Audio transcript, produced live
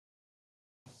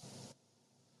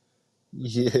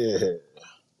Yeah. Let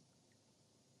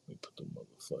me put the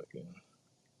motherfucking.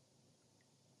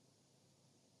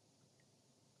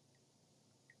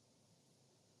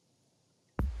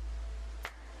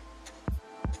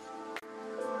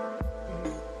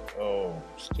 Oh,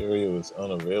 stereo is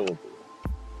unavailable.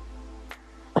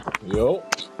 Yo.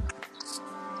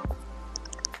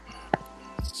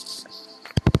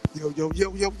 Yo, yo,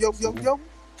 yo, yo, yo, yo, yo.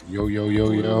 Yo,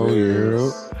 What it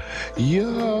is?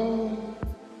 yo.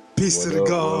 Peace What to the up?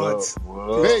 What up? gods. What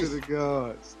Peace up? to Peace. the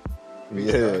gods.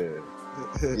 Peace, God.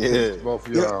 Yeah. Peace Yeah. to both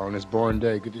of Yeah, y'all on this born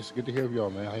day. Good to hear y'all,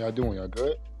 man. How y'all doing? Y'all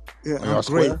good? yeah, Are I'm y'all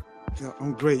great. square? Yeah,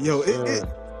 I'm great. Yes, Yo,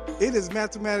 sir. it is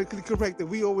mathematically correct that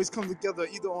we always come together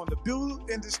either on the build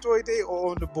and destroy day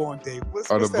or on the born day. On the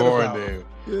What's that born about? day.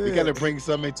 We Yeah, got to bring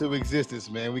something into existence,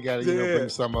 man. We got to, yeah, bring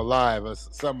something alive.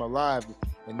 Something alive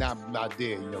and not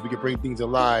dead. We can bring things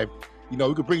alive. We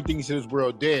could bring things to this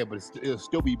world dead, but it'll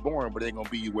still be born, but it ain't going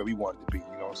to be where we want it to be, So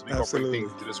we're going to bring absolutely.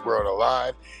 things into this world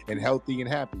alive and healthy and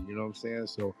happy, you know what I'm saying?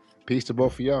 So peace to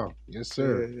both of y'all. Yes,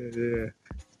 sir.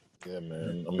 Yeah. Yeah,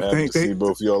 man. I'm But happy to see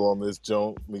both of y'all on this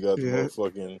joint. We got the yeah.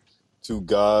 motherfucking two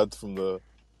gods from the,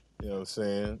 you know what I'm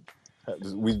saying?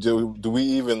 Do we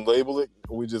even label it?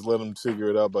 Or we just let them figure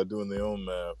it out by doing their own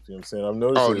math? You know what I'm saying? I'm Oh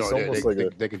noticing it's no, almost like a,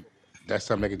 they could. That's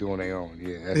something they can do on their own.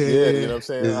 Yeah, yeah, you know Yeah. what I'm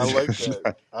saying? I like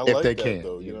that. I if like they that can.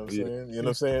 though. You know what I'm Yeah. saying? You know what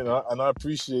I'm saying? And I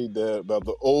appreciate that about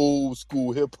the old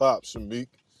school hip hop, Shamik.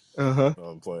 Uh-huh. No,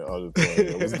 I'm playing. I'm just playing.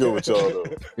 Yeah, what's good with y'all though?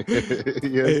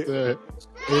 Yes, Hey, sir.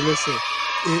 listen.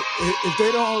 If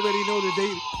they don't already know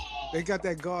that they got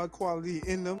that God quality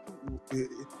in them,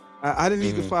 I didn't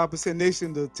need the 5%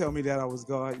 nation to tell me that I was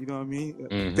God. You know what I mean?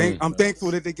 I'm thankful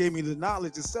Nice. that they gave me the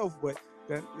knowledge itself, but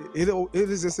that it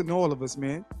is just in all of us,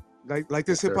 man. Like this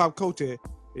Yes, hip sir. hop culture,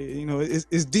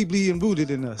 it's deeply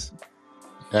rooted in us.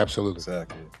 Absolutely.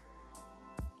 Exactly.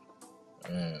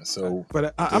 Man, so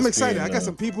But I'm this excited. being I got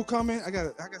some people coming. I got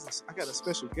a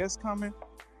special guest coming.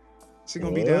 She's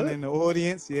gonna be down what? in the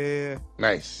audience. Yeah.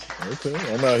 Nice. Okay,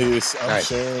 I'm out here. I'm Nice.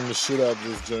 sharing the shit out of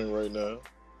this joint right now.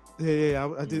 Yeah.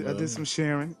 I You did know, some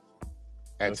sharing.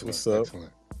 that's Excellent. what's up.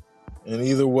 Excellent. And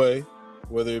either way,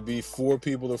 whether it be 4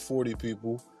 people or 40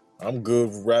 people, I'm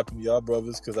good rapping y'all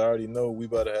brothers because I already know we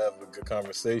about to have a good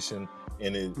conversation,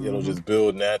 and it'll just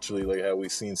build naturally like how we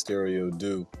seen Stereo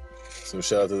do. So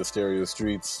shout out to the Stereo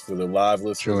Streets for the live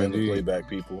listeners True and the indeed. playback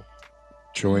people.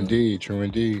 True indeed. True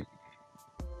indeed.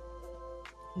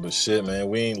 But shit, man,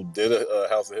 we ain't did a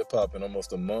House of Hip Hop in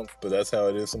almost a month, but that's how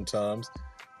it is sometimes.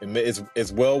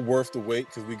 It's well worth the wait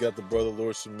because we got the brother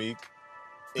Lord Shamik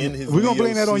in his We're gonna Leo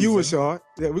blame that on you, season. Rashard.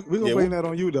 Yeah, we're gonna Yeah, blame that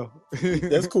on you though.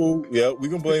 that's cool. Yeah, we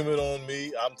can blame it on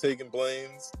me. I'm taking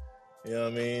blames. You know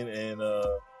what I mean?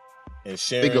 And It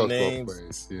sharing goes both names.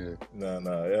 ways. Yeah.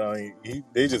 No.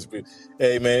 They just be.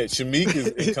 Hey, man, Shamik is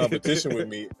in competition with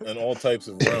me in all types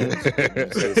of realms.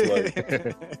 So it's like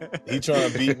he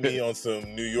trying to beat me on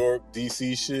some New York,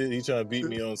 DC shit. He trying to beat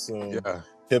me on some Yeah.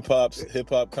 hip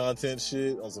hop content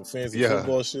shit, on some fantasy Yeah.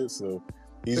 football shit. So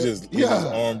he's just Yeah.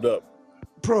 armed up.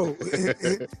 Bro,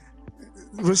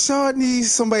 Rashard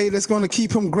needs somebody that's gonna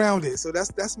keep him grounded. So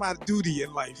that's my duty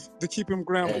in life, to keep him Oh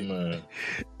grounded. man,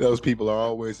 Those people are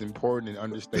always important and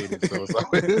understated, so it's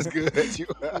always good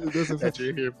that Doesn't-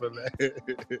 you're here for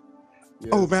that.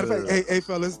 Oh, Yes, matter of fact, sir. hey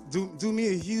fellas, do me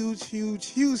a huge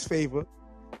favor what's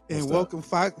and that? welcome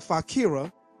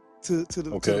Fakira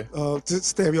Okay. to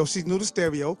Stereo. She's new to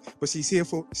Stereo, but she's here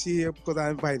because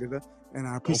I invited her, and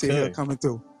I appreciate her Okay. coming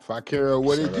through. Fakira,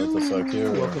 what it Shout out to do?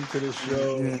 Fakira. Welcome to the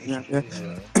show.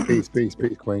 Yeah. Peace,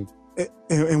 Queen.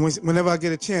 And whenever I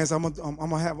get a chance, I'm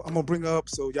gonna bring her up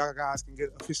so y'all guys can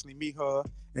officially meet her,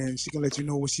 and she can let you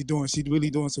know what she's doing. She's really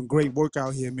doing some great work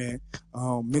out here, man.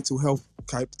 Mental health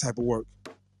type of work.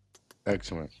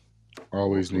 Excellent.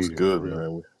 Always What's needed, for good, real.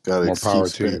 man? We gotta More keep power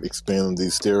to you. expanding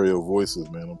these stereo voices,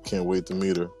 man. I can't wait to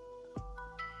meet her.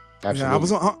 Absolutely.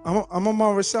 Yeah, I'm on my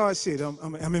Rashad shit.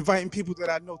 I'm inviting people that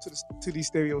I know to these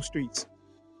Stereo streets.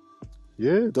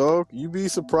 Yeah, dog. You'd be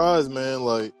surprised, man.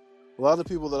 Like a lot of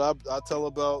people that I tell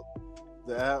about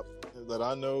the app that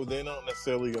I know, they're not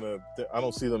necessarily gonna. I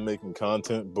don't see them making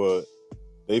content, but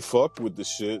they fuck with the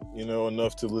shit,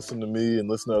 enough to listen to me and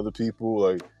listen to other people.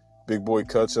 Like Big Boy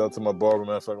Cut, shout out to my barber.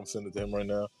 Matter of fact, I'm sending it to him right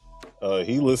now.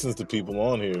 He listens to people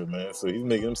on here, man. So he's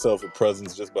making himself a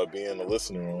presence just by being a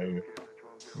listener on here.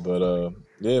 But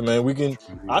yeah, man, we can.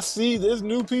 I see there's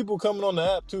new people coming on the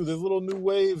app too. There's little new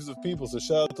waves of people. So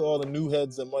shout out to all the new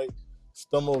heads that might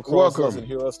stumble across us and Welcome.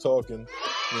 hear us talking.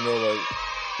 Like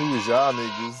who is y'all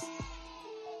niggas?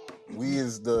 We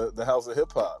is the House of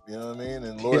Hip Hop. You know what I mean?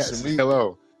 And Lord Yes. Shamik,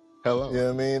 Hello. Hello. Yeah,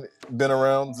 I mean, been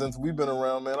around since we've been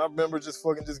around, man. I remember just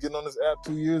getting on this app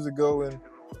 2 years ago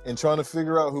and trying to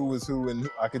figure out who was who, and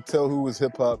I could tell who was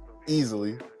hip hop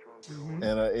easily. Mhm.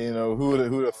 And who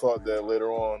would have thought that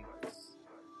later on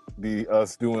be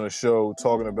us doing a show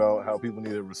talking about how people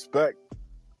need to respect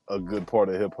a good part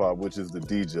of hip hop, which is the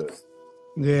DJ.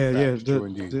 Yeah. True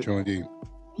indeed. True indeed.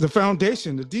 The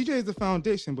foundation. The DJ is the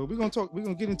foundation, but we're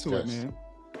gonna get into it, man.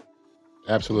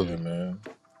 Absolutely, Yeah, man.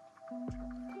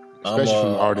 Especially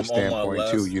from the artist I'm on my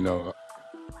standpoint too, last- you know.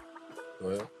 Go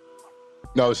ahead.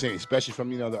 No, I was saying, especially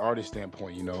from the artist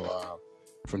standpoint,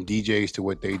 from DJs to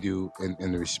what they do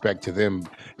and the respect to them,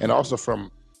 and also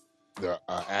from the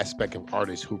aspect of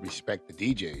artists who respect the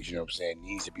DJs, you know what I'm saying,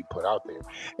 needs to be put out there.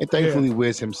 And thankfully,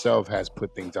 Wiz himself has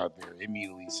put things out there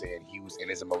immediately saying he was in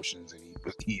his emotions and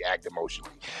he acted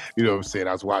emotionally. You know what I'm saying?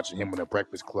 I was watching him in a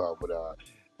Breakfast Club with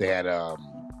they had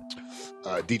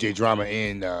DJ Drama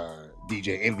and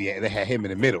DJ Envy, and they had him in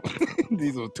the middle.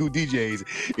 These were two DJs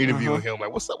interviewing him,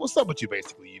 like, what's up with you,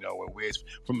 basically, you know, when Wiz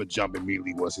from the jump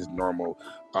immediately was his normal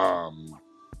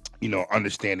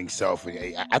understanding self.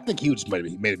 And I think he just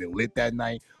may have been lit that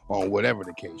night on whatever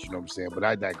the case, you know what I'm saying? But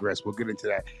I digress. We'll get into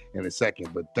that in a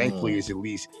second. But thankfully, it's at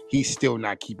least he's still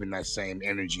not keeping that same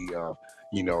energy of,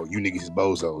 you niggas is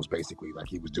bozos, basically, like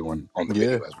he was doing on the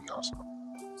video, as we all saw.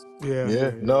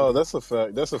 Yeah. No, that's a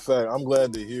fact. That's a fact. I'm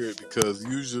glad to hear it, because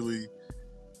usually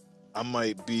I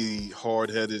might be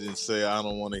hard-headed and say I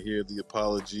don't want to hear the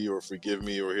apology or forgive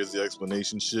me or here's the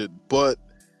explanation shit. But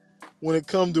when it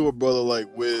comes to a brother like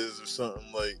Wiz or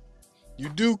something, like, you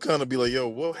do kind of be like, yo,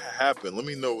 what happened? Let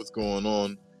me know what's going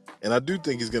on. And I do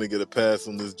think he's going to get a pass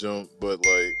on this jump, but,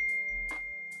 like,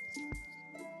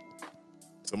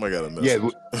 somebody got a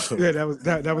message. Yeah,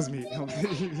 that was me.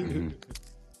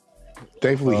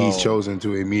 Thankfully, he's chosen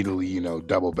to immediately,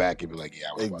 double back and be like, "Yeah,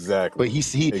 I was exactly."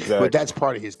 But but that's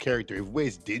part of his character. If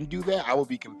Wiz didn't do that, I would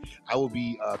be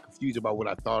confused about what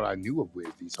I thought I knew of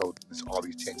Wiz all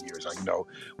these 10 years.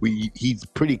 He's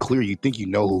pretty clear. You think you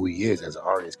know who he is as an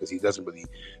artist because he doesn't really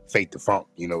fake the funk,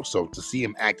 So to see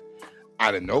him act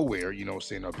out of nowhere, or be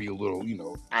a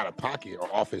little, out of pocket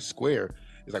or off his square,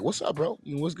 it's like, "What's up, bro?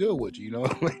 What's good with you?"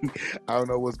 I don't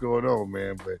know what's going on,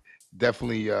 man, but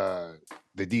definitely.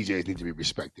 The DJs need to be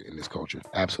respected in this culture.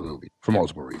 Absolutely. For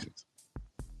multiple reasons.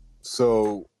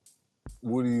 So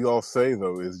what do y'all say,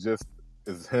 though? Is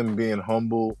him being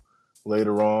humble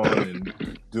later on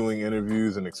and doing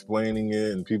interviews and explaining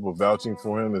it and people vouching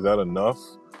for him, is that enough?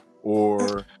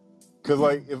 Or, because,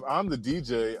 like, if I'm the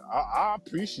DJ, I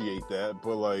appreciate that,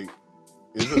 but, like,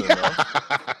 is it enough?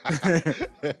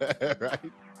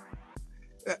 Right?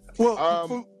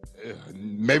 Well,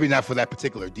 maybe not for that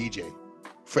particular DJ.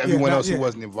 For everyone else who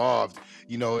wasn't involved,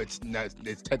 it's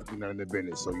technically none of their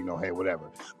business. So, hey,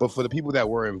 whatever. But for the people that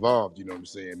were involved, you know what I'm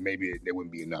saying, maybe there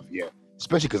wouldn't be enough yet.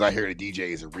 Especially because I hear the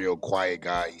DJ is a real quiet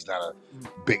guy. He's not a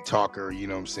big talker, you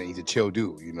know what I'm saying? He's a chill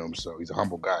dude, so he's a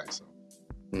humble guy. So,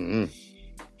 What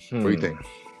do you think?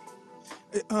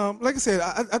 Like I said,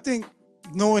 I think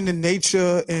knowing the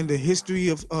nature and the history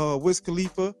of Wiz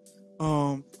Khalifa,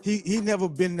 he never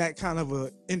been that kind of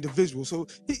an individual. So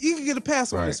he can get a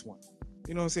pass on this one.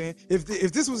 You know what I'm saying?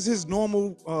 If this was his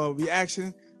normal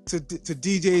reaction to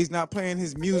DJs not playing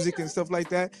his music and stuff like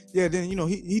that, then he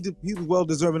was well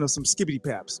deserving of some skibbity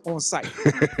paps on site.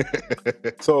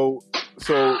 So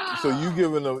you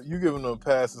giving them a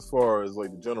pass as far as,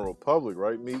 like, the general public,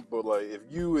 right, Meek? But, like, if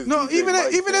you as no, even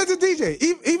as a DJ,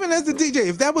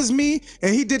 if that was me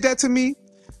and he did that to me,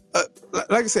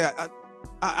 like I said,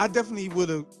 I definitely would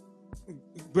have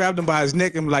grabbed him by his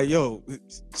neck and be like, "Yo,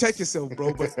 check yourself,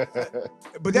 bro." But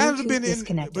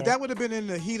that would have been in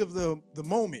the heat of the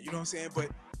moment, you know what I'm saying? But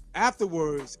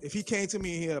afterwards, if he came to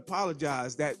me and he had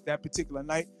apologized that particular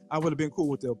night, I would have been cool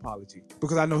with the apology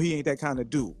because I know he ain't that kind of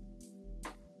dude.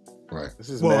 Right. This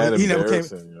is mad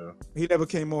embarrassing. He never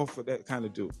came off for that kind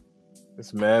of dude.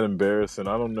 It's mad embarrassing.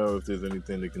 I don't know if there's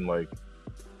anything that can, like,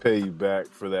 pay you back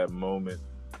for that moment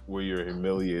where you're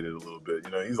humiliated a little bit.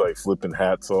 He's like flipping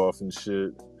hats off and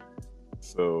shit.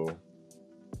 So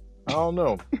I don't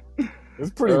know.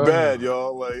 It's pretty bad,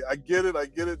 y'all. Like, I get it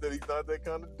that he's not that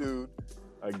kind of dude.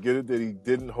 I get it that he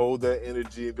didn't hold that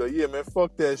energy and be like, "Yeah, man,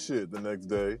 fuck that shit," the next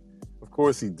day. Of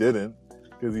course he didn't,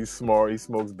 because he's smart. He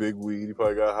smokes big weed. He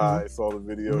probably got high, saw the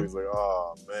video. He's like,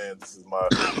 "Oh man, this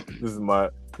is my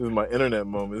internet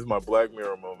moment. This is my Black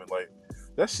Mirror moment." Like,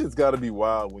 that shit's got to be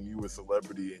wild when you a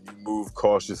celebrity and you move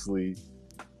cautiously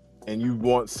and you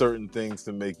want certain things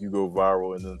to make you go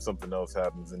viral, and then something else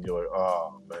happens and you're like,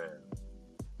 "Oh man."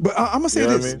 But I'm gonna say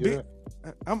this. I mean?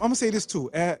 I'm gonna say this too.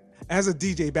 As a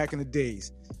DJ back in the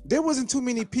days, there wasn't too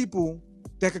many people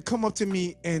that could come up to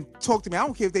me and talk to me. I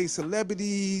don't care if they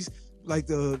celebrities, like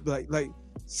the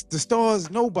stars,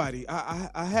 nobody.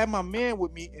 I had my man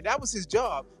with me, and that was his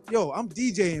job. Yo, I'm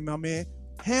DJing, my man.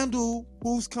 Handle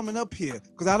who's coming up here,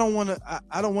 because I don't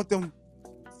want them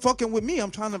fucking with me.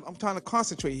 I'm trying to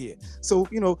concentrate here. So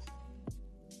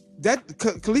that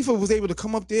Khalifa was able to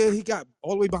come up there. He got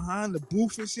all the way behind the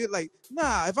booth and shit. Like,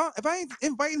 nah, if I ain't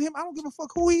inviting him, I don't give a fuck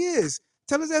who he is.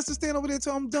 Tell his ass to stand over there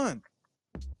till I'm done.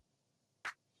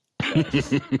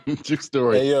 True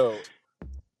story. Hey, yo,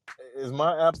 is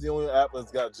my app the only app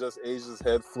that's got just Asia's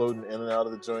head floating in and out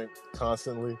of the joint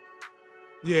constantly?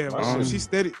 Yeah, she's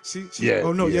steady. She. Yeah,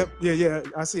 oh no, yeah. yeah.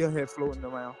 I see her head floating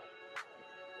around.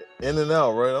 In and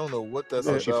out, right? I don't know what that's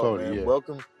about, she floated, man. yeah.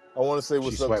 Welcome. I want to say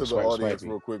what's She up to the audience swiping.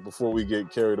 real quick before we get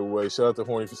carried away. Shout out to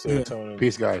Horny for Serotonin.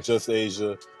 Peace, guys. Just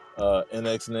Asia,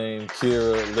 NX Name,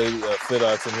 Kira, Lady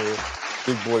Fidots in here,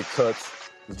 Big Boy Cuts.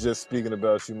 Just speaking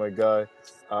about you, my guy.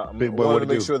 Big boy, wanted what to it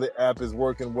make do? sure the app is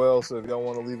working well. So if y'all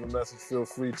want to leave a message, feel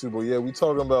free to. But yeah, we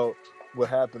talking about what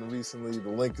happened recently. The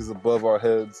link is above our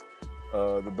heads.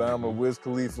 The Bama Wiz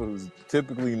Khalifa, who's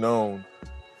typically known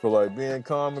for like being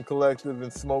calm and collective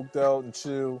and smoked out and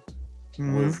chill,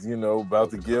 was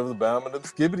about to give the Bama them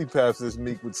skibbity paps, as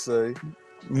Meek would say.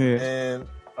 Yeah.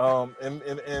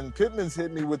 And Pittman's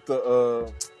hit me with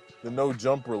the no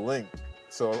jumper link,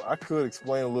 so I could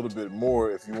explain a little bit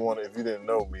more if you didn't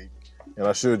know, Meek, and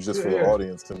I should just for the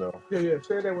audience to know. Yeah.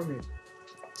 Share that with me.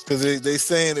 Because they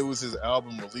saying it was his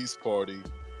album release party,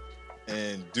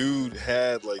 and dude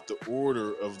had like the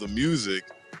order of the music,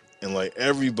 and like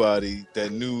everybody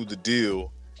that knew the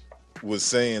deal was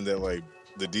saying that like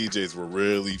the DJs were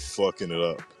really fucking it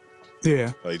up.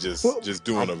 Yeah. Like just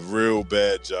doing a real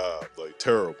bad job, like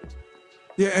terrible.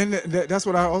 Yeah, and that's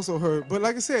what I also heard. But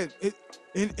like I said,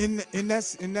 in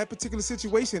that particular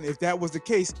situation, if that was the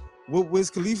case, what Wiz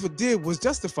Khalifa did was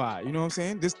justified. You know what I'm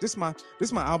saying? This my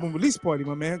album release party,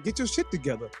 my man. Get your shit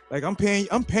together. Like I'm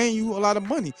paying you a lot of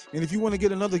money, and if you want to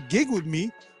get another gig with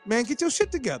me, man, get your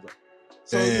shit together.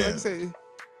 So like I said,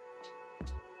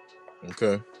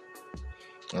 okay,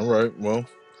 all right, well.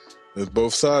 There's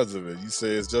both sides of it. You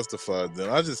say it's justified, then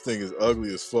I just think it's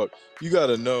ugly as fuck. You got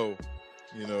to know,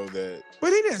 that. But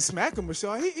he didn't smack him,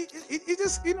 Michelle. He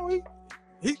just,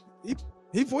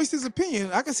 he voiced his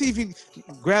opinion. I can see if he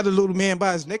grabbed a little man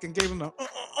by his neck and gave him a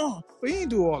but he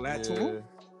didn't do all that to him.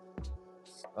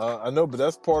 I know, but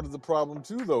that's part of the problem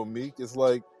too, though, Meek. It's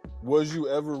like, was you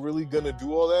ever really gonna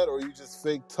do all that, or you just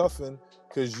fake toughen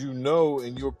because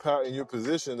in your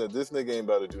position that this nigga ain't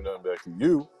about to do nothing back to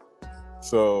you?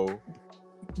 So,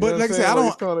 but like I said,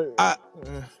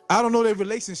 I don't know their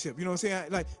relationship. You know what I'm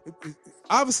saying? Like,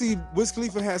 obviously, Wiz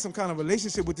Khalifa had some kind of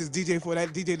relationship with this DJ for that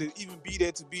DJ to even be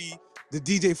there to be the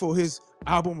DJ for his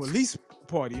album release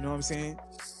party. You know what I'm saying?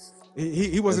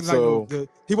 He wasn't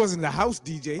he wasn't the house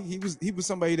DJ. He was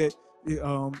somebody that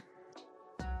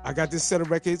I got this set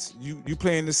of records. You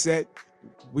playing the set.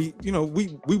 We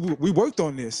worked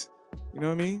on this. You know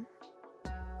what I mean?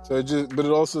 So but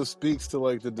it also speaks to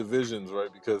like the divisions, right?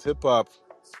 Because hip hop,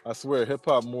 I swear, hip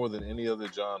hop more than any other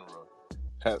genre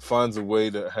finds a way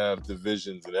to have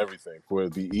divisions and everything. Whether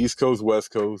it be East Coast,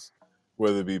 West Coast,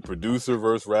 whether it be producer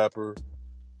versus rapper,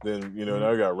 then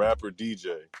now you got rapper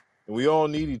DJ, and we all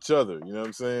need each other. You know what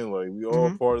I'm saying? Like we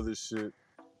all part of this shit,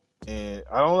 and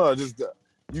I don't know.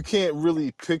 You can't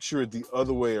really picture it the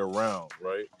other way around,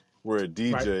 right? Where a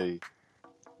DJ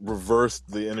reversed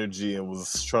the energy and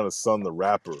was trying to sun the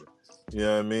rapper. You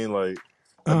know what I mean? Like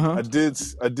I did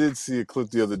see a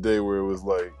clip the other day where it was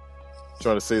like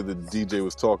trying to say the DJ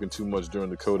was talking too much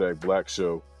during the Kodak Black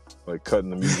show, like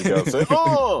cutting the music out, saying,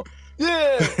 "Oh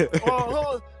yeah,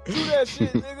 do that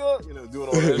shit, nigga," doing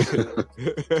all that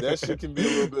shit. That shit can be a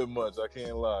little bit much. I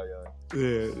can't lie, y'all.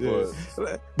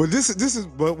 Yeah. But this is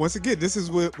once again, this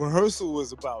is what rehearsal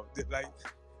was about. Like,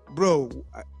 bro.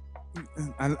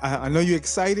 I know you're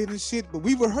excited and shit, but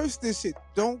we rehearsed this shit.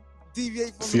 Don't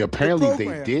deviate from the apparently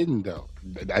program. they didn't though.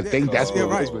 I think that's what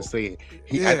Rice was saying.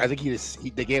 I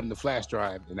think they gave him the flash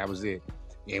drive and that was it.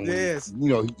 And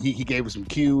when he gave us some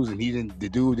cues and the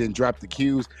dude didn't drop the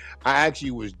cues. I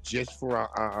actually was just for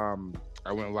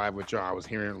I went live with y'all. I was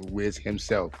hearing Wiz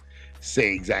himself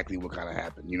say exactly what kind of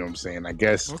happened. You know what I'm saying? I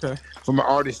guess from an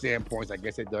artist standpoint, I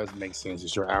guess it does make sense.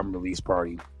 It's your album release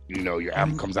party. Your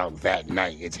album comes out that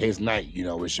night. It's his night.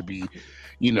 It should be,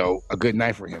 a good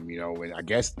night for him. And I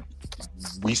guess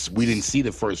we didn't see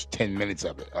the first 10 minutes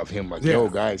of it, of him like, yo,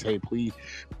 guys, hey, please,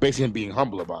 basically him being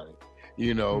humble about it.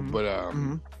 But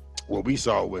what we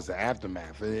saw was the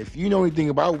aftermath. And if you know anything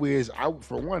about Wiz, I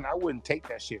wouldn't take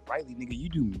that shit lightly, nigga. You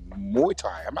do Muay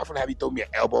Thai. I'm not gonna have you throw me an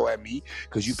elbow at me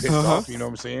because you pissed off. You know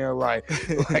what I'm saying? Like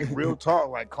real talk,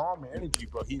 like calm energy,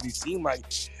 bro. He seemed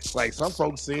like some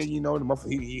folks said, you know,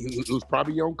 he was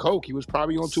probably on coke. He was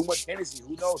probably on too much Hennessy.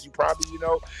 Who knows? He probably, you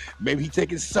know, maybe he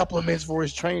taking supplements for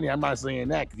his training. I'm not saying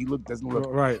that because he doesn't look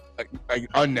right, like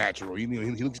unnatural. He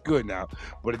looks good now,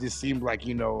 but it just seemed like,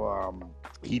 you know,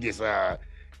 he just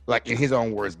like in his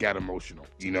own words, got emotional,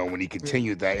 you know, when he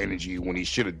continued that energy when he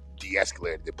should have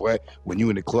de-escalated it. But when you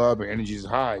in the club and energy is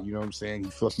high, you know what I'm saying? He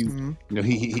felt you know,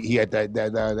 he had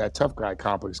that tough guy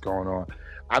complex going on.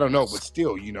 I don't know, but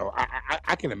still, you know,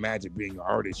 I can imagine being an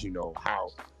artist, you know, how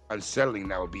unsettling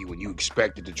that would be when you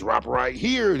expect it to drop right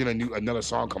here and then another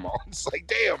song come on. It's like,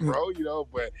 damn, bro, you know,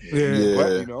 but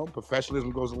you know,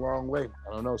 professionalism goes a long way.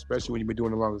 I don't know, especially when you've been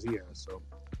doing it as long as he has. So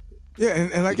yeah,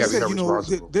 and like you said, you know,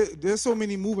 there's so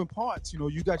many moving parts. You know,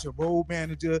 you got your road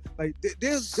manager. Like,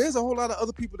 there's a whole lot of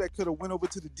other people that could have went over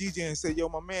to the DJ and said, "Yo,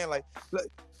 my man, like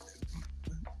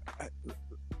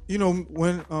you know,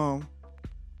 when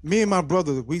me and my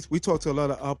brother, we talk to a lot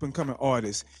of up and coming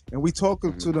artists, and we talk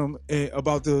to them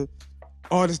about the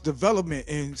artist development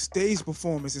and stage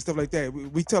performance and stuff like that.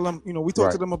 We tell them, you know, we talk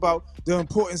to them about the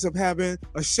importance of having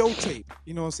a show tape.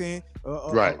 You know what I'm saying?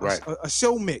 A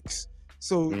show mix.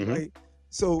 So, like,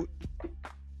 so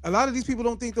a lot of these people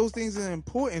don't think those things are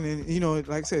important. And, you know,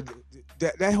 like I said,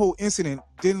 that whole incident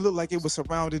didn't look like it was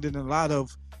surrounded in a lot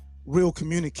of real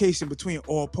communication between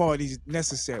all parties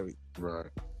necessary. Right.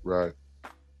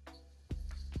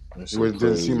 It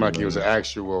didn't seem like it was an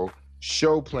actual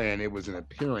show plan. It was an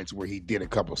appearance where he did a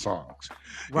couple songs.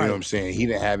 You know what I'm saying? He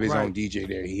didn't have his own DJ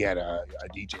there. He had a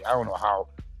DJ. I don't know how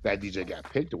that DJ got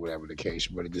picked or whatever the case,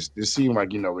 but it just seemed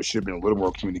like, you know, it should have been a little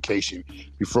more communication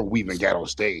before we even got on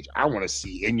stage. I want to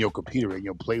see in your computer, in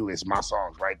your playlist, my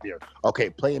songs right there. Okay,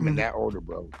 play them in that order,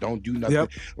 bro. Don't do nothing.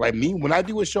 Like me, when I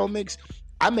do a show mix,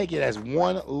 I make it as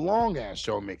one long ass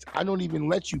show mix. I don't even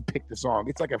let you pick the song.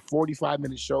 It's like a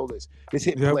 45-minute show list. Just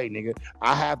hit play, nigga.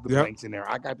 I have the blanks in there.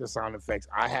 I got the sound effects.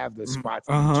 I have the spots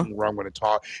where I'm going to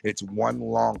talk. It's one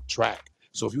long track.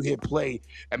 So if you hit play,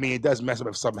 I mean, it does mess up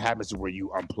if something happens to where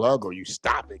you unplug or you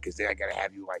stop it, because then I gotta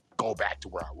have you like go back to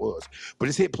where I was. But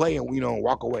just hit play and, you know,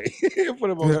 walk away for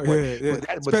the most part.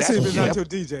 Especially if it's not your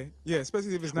DJ. Yeah,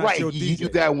 especially if it's not your DJ. You do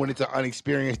that when it's an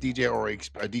unexperienced DJ or a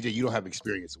DJ you don't have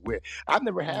experience with. I've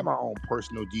never had my own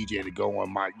personal DJ to go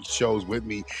on my shows with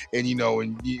me and, you know,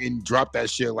 and drop that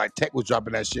shit like Tech was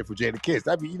dropping that shit for Jadakiss.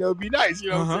 That'd be, you know, it'd be nice,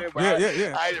 you know what I'm saying? But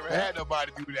I never had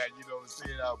nobody do that, you know what I'm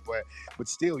saying? But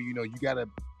still, you know, you gotta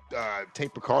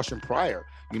take precaution prior,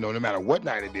 you know, no matter what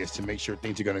night it is, to make sure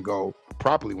things are going to go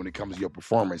properly when it comes to your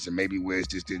performance. And maybe Wiz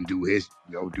just didn't do his,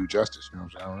 you know, due justice. You know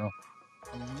what I'm saying?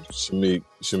 I don't know.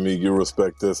 Shamik, you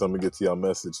respect this. I'm gonna get to y'all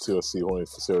message too. I see Horny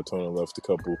for Serotonin left a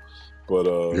couple,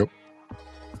 but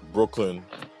Brooklyn,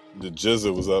 the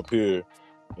Jizza was up here,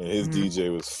 and his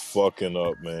DJ was fucking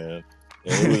up, man.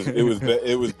 And it was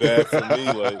bad for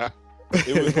me. Like,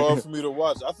 it was hard for me to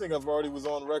watch. I think I've already was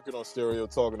on record on stereo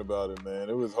talking about it, man.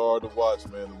 It was hard to watch,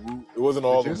 man. It wasn't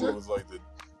all of them. It was like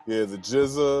the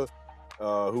Jizza.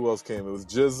 Who else came? It was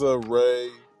Jizza, Ray,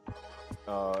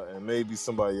 and maybe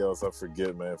somebody else. I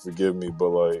forget, man. Forgive me, but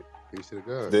like but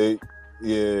the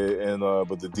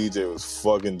DJ was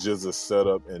fucking Jizza's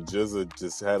setup, and Jizza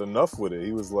just had enough with it.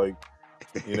 He was like,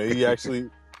 you know,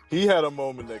 he had a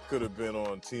moment that could have been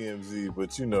on TMZ,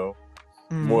 but you know.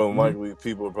 More than likely,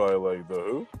 people are probably like, the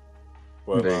who?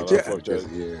 But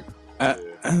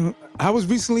I was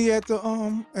recently at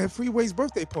the at Freeway's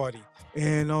birthday party,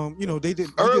 and you know, they did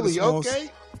early.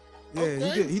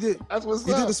 He did. That's what's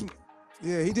up.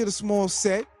 He did a small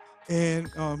set, and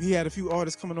he had a few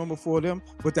artists coming on before them.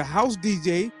 But the house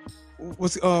DJ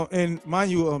was, and mind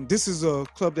you, this is a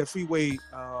club that Freeway,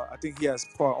 I think he has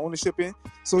part ownership in,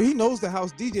 so he knows the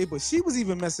house DJ. But she was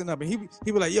even messing up, and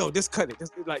he was like, "Yo, just cut it,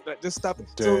 just stop it."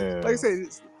 Damn. So, like I said,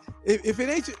 if it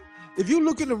ain't, if you're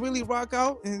looking to really rock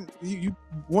out and you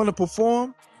want to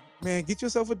perform, man, get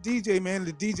yourself a DJ, man.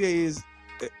 The DJ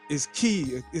is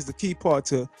key, is the key part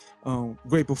to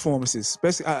great performances,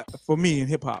 especially for me in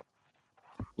hip hop.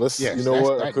 You know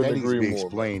what? I couldn't agree more.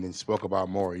 Explained and spoke about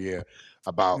more,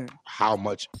 about how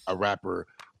much a rapper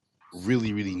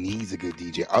really, really needs a good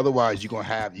DJ. Otherwise, you're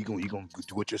gonna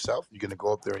do it yourself. You're gonna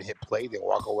go up there and hit play, then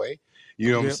walk away.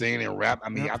 You know what I'm saying? And rap. I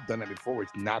mean, I've done that before.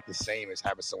 It's not the same as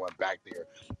having someone back there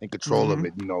in control of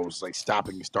it. You know, it's like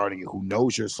stopping and starting it. Who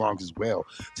knows your songs as well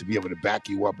to be able to back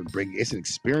you up and bring. It's an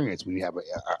experience when you have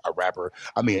a rapper.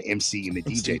 I mean, an MC and a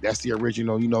DJ. That's the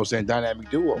original. You know what I'm saying? Dynamic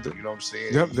duo. You know what I'm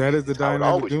saying? Yep, that is the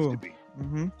dynamic duo.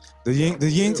 Mm-hmm. The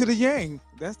yin to the yang.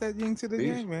 That's that yin to the Peace.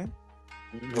 yang, man.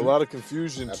 A lot of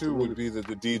confusion too would be that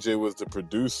the DJ was the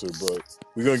producer, but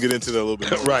we're gonna get into that a little bit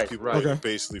more. Right, People right. waiting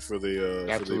patiently for the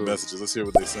Absolutely. messages. Let's hear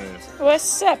what they're saying.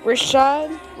 What's up, Rashad?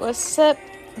 What's up,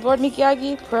 Lord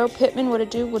Miyagi, Pro Pittman? What it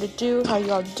do? How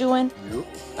y'all doing?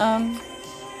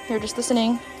 Here just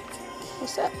listening.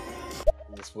 What's up?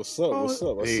 Yes, what's up? What's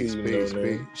up? I see Peace, you peace, know,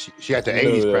 man. peace. She had the You know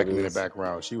 80s that cracking in the is.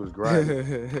 background. She was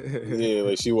grinding. Yeah,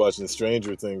 like she watching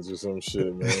Stranger Things or some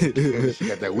shit, man. She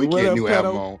got that What Weekend up, new Pedo?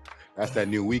 album on. That's that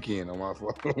new Weekend on my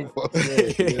phone.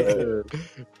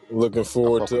 Looking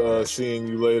forward I fuck to with that seeing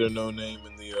you later, No Name,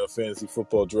 in the fantasy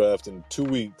football draft in 2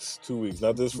 weeks. 2 weeks,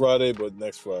 not this Friday, but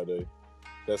next Friday.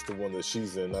 That's the one that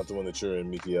she's in, not the one that you're in,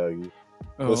 Miyagi.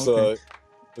 Oh,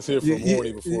 Let's hear from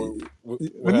Horny before.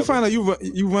 Let me find out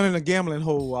you running a gambling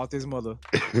hole out this mother.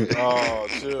 Oh,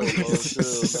 chill, bro,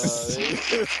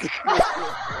 chill.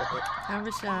 Hi,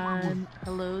 Rashad.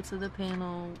 Hello to the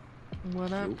panel.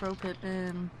 What up, Pro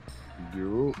Pittman?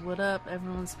 What up,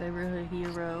 everyone's favorite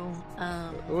hero?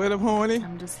 What up, Horny?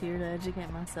 I'm just here to educate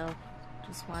myself.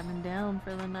 Just winding down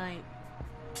for the night.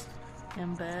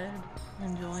 In bed,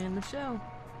 enjoying the show.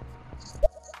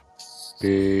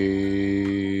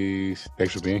 Peace.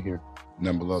 Thanks for being here.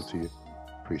 Number love to you.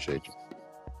 Appreciate you.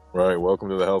 Right, welcome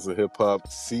to the House of Hip Hop,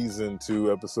 Season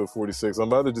 2, Episode 46. I'm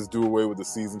about to just do away with the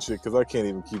season shit because I can't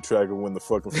even keep track of when the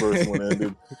fucking first one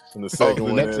ended and the second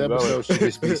one ended. The next episode should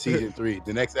just be Season 3.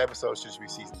 The next episode should be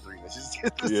Season 3. Let's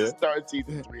just start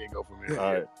Season 3 and go from there.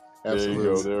 All right. Absolutely.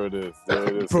 There you go. There it is. There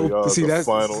it is. Bro, See, that's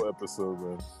the final episode,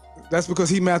 man. That's because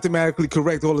he mathematically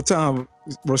correct all the time,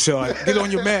 Rashad. Get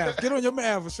on your math. Get on your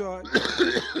math, Rashad.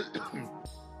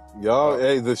 Y'all,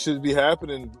 hey, this should be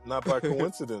happening not by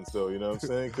coincidence, though. You know what I'm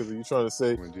saying? Because you're trying to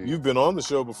say you've been on the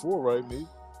show before, right, me?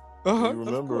 You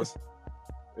remember?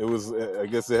 It was. I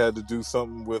guess it had to do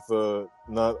something with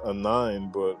not a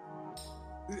 9, but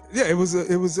yeah, it was.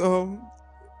 The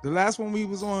last one we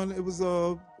was on. It was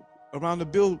around the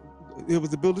build. It was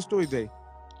the Builder Story Day.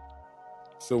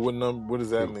 So what number? What does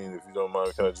that mean? If you don't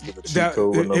mind, kind of just give a cheat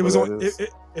code. What number was that on. is?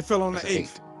 It fell on the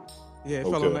 8th. Yeah, it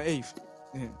fell on the 8th.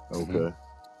 Yeah. Okay.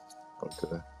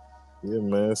 Okay. Yeah,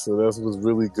 man. So that was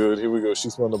really good. Here we go. She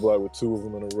spun the block with 2 of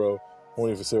them in a row.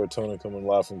 Horny for Serotonin coming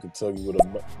live from Kentucky with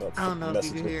a I don't know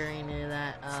message. if you could hear any of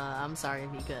that. I'm sorry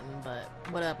if you couldn't, but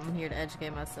what up? I'm here to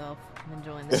educate myself. I'm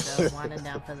enjoying the show, winding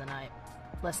down for the night.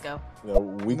 Let's go. No,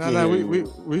 we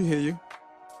hear you.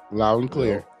 Loud and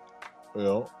clear. You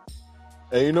know.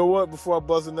 And you know what? Before I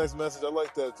buzz the next message, I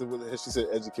like that she said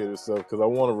educate herself, because I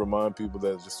want to remind people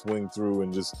that just swing through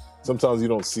and just sometimes you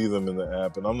don't see them in the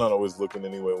app, and I'm not always looking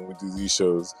anyway when we do these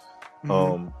shows.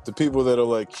 Mm-hmm. The people that are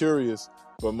like curious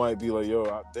but might be like,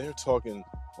 yo, they're talking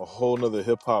a whole nother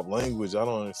hip hop language I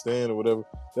don't understand or whatever.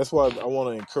 That's why I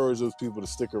want to encourage those people to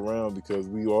stick around, because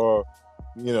we are,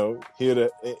 here to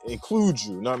include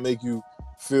you, not make you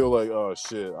feel like, oh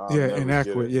shit, I'll never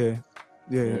inadequate. get it.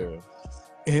 Yeah.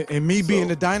 And me being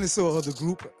the dinosaur of the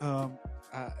group,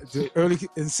 the early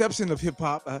inception of hip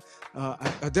hop,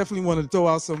 I definitely want to throw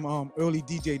out some early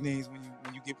DJ names when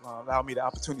you allow me the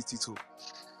opportunity to.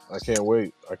 I can't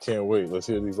wait. Let's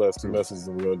hear these last 2 messages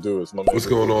and we're gonna do it. What's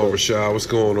going on, Rashad? What's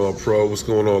going on, Pro? What's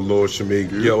going on, Lord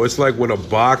Shamik? Yo, it's like when a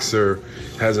boxer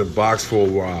hasn't boxed for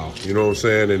a while. You know what I'm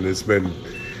saying? And it's been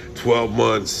 12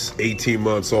 months, 18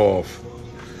 months off.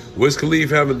 Wiz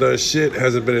Khalifa haven't done shit,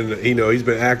 hasn't been in, he's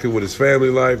been active with his family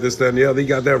life, this, that, and the other. He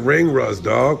got that ring rust,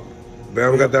 dog.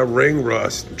 Bam got that ring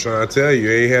rust. I'm trying to tell you,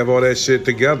 he ain't have all that shit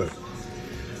together.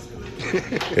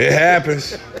 It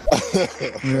happens.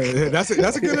 Yeah, that's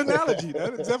a good analogy.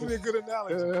 That is definitely a good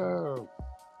analogy.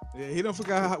 Yeah, he don't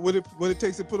forget what it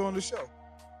takes to put on the show.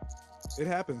 It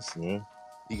happens. Yeah.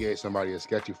 He gave somebody a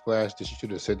sketchy flash that she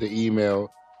should have sent the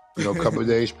email, a couple of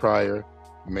days prior.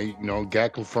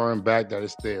 Got confirmed back that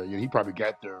it's there. He probably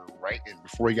got there right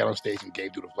before he got on stage and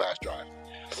gave through the flash drive.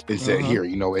 It said here,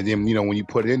 and then when you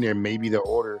put it in there, maybe the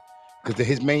order, because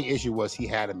his main issue was he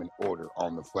had them in order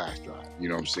on the flash drive. You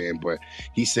know what I'm saying? But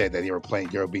he said that they were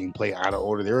being played out of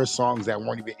order. There are songs that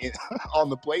weren't even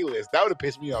on the playlist. That would have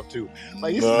pissed me off too.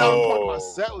 Like, this is not part of my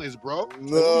set list, bro.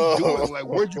 No. Like,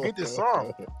 where'd you get this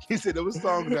song? He said there was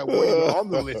songs that weren't even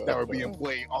on the list that were being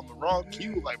played on the wrong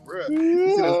cue. Like, bro,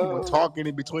 he said there was people talking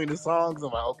in between the songs. I'm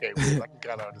like, okay, I can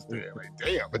kind of understand. Like,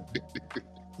 damn.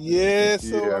 Yeah,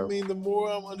 so I mean, the more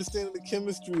I'm understanding the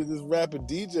chemistry of this rapper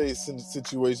DJ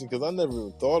situation, because I never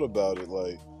even thought about it.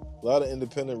 Like, a lot of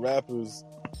independent rappers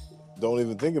don't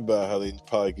even think about how they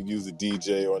probably could use a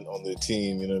DJ on their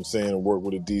team, you know what I'm saying, or work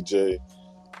with a DJ.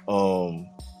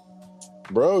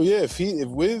 Bro, yeah, if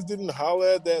Wiz didn't holler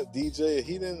at that DJ, if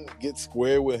he didn't get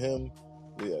square with him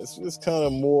Yeah, it's kind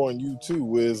of more on you too,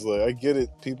 Wiz. Like, I get it.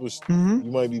 People,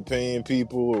 you might be paying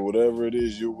people or whatever it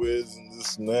is, you're Wiz and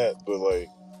this and that, but like,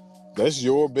 that's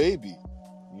your baby.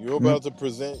 You're about to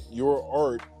present your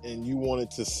art, and you want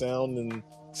it to sound and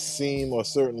seem a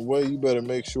certain way. You better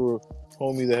make sure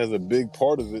homie that has a big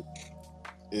part of it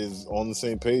is on the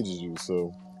same page as you.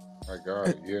 So, my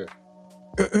God, yeah.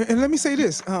 And let me say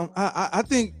this: I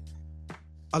think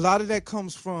a lot of that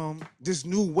comes from this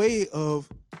new way of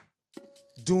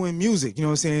doing music. You know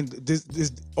what I'm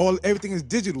saying? Everything is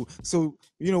digital. So,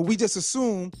 you know, we just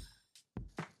assume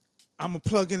I'm gonna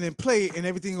plug in and play and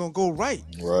everything gonna go right.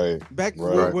 Right.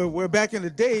 Where back in the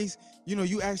days, you know,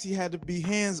 you actually had to be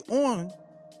hands on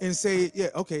and say, yeah,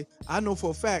 okay, I know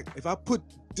for a fact if I put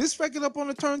this record up on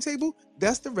the turntable,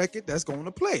 that's the record that's going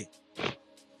to play.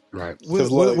 Right. With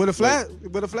a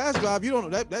flash drive, you don't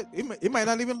know that it might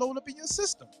not even load up in your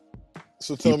system.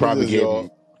 So tell me this, y'all.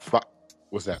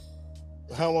 What's that?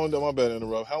 How long? My bad to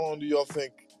interrupt. How long do y'all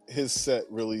think his set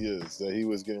really is that he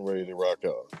was getting ready to rock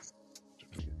out?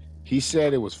 He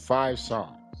said it was 5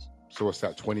 songs. So what's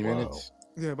that? 20 minutes?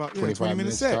 Yeah, about 20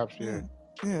 minutes set. Tops, yeah,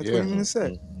 20 minutes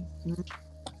set.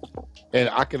 And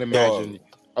I can imagine.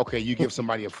 Okay, you give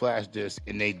somebody a flash disk,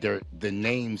 and the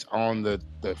names on the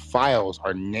files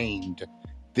are named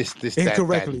this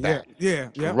incorrectly. That. Yeah.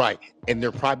 Right, and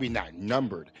they're probably not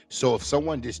numbered. So if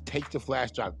someone just takes the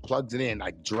flash drive, plugs it in,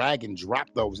 like drag and drop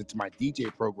those into my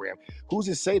DJ program, who's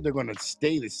to say they're going to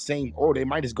stay the same order? They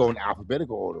might just go in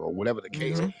alphabetical order or whatever the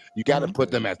case. You got to put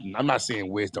them as. I'm not saying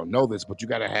Wiz don't know this, but you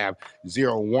got to have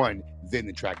 01, then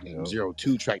the track name,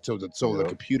 02 track, so the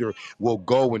computer will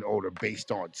go in order based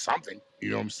on something. You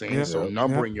know what I'm saying? So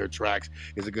numbering your tracks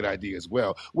is a good idea as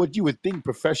well. What you would think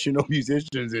professional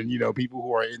musicians and, you know, people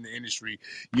who are in the industry,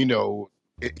 you know,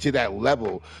 to that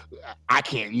level, I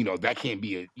can't, you know, that can't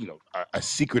be a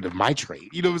secret of my trade.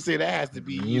 You know what I'm saying? That has to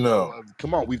be, you know,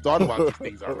 come on, we've thought about these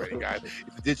things already, guys.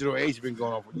 The digital age has been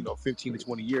going on for, 15 to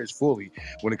 20 years fully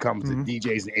when it comes to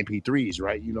DJs and MP3s,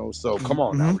 right? You know, so come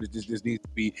on now, this needs to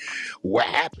be what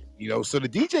happened, you know? So the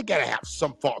DJ got to have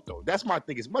some fault, though. That's my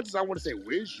thing. As much as I want to say,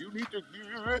 Wiz, you need to,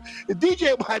 the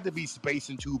DJ would have to be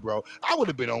spacing too, bro. I would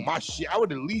have been on my shit. I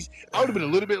would have been a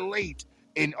little bit late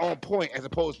and on point as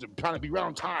opposed to trying to be right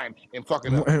on time and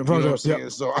fucking up. You know what I'm saying?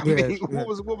 So I mean, what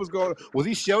was going on? Was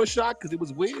he shell shocked because it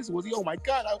was Wiz? Was he? Oh my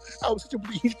God, I was such a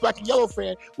huge Black and Yellow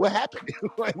fan. What happened?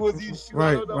 Like, was he?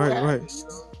 Right. You know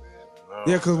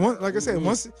Yeah, because like I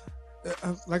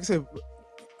said,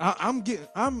 I'm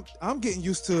getting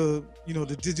used to, you know,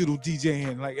 the digital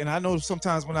DJing. And I know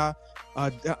sometimes when I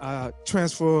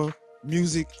transfer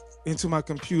music into my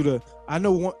computer, I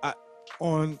know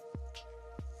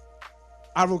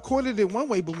I recorded it one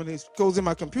way, but when it goes in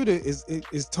my computer,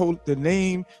 is told the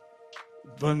name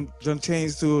done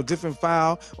changed to a different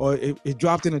file, or it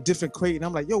dropped in a different crate, and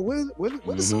I'm like, yo, where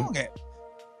the song at?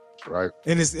 Right.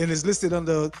 And it's listed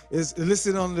under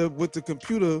what the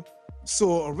computer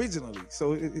saw originally.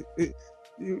 So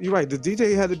you're right. The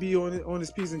DJ had to be on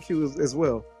his P's and Q's as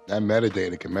well. That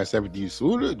metadata can mess everything. You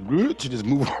just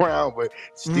move around, but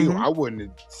still, I wouldn't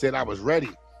have said I was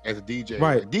ready. As a DJ,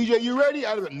 right? Like, DJ, you ready?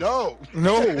 I'd have been, no. Come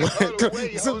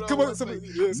on, somebody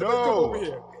come over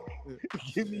here.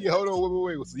 Give me, hold on,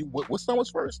 wait. What song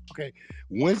was first? Okay,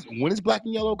 when is Black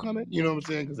and Yellow coming? You know what I'm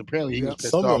saying? Because apparently he was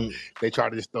pissed off. They tried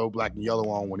to just throw Black and Yellow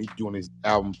on when he's doing his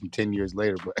album from 10 years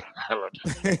later. But I don't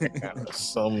know.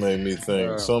 Some made me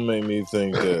think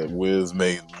that Wiz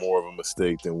made more of a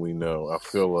mistake than we know. I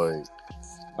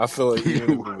feel like even if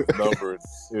it was numbered,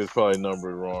 it was probably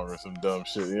numbered wrong or some dumb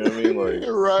shit. You know what I mean? Like,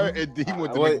 right. And he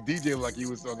went to make the DJ like he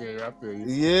was okay. I feel you.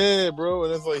 Yeah, bro.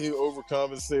 And it's like he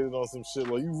overcompensated on some shit.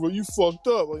 Like, you fucked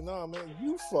up. Like, nah, man,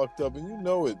 you fucked up, and you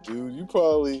know it, dude. You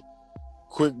probably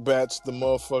quick batched the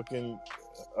motherfucking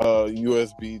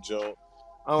USB joint.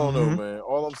 I don't know, man.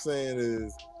 All I'm saying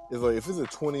is like, if it's a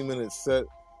 20-minute set,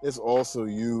 it's also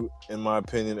you, in my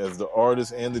opinion, as the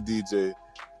artist and the DJ.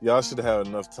 Y'all should have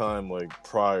enough time, like,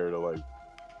 prior to, like,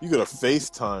 you could have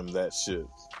FaceTime that shit.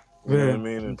 You know what I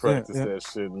mean? And practice that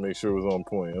shit and make sure it was on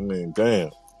point. I mean,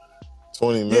 damn.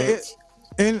 20 minutes.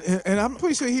 And I'm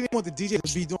pretty sure he didn't want the DJ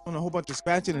to be doing a whole bunch of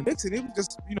scratching and mixing. It was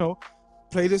just,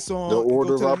 play this song. The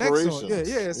order of operations.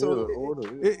 So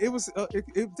it was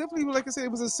it definitely, like I said,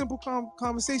 it was a simple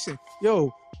conversation.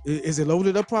 Yo, is it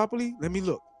loaded up properly? Let me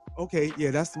look. Okay, yeah,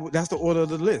 that's the order of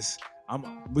the list.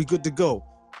 We good to go.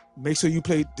 Make sure you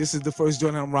play. This is the first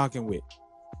joint I'm rocking with.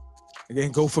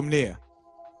 Again, go from there.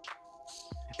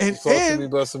 And talk to me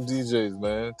about some DJs,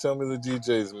 man. Tell me the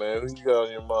DJs, man. Who you got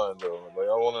on your mind, though? Like,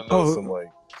 I want to know some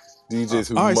like DJs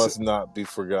who must not be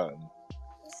forgotten.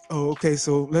 Oh, okay.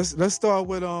 So let's start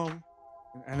with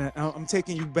and I'm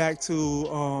taking you back to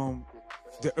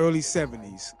the early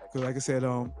 70s, because like I said,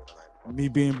 me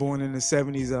being born in the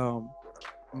 70s,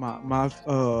 my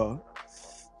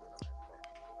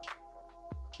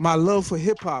love for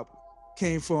hip hop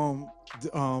came from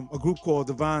a group called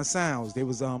Divine Sounds. They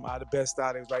was out of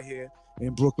Bed-Stuy. They was right here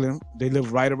in Brooklyn. They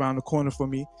lived right around the corner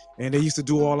from me, and they used to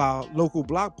do all our local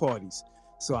block parties.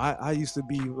 So I used to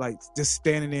be like just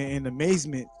standing there in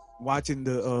amazement watching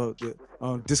the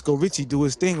Disco Richie do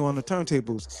his thing on the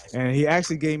turntables, and he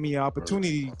actually gave me an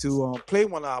opportunity to play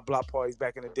one of our block parties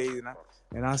back in the day,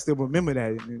 and I still remember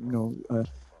that. You know,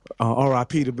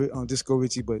 R.I.P. to Disco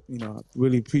Richie, but you know, I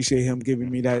really appreciate him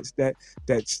giving me that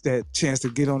chance to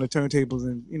get on the turntables,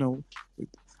 and you know,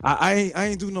 I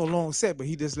ain't do no long set, but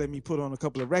he just let me put on a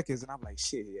couple of records, and I'm like,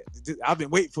 shit, yeah, I've been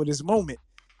waiting for this moment.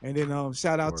 And then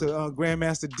shout out to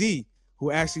Grandmaster D,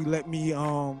 who actually let me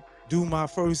do my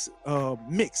first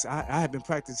mix. I have been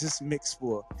practicing this mix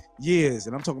for years,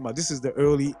 and I'm talking about this is the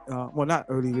early, well, not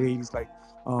early 80s, like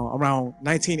around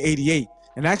 1988.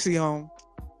 And actually,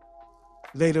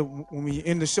 later when we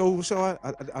end the show,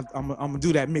 I'm gonna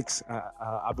do that mix.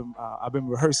 I've been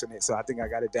rehearsing it, so I think I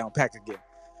got it down packed again.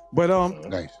 But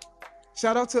nice.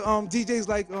 Shout out to DJs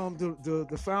like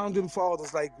the founding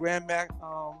fathers like Grand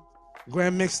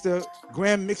Mixer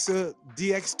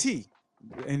DXT,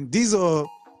 and these are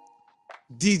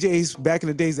DJs back in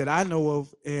the days that I know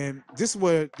of, and this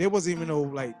where there wasn't even no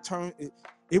like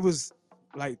it was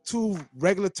like two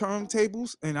regular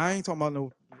turntables, and I ain't talking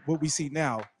about what we see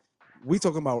now. We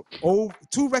talking about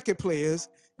two record players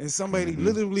and somebody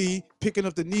literally picking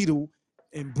up the needle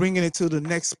and bringing it to the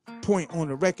next point on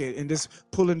the record and just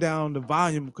pulling down the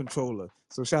volume controller.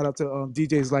 So shout out to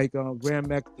DJs like Grand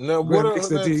Mac. Now,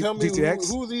 tell me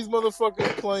who these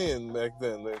motherfuckers playing back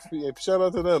then? Shout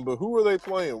out to them, but who are they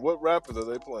playing? What rappers are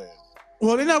they playing?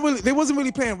 Well, they wasn't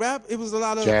really playing rap. It was a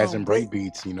lot of jazz and break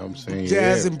beats, you know what I'm saying?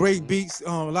 Jazz and break beats,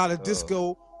 a lot of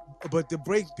disco. But the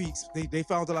break beats, they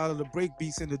found a lot of the break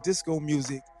beats in the disco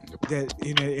music that,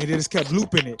 you know, and they just kept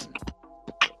looping it.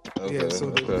 Okay, yeah,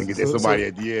 so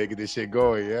get this shit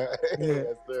going, yeah. Yeah.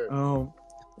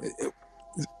 Yes,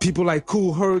 people like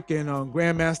Kool Herc and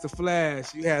Grandmaster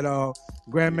Flash. You had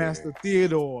Grandmaster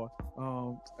Theodore.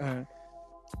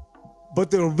 But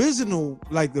the original,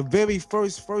 like the very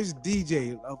first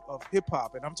DJ of hip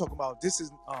hop, and I'm talking about this is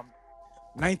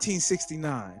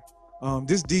 1969.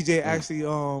 This DJ actually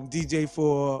DJ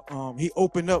for he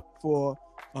opened up for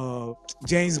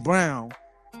James Brown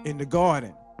in the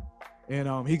Garden,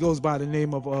 and he goes by the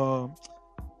name of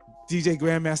DJ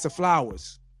Grandmaster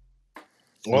Flowers.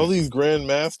 All these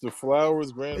Grandmaster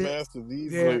Flowers, Grandmaster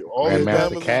these like all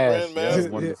Grandmaster Cash,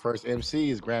 one of the first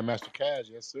MCs, Grandmaster Cash,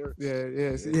 yes sir.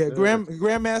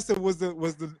 Grandmaster was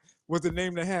the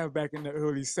name to have back in the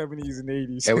early 70s and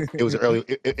 80s. It was early.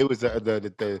 It was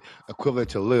the equivalent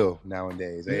to Lil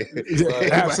nowadays. Eh?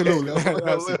 Absolutely.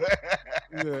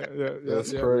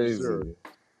 That's crazy. Sure.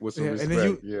 With some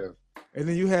respect, And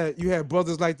then you had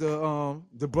brothers like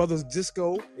the Brothers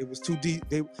Disco. It was two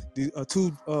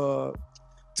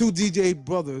DJ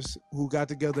brothers who got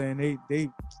together, and they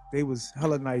was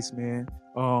hella nice, man.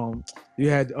 You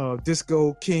had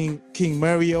Disco King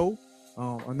Mario,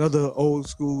 another old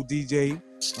school DJ.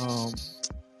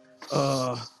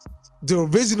 The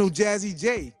original Jazzy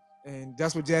J, and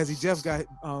that's where Jazzy Jeff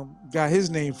got his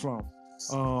name from.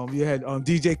 You had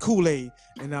DJ Kool-Aid,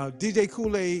 and now DJ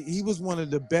Kool-Aid, he was one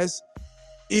of the best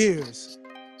ears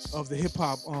of the hip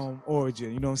hop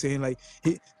origin. You know what I'm saying? Like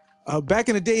back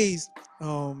in the days,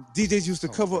 DJs used to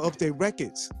cover up their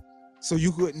records, so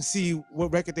you couldn't see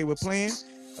what record they were playing.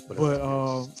 But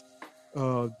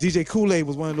DJ Kool-Aid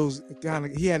was one of those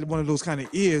he had one of those kind of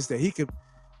ears that he could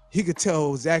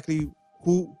tell exactly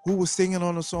who was singing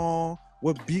on the song,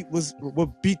 what beat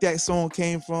that song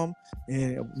came from,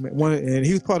 and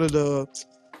he was part of the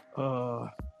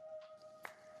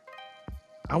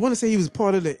I want to say he was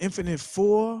part of the Infinite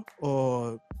Four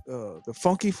or the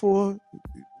Funky Four.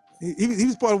 He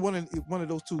was part of one of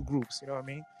those two groups, you know what I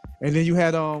mean? And then you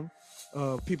had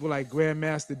people like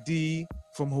Grandmaster D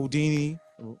from Houdini,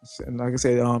 and like I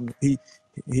said, he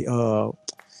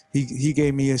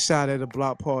gave me a shot at a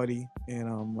block party,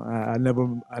 and I never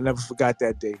forgot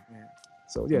that day, man.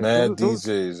 So yeah, mad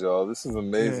DJs, y'all. This is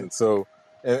amazing. Yeah. So,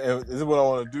 and this is what I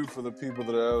want to do for the people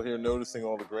that are out here noticing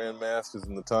all the Grandmasters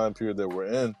in the time period that we're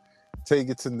in. Take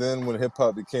it to then when hip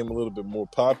hop became a little bit more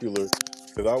popular.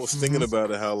 Because I was thinking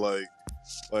about it, how like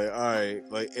all right,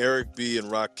 like Eric B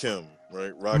and Rakim,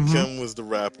 right? Rakim was the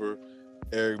rapper,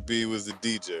 Eric B was the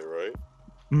DJ, right?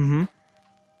 Mm-hmm.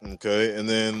 Okay, and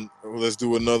then let's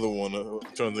do another one. I'm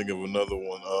trying to think of another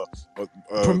one.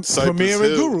 Premier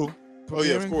and Guru. Oh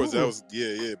yeah, of course. Guru. That was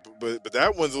but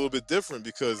that one's a little bit different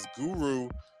because Guru,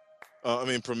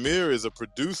 Premier is a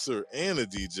producer and a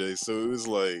DJ, so it was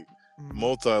like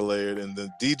multi-layered, and the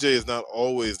DJ is not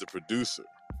always the producer.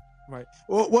 Right.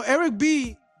 Well, Eric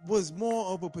B was more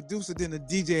of a producer than a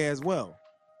DJ as well.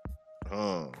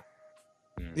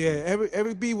 Yeah,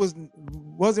 Eric B wasn't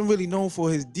really known for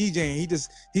his DJing. He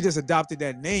just adopted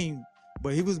that name,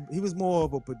 but he was more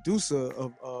of a producer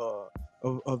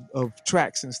of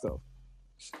tracks and stuff.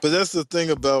 But that's the thing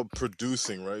about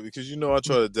producing, right? Because I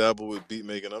try to dabble with beat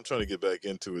making. I'm trying to get back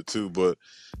into it too. But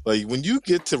like when you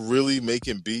get to really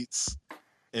making beats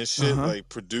and shit, like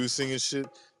producing and shit,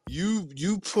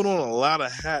 you put on a lot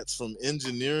of hats from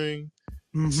engineering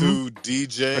to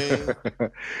DJing.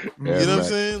 You know what I'm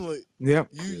saying? Like,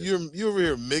 you over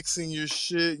here mixing your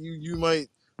shit. You might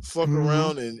fuck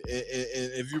around and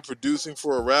if you're producing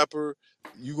for a rapper,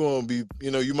 you gonna be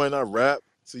you might not rap.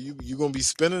 So you gonna be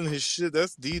spinning his shit.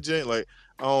 That's DJing. Like,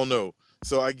 I don't know.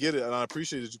 So I get it, and I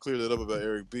appreciate that you cleared that up about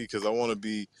Eric B, because I want to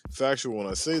be factual when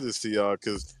I say this to y'all.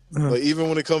 Because like even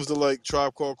when it comes to like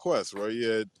Tribe Called Quest, right? You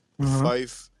had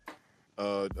Phife,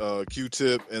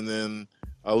 Q-Tip, and then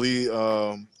Ali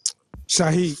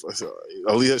Shaheed.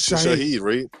 Ali Shaheed,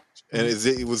 right? And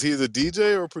was he the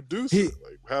DJ or producer?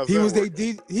 He was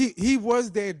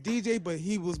their DJ, but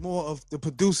he was more of the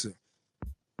producer.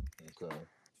 Okay.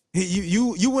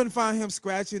 You wouldn't find him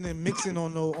scratching and mixing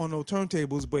on no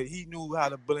turntables, but he knew how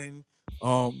to blend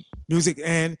music,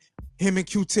 and him and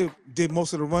Q-Tip did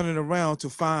most of the running around to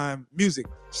find music.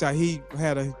 Shaheed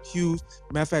had a huge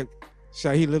matter of fact.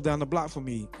 Shaheed lived down the block from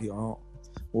me,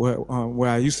 where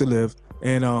I used to live,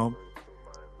 and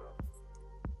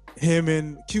him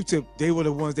and Q-Tip, they were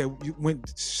the ones that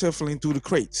went shuffling through the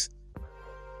crates.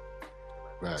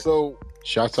 Right. So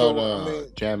shouts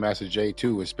out Jam Master J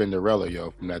too with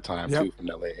Spinderella, from that time too, from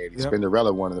the late 80s.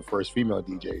 Spinderella, one of the first female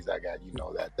DJs that got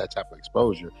that type of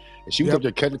exposure, and she was up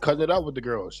there cutting it up with the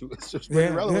girls.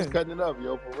 Spinderella was cutting it up,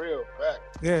 for real.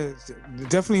 Fact. Yeah,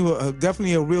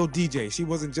 definitely a real DJ. She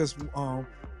wasn't just a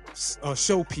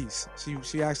showpiece.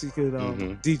 She actually could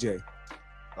DJ.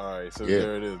 All right, so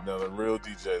there it is. Now the real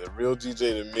DJ. The real DJ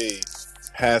to me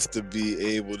has to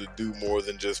be able to do more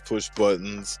than just push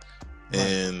buttons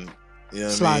and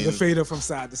slide the fader from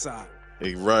side to side.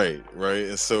 Right.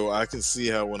 And so I can see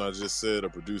how when I just said a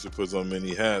producer puts on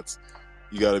many hats,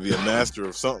 you got to be a master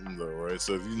of something though, right?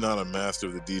 So if you're not a master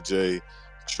of the DJ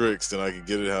tricks, then I can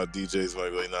get it how DJs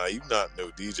might be like, nah, you not no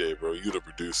DJ, bro. You the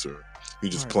producer. You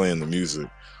just playing the music.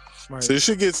 Right. So it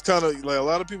shit gets kind of like a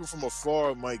lot of people from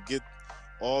afar might get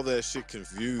all that shit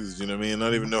confused, you know what I mean?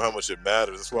 Not even know how much it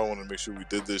matters. That's why I want to make sure we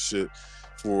did this shit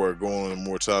for going on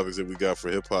more topics that we got for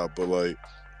hip hop. But like,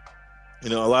 a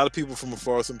lot of people from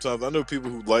afar sometimes, I know people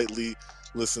who lightly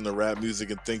listen to rap music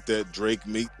and think that Drake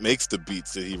makes the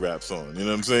beats that he raps on. You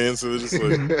know what I'm saying? So it's just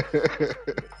like,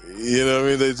 you know what I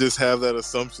mean? They just have that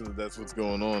assumption that that's what's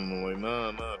going on. And I'm like,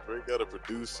 nah, Drake got a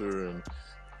producer and,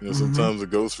 sometimes a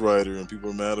ghostwriter, and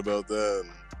people are mad about that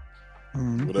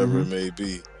and whatever it may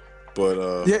be. But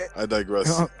I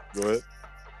digress. Go ahead.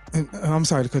 And I'm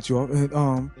sorry to cut you off.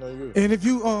 No, you're good. And if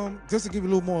you just to give you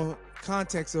a little more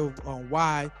context of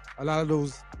why a lot of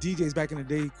those DJs back in the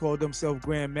day called themselves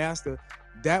Grandmaster,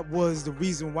 that was the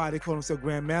reason why they called themselves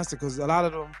Grandmaster, because a lot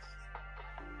of them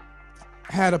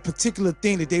had a particular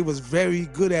thing that they was very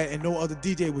good at and no other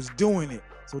DJ was doing it.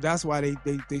 So that's why they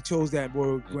chose that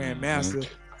word Grandmaster.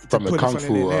 From the Kung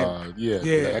Fu,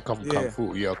 that come from Kung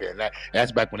Fu. Yeah, okay. And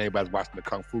that's back when everybody's watching the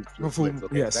Kung Fu. Okay,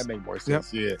 yes. That makes more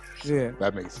sense. Yeah.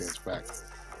 That makes sense. Fact.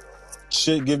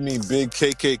 Shit give me big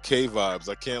KKK vibes.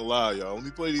 I can't lie, y'all. Let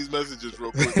me play these messages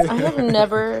real quick. I have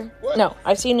never... No,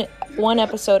 I've seen one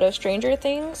episode of Stranger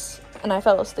Things, and I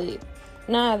fell asleep.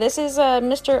 Nah, this is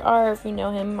Mr. R, if you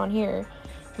know him on here.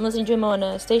 I'm listening to him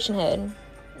on Station Head.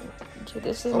 Dude,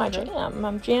 this is my jam.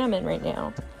 I'm jamming right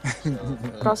now.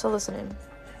 But also listening.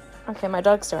 Okay, my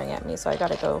dog's staring at me, so I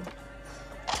gotta go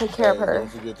take care of her. Don't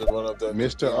forget to run up that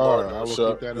Mr. R. I will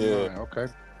keep that in mind. Okay.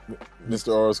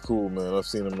 Mr. R is cool, man. I've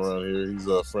seen him around here. He's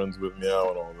friends with Meow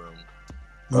and all them.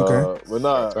 Okay. But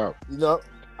nah,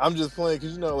 I'm just playing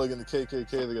because like in the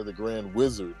KKK they got the Grand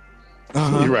Wizard.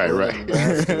 You're right. I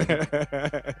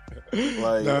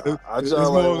just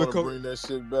want to bring that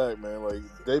shit back, man. Like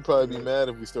they probably be mad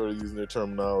if we started using their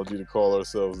terminology to call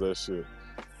ourselves that shit.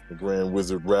 The Grand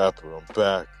Wizard rapper. I'm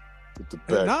back. With the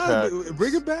backpack.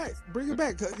 Bring it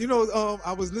back.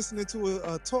 I was listening to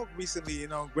a talk recently,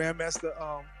 Grandmaster,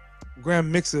 Grand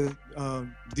Mixer,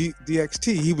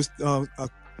 DXT. He was a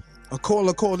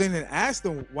caller called in and asked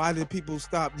him why did people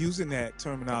stop using that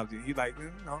terminology. He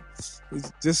it's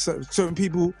just certain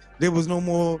people. There was no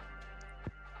more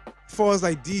far as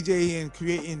like DJing and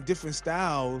creating different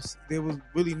styles, there was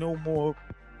really no more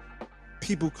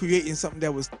people creating something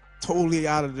that was totally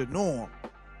out of the norm.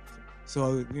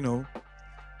 So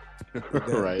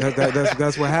Right.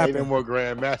 That's what happened. Ain't no more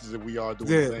grandmasters if we all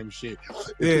doing the same shit.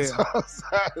 Yeah. It's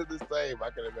outside of the same. I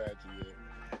can imagine.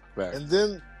 Yeah. And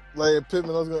then, like,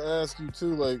 Pittman, I was gonna ask you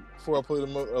too. Like, before I play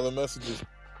the other messages,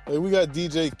 like, we got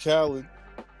DJ Khaled,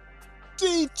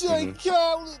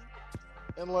 Khaled,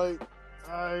 and like,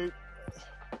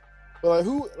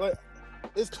 who, like,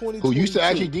 it's 2022. Who used to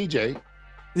actually DJ?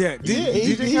 Yeah,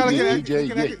 DJ Khaled can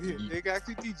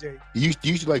actually DJ. He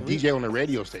used to like DJ on the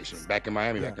radio station back in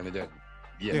Miami back in the day.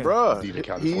 Yeah, bro, DJ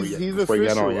Khaled he's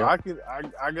official. I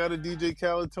got a DJ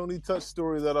Khaled Tony Touch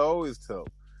story that I always tell.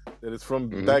 That it's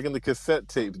from back in the cassette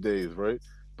tape days, right?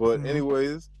 But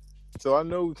anyways, so I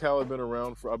know Khaled been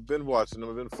around I've been watching him,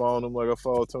 I've been following him like I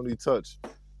follow Tony Touch.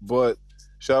 But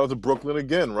shout out to Brooklyn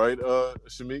again, right?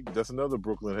 Shamik, that's another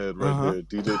Brooklyn head right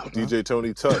there. DJ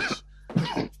Tony Touch.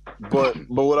 But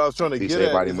what I was trying to get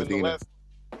at is in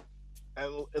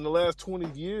the last 20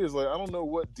 years, like, I don't know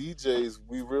what DJs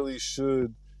we really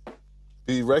should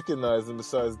be recognizing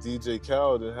besides DJ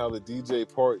Khaled, and how the DJ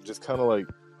part just kind of like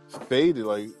faded.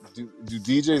 Like, do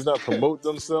DJs not promote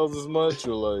themselves as much,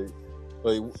 or like,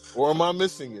 or am I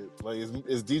missing it? Like,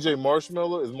 is DJ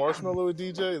Marshmello? Is Marshmello a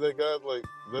DJ? That guy, like,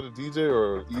 is that a DJ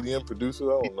or an EDM producer?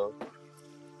 I don't know.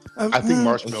 I think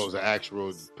Marshmello is an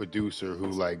actual producer who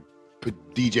like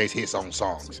DJs his own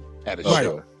songs at a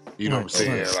show. You know what I'm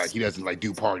saying? Like, he doesn't like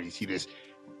do parties. He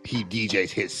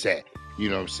DJs his set. You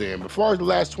know what I'm saying? But as far as the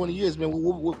last 20 years, man,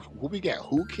 what we got?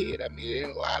 Who Kid? I mean,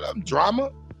 a lot of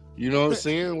drama. You know what I'm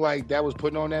saying? Like, that was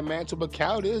putting on that mantle. But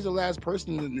Khaled is the last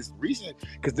person in this recent.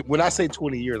 Because when I say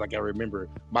 20 years, like, I remember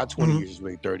my 20 years is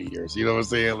really 30 years. You know what I'm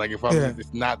saying? Like, if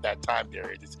it's not that time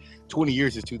period. It's 20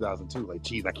 years is 2002. Like,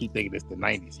 geez, I keep thinking it's the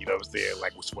 90s. You know what I'm saying?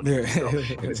 Like, it was 20 years ago.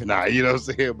 And it's not. You know what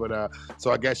I'm saying? But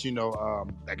so I guess, I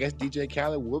guess DJ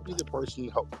Khaled will be the person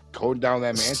holding down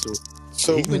that mantle.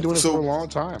 So he's been doing it for a long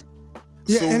time.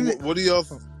 Yeah, so what do y'all?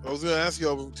 I was gonna ask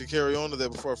y'all to carry on to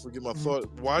that before I forget my thought.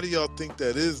 Why do y'all think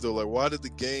that is though? Like, why did the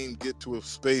game get to a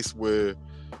space where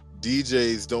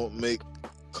DJs don't make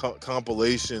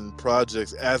compilation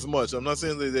projects as much? I'm not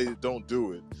saying that they don't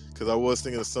do it, because I was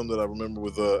thinking of some that I remember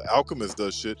with Alchemist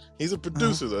does shit. He's a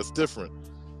producer, that's different.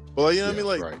 But like, you know what I mean?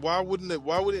 Like, right. Why wouldn't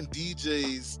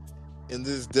DJs in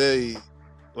this day,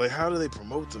 like, how do they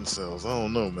promote themselves? I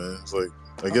don't know, man. It's like,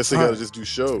 I guess they gotta just do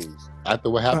shows.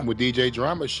 After what happened with DJ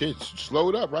Drama, shit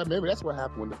slowed up, right? Maybe that's what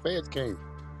happened when the feds came.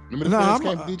 Remember the feds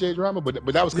came for DJ Drama? But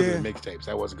that was because of the mixtapes.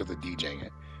 That wasn't because of DJing.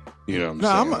 You know what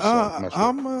I'm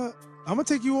saying? I'm gonna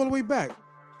take you all the way back.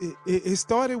 It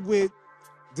started with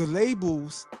the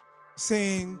labels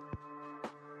saying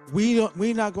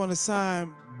we're not gonna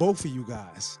sign both of you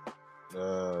guys.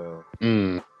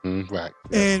 Right.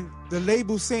 And the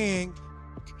label saying,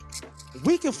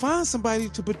 we can find somebody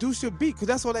to produce your beat, because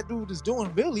that's all that dude is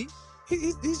doing. Really,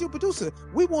 he's your producer.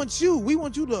 We want you. We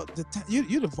want you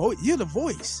you're the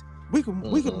voice. We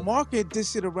can market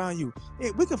this shit around you.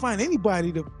 We can find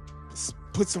anybody to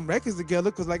put some records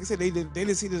together, because, like I said, they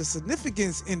didn't see the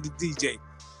significance in the DJ.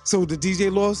 So the DJ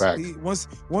lost.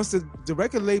 Once the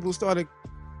record label started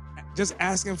just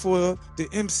asking for the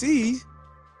MC,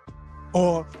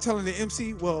 or telling the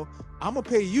MC, well, I'm gonna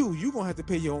pay you. You're gonna have to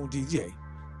pay your own DJ.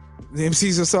 The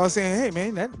MCs will start saying, hey,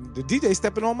 man, the DJ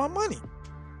stepping on my money.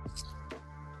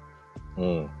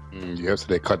 Yeah, so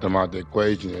they cut them out the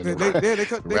equation. And they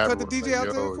cut the DJ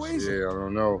out the equation. Yeah, I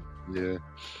don't know. Yeah,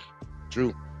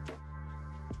 true.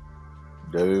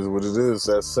 That is what it is.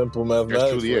 That's simple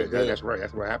mathematics. That's right.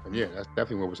 That's what happened. Yeah, that's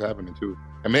definitely what was happening too.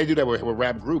 I mean, they do that with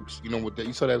rap groups. You know,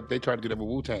 you saw that they tried to do that with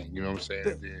Wu-Tang. You know what I'm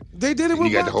saying? They did it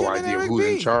with Rakim and Eric B. You got the whole idea of who's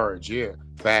in charge. Yeah,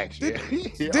 facts. They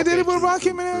did it with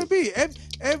Rakim and Eric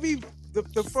B.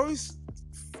 The first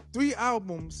 3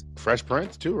 albums. Fresh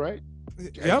Prince too, right?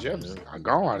 Yep. I'm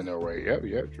gone in that way.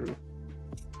 Yep, true.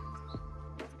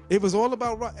 It was all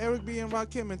about Eric B and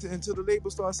Rakim until the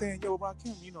label started saying, yo,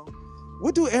 Rakim,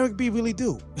 what do Eric B really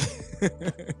do?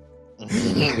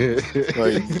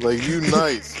 like you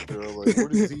nice, girl. Like,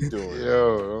 what is he doing?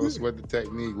 Yo, don't sweat the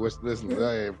technique. Listen,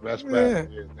 flashback.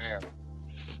 Yeah,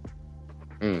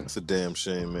 damn. It's a damn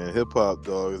shame, man. Hip hop,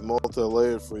 dog, is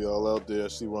multi-layered for y'all out there. I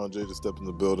see Ron J just stepped in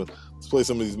the building. Let's play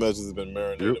some of these messages that have been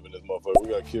marinating in this motherfucker. We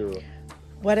got Kira.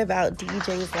 What about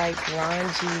DJs like Ron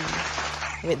G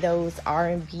with those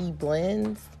R&B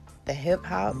blends, the hip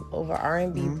hop over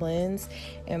R&B blends?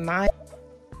 And my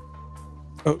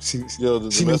did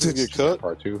the message get cut?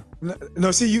 Part 2.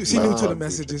 No, she knew to the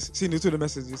messages. She knew to the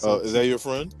messages. Is that your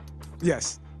friend?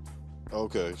 Yes.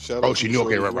 Okay, shout Oh, out she to knew.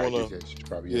 Shorty. Okay, If you right. wanna, She's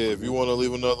probably yeah, if you want to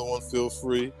leave another one, feel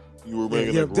free. You were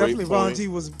making Yeah, a great definitely. point.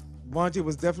 Von G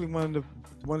was definitely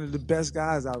one of the best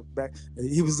guys out back.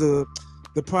 He was the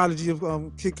prodigy of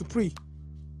Kid Capri.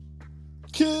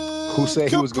 Who said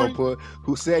he was gonna put?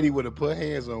 Who said he would have put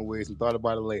hands on Wiz and thought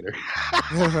about it later?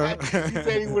 He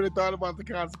said he would have thought about the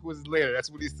consequences later.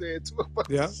 That's what he said too.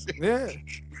 Yeah.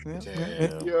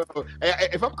 Yo,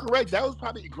 if I'm correct, that was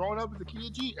probably growing up as a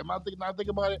kid. G, am I thinking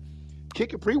about it? Kid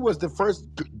Capri was the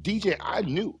first DJ I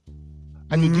knew.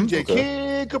 I knew DJ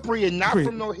Kid Capri, and not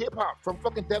from no hip hop, from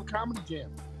fucking Def Comedy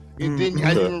Jam. And then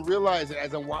I didn't even realize that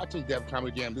as I'm watching Def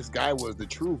Comedy Jam, this guy was the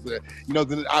truth. You know,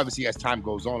 then obviously as time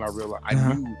goes on, I realized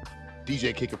I knew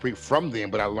DJ Kid Capri from them,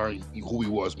 but I learned who he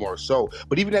was more so.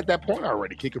 But even at that point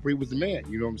already, Kid Capri was the man.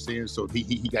 You know what I'm saying? So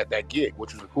he got that gig,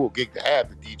 which was a cool gig to have,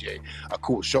 to DJ a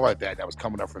cool show at that was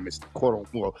coming up from his quote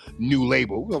unquote new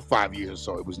label. Well, 5 years or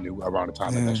so it was new around the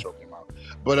time that show came out.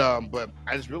 But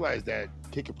I just realized that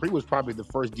Kid Capri was probably the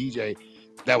first DJ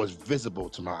that was visible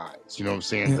to my eyes, you know what I'm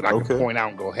saying? That I could point out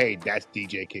and go, hey, that's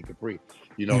DJ Kid Capri.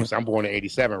 You know what I'm saying? I'm born in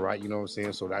 87, right? You know what I'm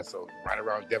saying? So that's right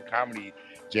around Def Comedy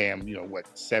Jam,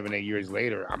 7-8 years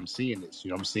later, I'm seeing this.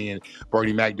 I'm seeing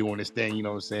Bernie Mac doing this thing, you know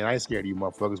what I'm saying? I ain't scared of you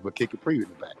motherfuckers, but Kid Capri in the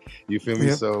back. You feel me?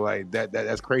 So like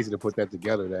that's crazy to put that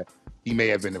together, that he may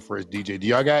have been the first DJ. Do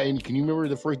y'all got any? Can you remember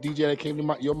the first DJ that came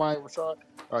to your mind, Rashad?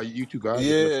 You two guys,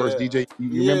 the first DJ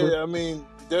you remember? Yeah, I mean,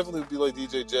 definitely would be like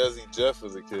DJ Jazzy Jeff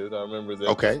as a kid. I remember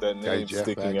that name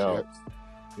sticking out.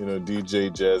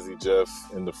 DJ Jazzy Jeff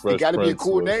in the Fresh Prince. It gotta be a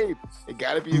cool name. It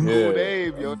gotta be a cool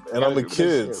name, yo. And I'm a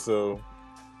kid, so.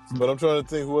 But I'm trying to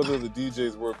think who other the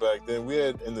DJs were back then. We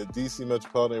had in the DC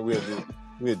Metropolitan, we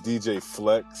had DJ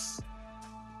Flex,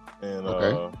 and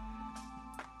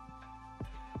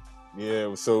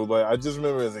so like I just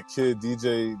remember as a kid,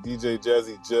 DJ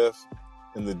Jazzy Jeff,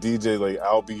 and the DJ like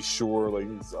I'll Be Sure, like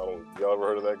y'all ever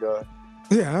heard of that guy?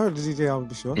 Yeah, I heard the DJ I'll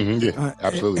Be Sure. Yeah,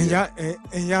 absolutely.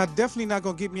 And y'all definitely not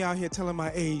gonna get me out here telling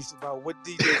my age about what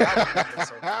DJ I remember.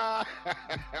 So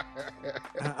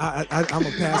I'm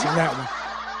gonna pass on that one.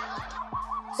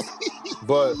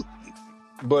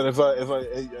 But if I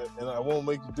and I won't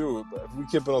make you do it, but if we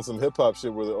keep it on some hip hop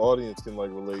shit where the audience can like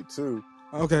relate too.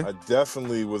 Okay. I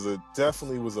definitely was a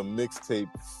mixtape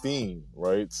fiend,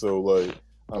 right? So like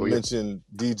I mentioned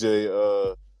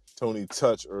DJ Tony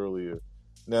Touch earlier.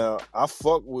 Now I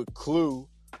fucked with Clue,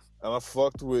 and I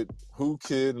fucked with Who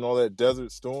Kid and all that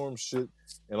Desert Storm shit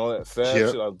and all that fab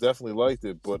shit. I definitely liked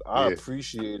it, but I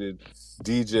appreciated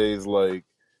DJs like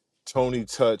Tony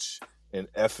Touch and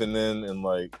FNN and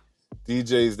like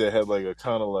DJs that had like a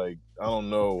kind of like, I don't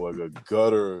know, like a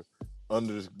gutter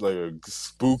under like a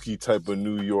spooky type of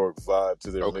New York vibe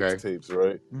to their mixtapes,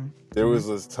 right? Mm-hmm. There was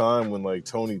this time when like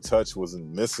Tony Touch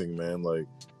wasn't missing, man. Like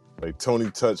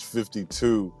Tony Touch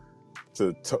 52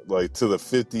 to the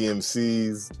 50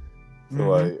 MCs, to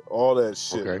like all that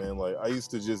shit, man. Like I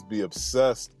used to just be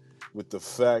obsessed with the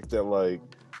fact that like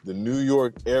the New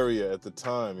York area at the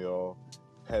time, y'all,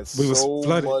 had so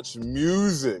much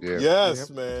music. Man.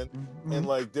 Mm-hmm. And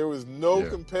like there was no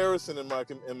comparison in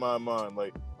my mind.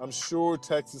 Like I'm sure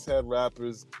Texas had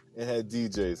rappers and had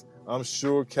DJs. I'm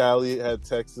sure Cali had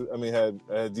had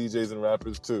DJs and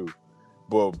rappers too.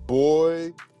 But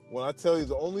boy, when I tell you,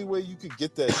 the only way you could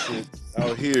get that shit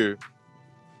out here,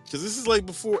 because this is like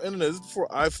before internet, this is before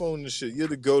iPhone and shit. You had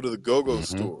to go to the go-go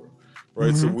store,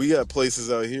 right? So we got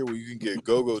places out here where you can get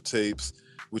go-go tapes,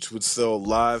 which would sell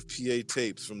live PA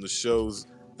tapes from the shows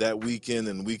that weekend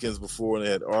and weekends before, and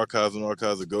they had archives and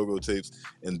archives of go-go tapes.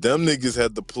 And them niggas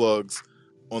had the plugs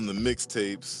on the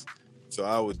mixtapes. So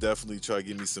I would definitely try to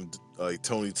give me some like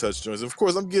Tony Touch joints. Of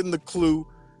course, I'm getting the Clue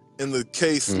and the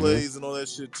K Slays and all that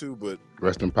shit too, but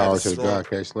rest in power to the God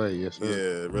K Slay, yes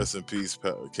sir. Yeah, rest in peace,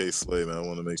 K Slay, man. I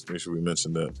want to make sure we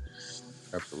mention that.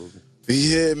 Absolutely. But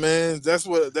yeah, man, that's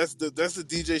the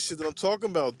DJ shit that I'm talking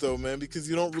about though, man, because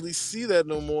you don't really see that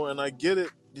no more. And I get it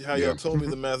how y'all told me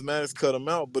the mathematics cut them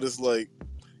out, but it's like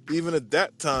even at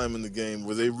that time in the game,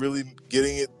 were they really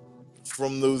getting it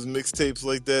from those mixtapes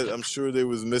like that? I'm sure they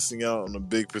was missing out on a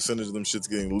big percentage of them shits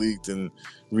getting leaked and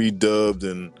redubbed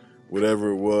and whatever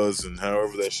it was, and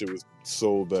however that shit was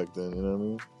sold back then, you know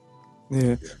what I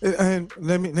mean? Yeah. And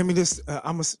let me just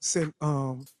I'm gonna say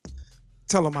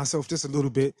tell on myself just a little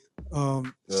bit.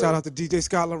 Shout out to DJ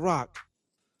Scott LaRock.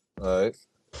 All right.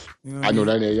 You know I know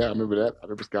that name, yeah, I remember that. I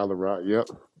remember Scott LaRock, yep.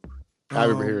 I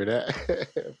remember hearing that.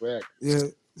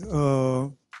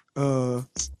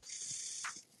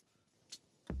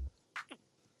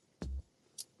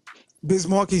 Biz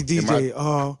Markie DJ,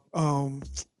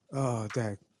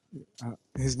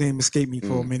 his name escaped me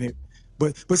for a minute,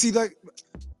 but see, like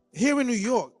here in New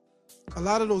York, a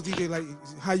lot of those DJs, like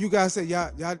how you guys said,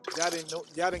 y'all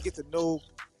didn't get to know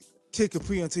Kid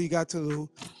Capri until you got to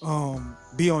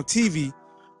be on TV.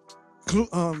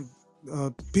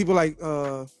 People like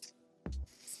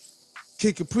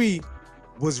Kid Capri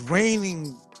was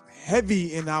reigning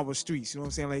heavy in our streets. You know what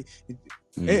I'm saying? Like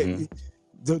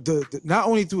the not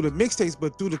only through the mixtapes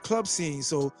but through the club scene.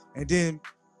 So and then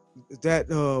that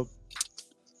the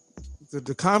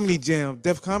comedy jam,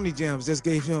 Def Comedy Jams, just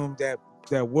gave him that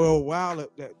worldwide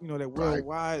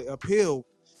worldwide appeal.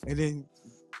 And then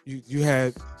you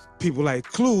had people like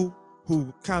Clue,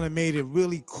 who kind of made it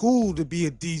really cool to be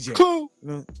a DJ. Clue.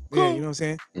 Yeah, you know what I'm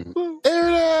saying? Air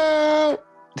it out.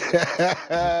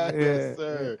 Yes,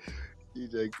 sir.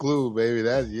 DJ Clue, baby.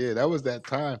 That was that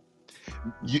time.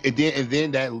 And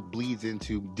then that bleeds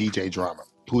into DJ Drama,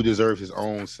 who deserves his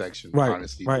own section,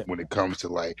 honestly, when it comes to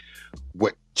like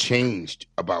what changed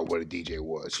about what a DJ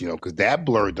was, because that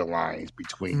blurred the lines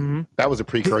between. That was a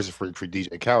precursor for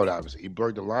DJ Khaled, obviously. He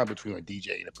blurred the line between a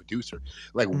DJ and a producer.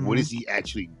 Like, what is he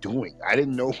actually doing? I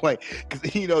didn't know,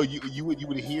 because you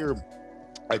would hear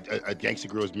a Gangsta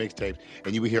Grillz mixtape,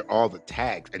 and you would hear all the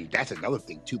tags, and that's another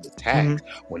thing too, the tags.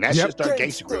 When that shit start,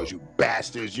 Gangsta Grillz, you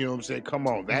bastards, you know what I'm saying? Come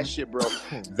on, that shit, bro.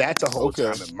 That's a whole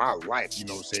time in my life, you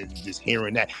know what I'm saying? Just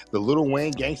hearing that, the Lil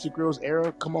Wayne Gangsta Grillz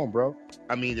era, come on, bro.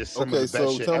 I mean, there's some of the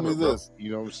best shit ever, bro.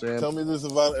 You know what I'm saying? Tell me this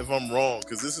if I'm wrong,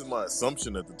 because this is my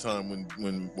assumption at the time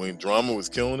when Drama was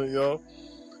killing it, y'all.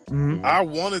 I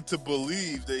wanted to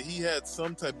believe that he had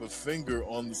some type of finger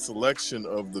on the selection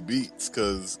of the beats,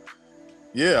 because.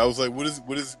 Yeah, I was like, what is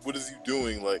he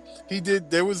doing? Like,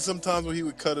 there was some times where he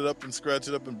would cut it up and scratch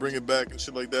it up and bring it back and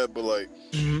shit like that, but like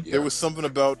there was something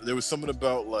about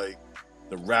like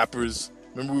the rappers.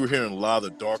 Remember we were hearing a lot of the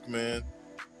Dark Man.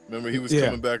 Remember he was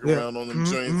coming back around on them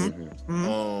joints.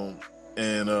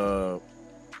 And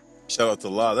shout out to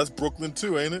La. That's Brooklyn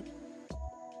too, ain't it?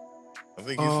 I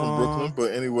think he's from Brooklyn,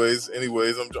 but anyways,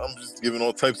 I'm just giving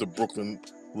all types of Brooklyn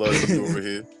love over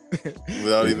here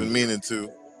without even meaning to.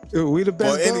 We the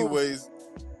best. But anyways,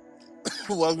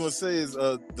 what I was gonna say is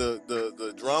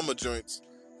the Drama joints,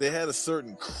 they had a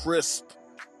certain crisp,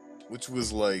 which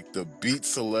was like the beat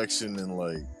selection and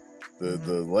like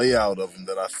the layout of them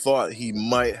that I thought he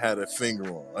might had a finger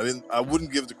on. I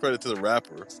wouldn't give the credit to the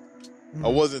rapper. I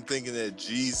wasn't thinking that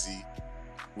Jeezy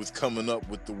was coming up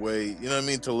with the way, you know what I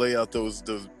mean, to lay out those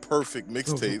perfect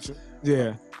mixtapes.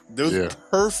 Those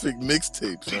perfect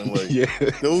mixtapes, man.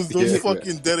 Like those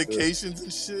fucking dedications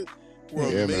and shit were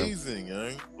amazing,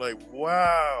 man. Like,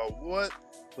 wow, what?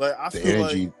 Like, I feel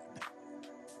like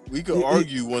we could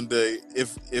argue one day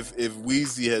if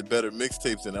Weezy had better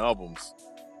mixtapes than albums.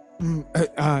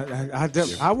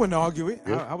 I wouldn't argue it.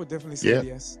 I would definitely say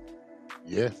yes.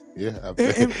 Yeah.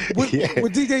 And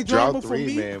with DJ Drama Drop 3, for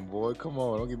me, man, boy, come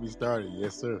on, don't get me started.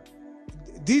 Yes, sir.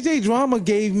 DJ Drama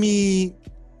gave me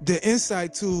the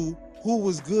insight to who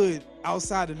was good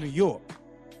outside of New York,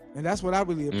 and that's what I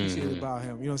really appreciate about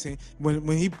him. You know what I'm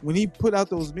saying? When he put out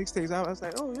those mixtapes, I was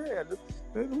like, oh yeah,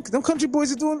 them country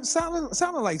boys are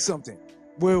sounding like something.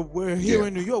 We're here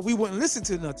in New York, we wouldn't listen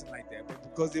to nothing like that, but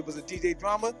because it was a DJ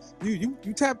Drama, you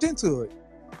tapped into it.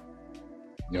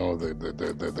 You know,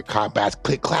 the combats,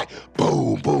 click clack,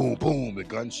 boom, boom, boom, the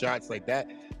gunshots like that.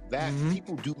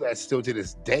 People do that still to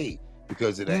this day.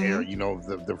 Because of the air, you know,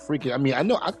 the freaking. I mean, I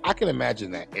know I can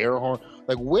imagine that air horn,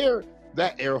 like where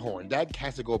that air horn that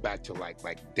has to go back to like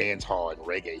dance hall and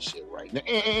reggae shit, right?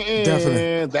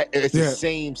 Definitely, that it's the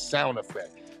same sound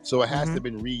effect, so it has to have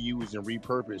been reused and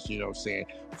repurposed. You know what I'm saying,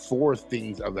 for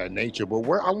things of that nature. But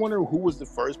I wonder who was the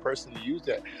first person to use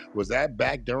that. Was that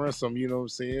back during some, you know what I'm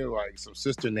saying, like some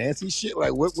Sister Nancy shit?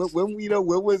 Like when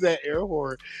was that air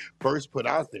horn first put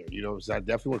out there? You know, so I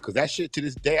definitely, because that shit to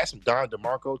this day, that's some Don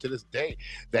DeMarco to this day.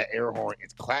 That air horn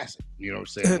is classic. You know what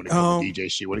I'm saying, when it comes to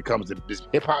DJ shit, when it comes to this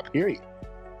hip hop period.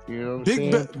 You know what I'm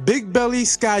saying? Big Belly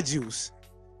Sky Juice.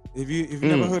 If you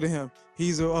never heard of him, he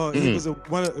was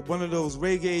one of those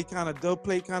reggae kind of dub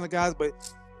plate kind of guys. But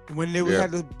when they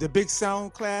had the big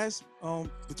sound clash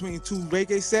between two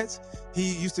reggae sets,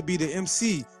 he used to be the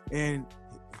MC, and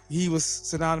he was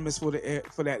synonymous for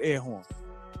that air horn.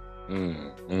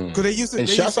 Because they used to. And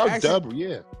shouts out Dub,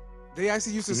 They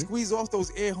actually used to squeeze off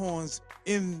those air horns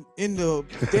in the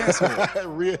dance hall.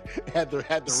 had the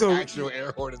actual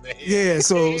air horn in the head.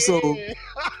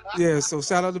 So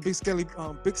shout out to Big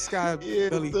Sky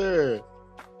Belly. Sir.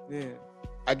 Yeah.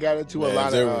 I got into a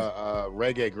lot of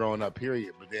reggae growing up,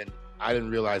 period. But then I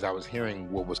didn't realize I was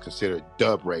hearing what was considered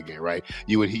dub reggae, right?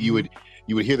 You would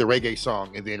you would hear the reggae song,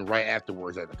 and then right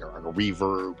afterwards, like a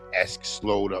reverb-esque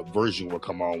slowed up version would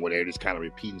come on where they're just kind of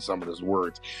repeating some of those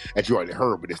words that you already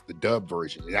heard, but it's the dub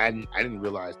version. And I didn't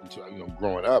realize until, you know,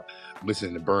 growing up,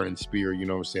 listening to Burning Spear, you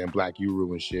know what I'm saying, Black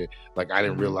Uru and shit, like I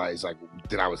didn't realize like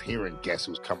that I was hearing Guess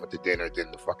Who's Coming to Dinner,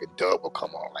 then the fucking dub will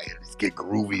come on, like just get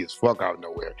groovy as fuck out of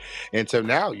nowhere. And so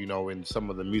now, you know, in some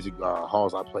of the music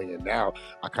halls I play in now,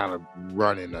 I kind of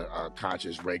run in a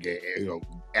conscious reggae, you know,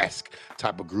 esque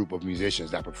type of group of musicians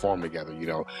that perform together, you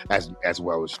know, as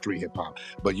well as street hip hop.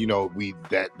 But you know,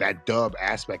 that dub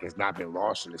aspect has not been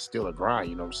lost, and it's still a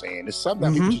grind. You know what I'm saying? It's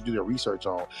something that people should do their research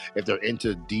on if they're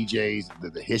into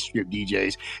DJs, the history of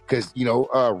DJs, because you know,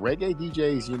 reggae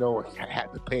DJs, you know,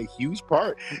 had to play a huge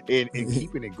part in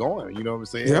keeping it going. You know what I'm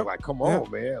saying? Yep. Like, come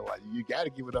on, man! Like, you got to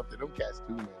give it up to them cats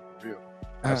too, man. For real.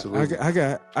 Absolutely.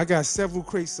 I got several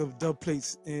crates of dub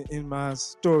plates in my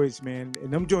storage, man,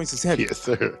 and them joints is heavy. Yes,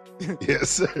 sir. Yes,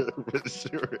 sir. For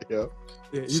sure. Yeah.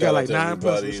 Yeah, you got like 9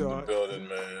 plus. Everybody in the building,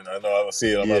 man. I know I will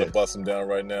see it. I'm about to bust them down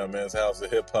right now, man. It's House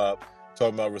of Hip Hop.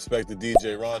 Talking about respected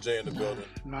DJ Ron J in the building.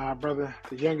 Nah, brother,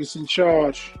 the youngest in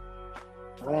charge,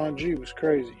 Ron G, was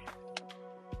crazy.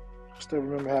 I still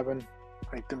remember having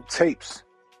like them tapes.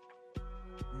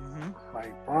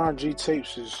 Like Ron G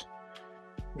tapes is.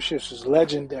 Shit is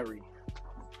legendary.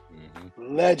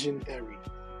 Legendary. You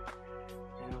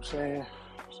know what I'm saying?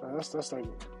 So that's like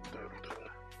the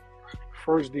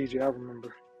first DJ I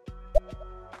remember.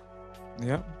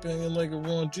 Yep. Banging like a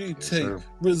Ron G tape.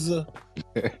 RZA.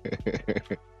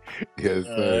 Yes,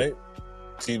 sir. All right.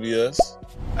 TBS.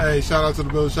 Hey, shout out to the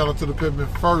building. Shout out to the Pitman.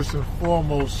 First and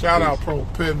foremost, shout out Pro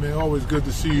Pitman. Always good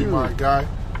to see you, my guy.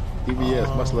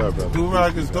 TBS, much love, brother.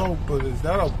 Do-rag is dope, but is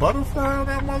that a butterfly on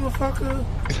that motherfucker?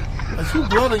 Is you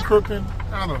blood encrypting?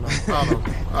 I don't know.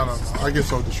 I get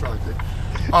so distracted.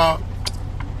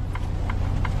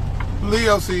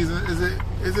 Leo season, is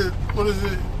it what is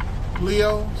it?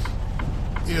 Leo's?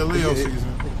 Yeah, Leo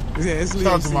season. Yeah, it's Leo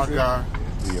Shout out to season. my guy.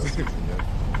 Leo season,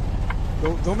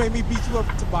 yeah. Don't make me beat you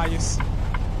up, Tobias.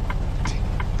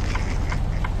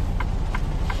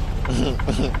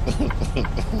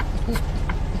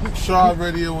 Shaw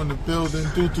Radio in the building.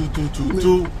 Do.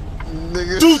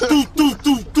 Nigga.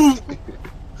 Do.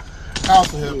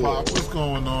 House of Hip Hop. What's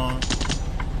going on?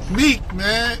 Meek,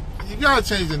 man. You gotta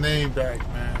change the name back,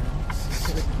 man.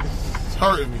 It's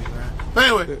hurting me, man. But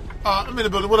anyway, I'm in the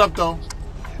building. What up, though?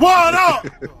 What up?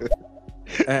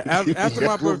 After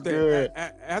my birthday,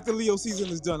 after Leo season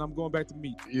is done, I'm going back to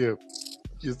Meek. Yeah.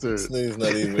 Yes, sir. This nigga's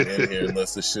not even in here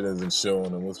unless the shit isn't showing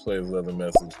him. Let's play his other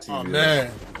message. Oh, man.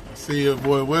 I see your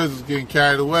boy Wiz is getting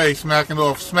carried away, smacking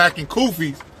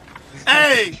koofies.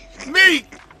 Hey, Meek!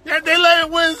 They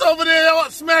letting Wiz over there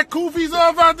smack koofies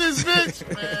off out this bitch?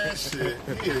 Man, shit.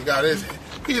 He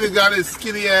either got his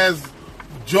skinny ass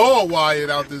jaw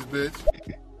wired out this bitch.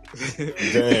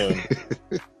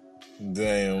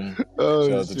 Damn. Oh,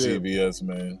 shout out to TBS,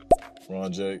 man.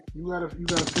 Ron J. You gotta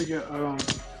figure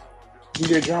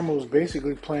DJ Drama was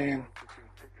basically playing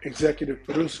executive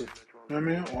producer, you know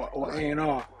what I mean? Or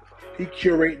A&R. He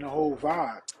curating the whole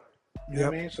vibe. You know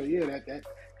what I mean? So yeah, that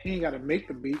he ain't gotta make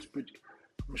the beats, but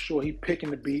I'm sure he picking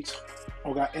the beats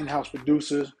or got in-house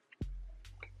producers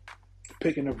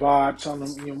picking the vibe, telling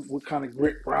them, you know, what kind of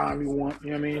grit rhyme you want,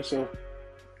 you know what I mean? So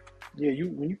yeah,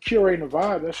 when you curating the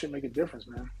vibe, that shit make a difference,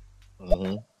 man.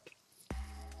 Mm-hmm.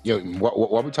 Yo,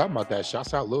 while we talking about that,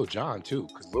 shouts out Lil Jon too,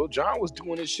 because Lil Jon was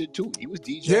doing this shit too. He was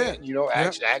DJing, you know,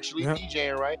 actually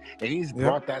DJing, right? And he's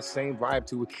brought that same vibe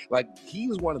to it. Like, he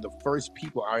was one of the first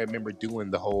people I remember doing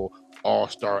the whole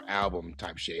all-star album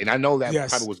type shit. And I know that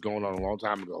probably was going on a long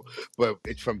time ago, but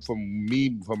it's from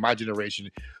my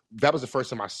generation. That was the first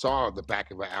time I saw the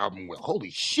back of an album with, holy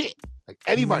shit, like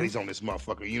everybody's on this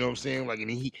motherfucker, you know what I'm saying? Like,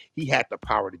 and he had the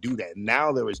power to do that.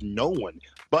 Now there is no one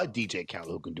but DJ Khaled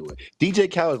who can do it. DJ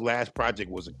Khaled's last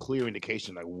project was a clear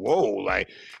indication, like, whoa, like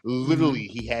literally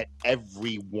he had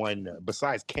everyone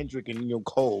besides Kendrick and, you know,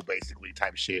 Cole basically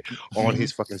type shit on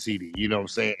his fucking CD, you know what I'm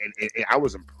saying? And I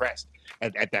was impressed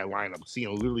at that lineup,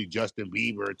 seeing literally Justin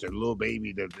Bieber to Lil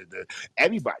Baby, the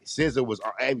everybody. SZA was,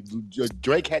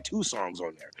 Drake had 2 songs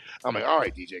on there. I'm like, all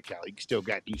right, DJ Khaled, you still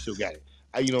got it.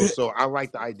 You know, so I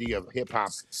like the idea of hip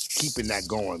hop keeping that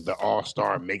going, the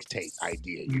all-star mixtape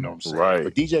idea, you know what I'm saying? Right.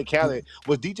 But DJ Khaled,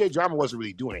 DJ Drama wasn't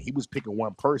really doing it. He was picking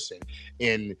one person,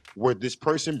 and were this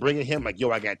person bringing him like,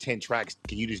 yo, I got 10 tracks,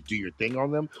 can you just do your thing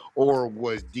on them? Or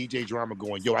was DJ Drama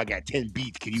going, yo, I got 10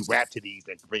 beats, can you rap to these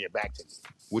and bring it back to me?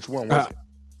 Which one was it?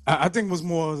 I think it was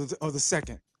more of the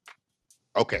second.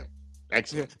 Okay.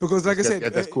 Excellent. Yeah, because like I said,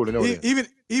 that's cool to know. Even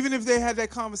if they had that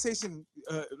conversation,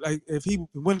 like if he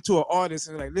went to an artist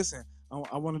and like, listen,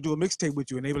 I want to do a mixtape with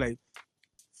you, and they were like,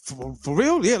 For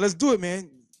real, yeah, let's do it, man.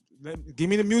 Give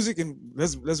me the music and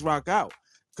let's rock out.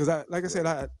 Because like I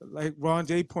said, like Ron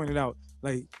J pointed out,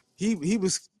 like he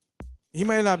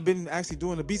might not have been actually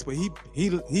doing the beats, but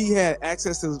he had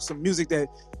access to some music that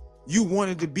you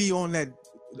wanted to be on a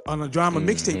drama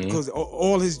mixtape because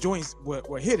all his joints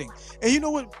were hitting. And you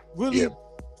know what really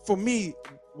for me,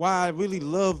 why I really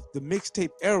love the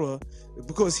mixtape era,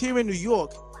 because here in New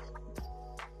York,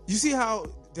 you see how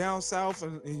down south,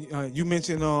 and you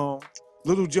mentioned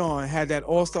Little John had that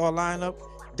all-star lineup.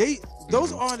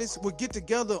 Those artists would get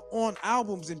together on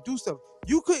albums and do stuff.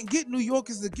 You couldn't get New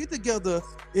Yorkers to get together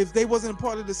if they wasn't a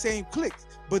part of the same clique.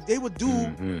 But they would do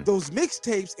those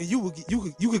mixtapes, and you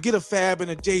could get a Fab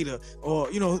and a Jada, or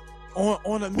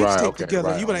on a mixtape together.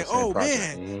 Right, you be like, oh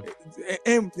man,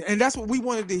 and that's what we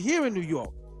wanted to hear in New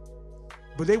York.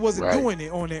 But they wasn't doing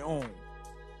it on their own.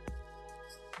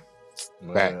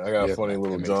 Man, I got a funny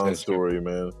little John story,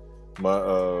 man.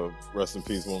 My rest in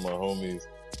peace, one of my homies,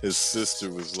 his sister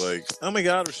was like, oh my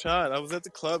God, Rashad, I was at the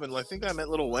club and I think I met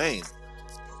Lil Wayne.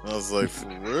 And I was like, for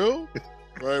real?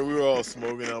 Right, we were all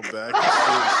smoking out back and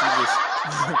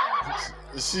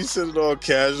shit. She said it all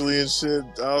casually and shit.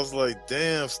 I was like,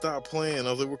 damn, stop playing.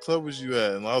 I was like, what club was you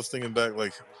at? And I was thinking back,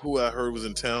 like, who I heard was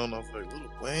in town. I was like, Lil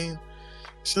Wayne?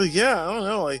 She's like, yeah, I don't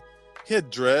know. Like, he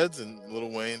had dreads, and Lil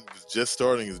Wayne was just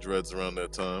starting his dreads around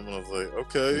that time. And I was like,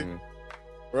 okay.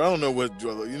 Or I don't know what,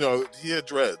 he had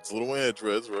dreads. Lil Wayne had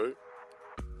dreads, right?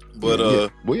 But,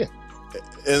 and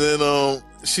then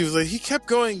she was like, he kept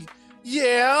going,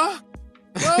 yeah,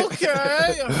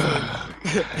 okay.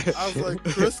 I was like,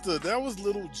 Krista, that was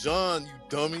Little John, you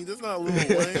dummy. That's not Lil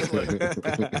Wayne. Like,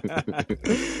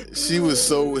 she was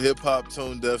so hip-hop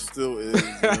tone deaf, still is.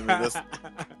 I mean, that's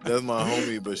my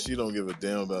homie, but she don't give a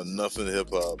damn about nothing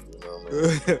hip-hop. You know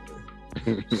what I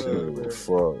mean?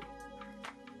 Fuck.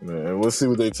 Man, let's see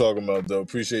what they talking about, though.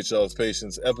 Appreciate y'all's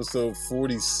patience. Episode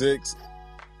 46.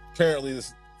 Apparently,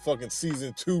 this fucking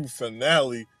season 2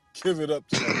 finale. Give it up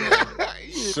to my man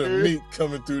Shamik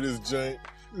coming through this joint.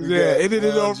 Ended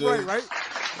it off right?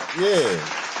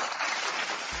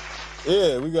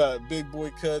 Yeah, we got Big Boy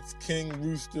Cuts, King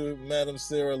Rooster, Madam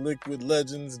Sarah, Liquid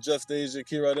Legends, Just Asia.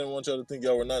 Kira, I didn't want y'all to think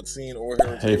y'all were not seen or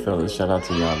hearing. Hey, fellas, shout out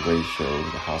to y'all. Great show,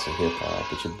 The House of Hip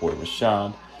Hop. It's your boy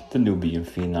Rashad, the Nubian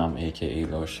Phenom, a.k.a.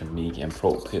 Lil Shamik, and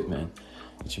Pro Pittman.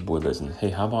 It's your boy Legends.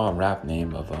 Hey, how about a rap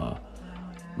name of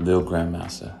Lil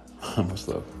Grandmaster? Much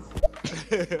love.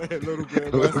 Little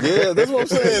Grandmaster. Yeah, that's what I'm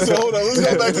saying. So hold on, let's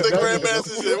go back to the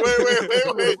Grandmaster shit. Wait.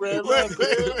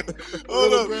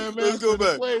 Hold on, let's go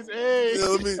back.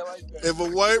 Yeah, if a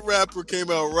white rapper came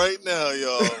out right now,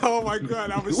 y'all. Oh my God,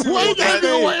 I was Yo,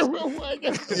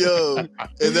 and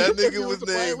that nigga was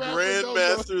named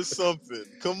Grandmaster something.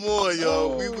 Come on,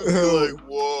 y'all. We would be like,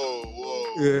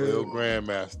 whoa. Lil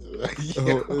Grandmaster.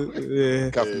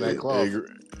 Cut from that cloth.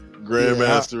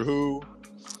 Grandmaster who?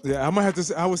 Yeah, I might have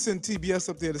to. I would send TBS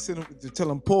up there to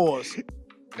tell him pause.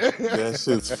 That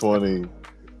shit's funny.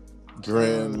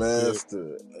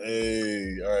 Grandmaster.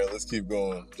 Hey, all right, let's keep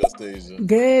going. Just Asia.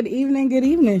 Good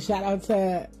evening. Shout out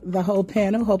to the whole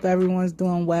panel. Hope everyone's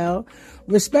doing well.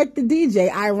 Respect the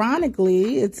DJ.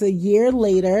 Ironically, it's a year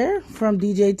later from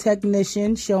DJ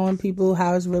Technician showing people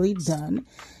how it's really done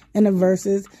in the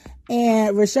verses.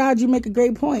 And Rashad, you make a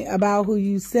great point about who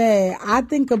you said. I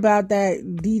think about that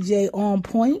DJ On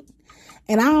Point.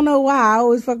 And I don't know why I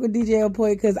always fuck with DJ On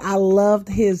Point, because I loved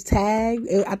his tag.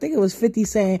 I think it was 50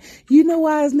 saying, you know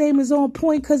why his name is On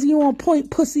Point? Because he on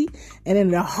point, pussy. And then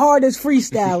the hardest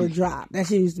freestyle would drop. That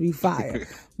shit used to be fire.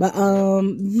 But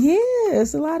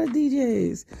it's a lot of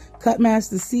DJs.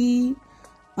 Cutmaster C.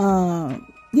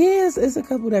 It's a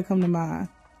couple that come to mind.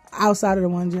 Outside of the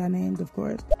ones y'all named, of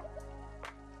course.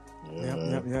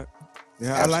 Yep.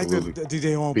 Yeah, I like the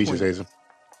DJ On Point. Hazel.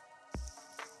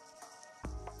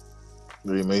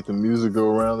 They make the music go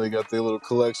around. They got their little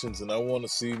collections, and I want to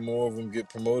see more of them get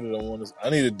promoted. I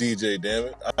need a DJ, damn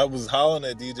it. I was hollering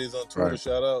at DJs on Twitter. Right.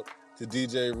 Shout out to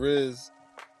DJ Riz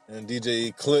and DJ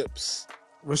Eclipse.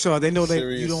 Rashad, they know that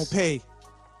you don't pay.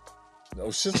 No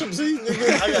shit, see,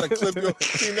 nigga, I gotta clip your.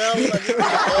 See, now when I get the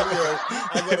audio,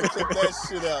 I gotta clip that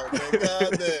shit out, man.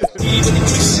 Goddamn.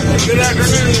 Good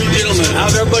afternoon, gentlemen.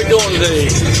 How's everybody doing today?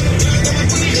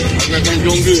 Everything's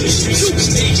doing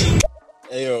good.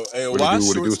 Hey, why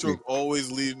Short Stroke always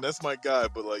leading? That's my guy,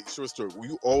 but like Short Stroke,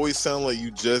 you always sound like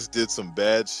you just did some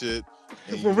bad shit.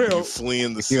 And For real, you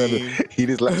fleeing the scene. He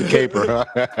just left the caper, huh?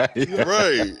 Yeah.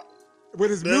 Right.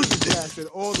 With his music blasted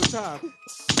all the time.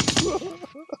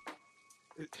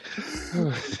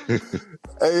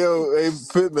 Hey yo, hey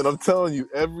Pittman, I'm telling you,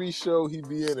 every show he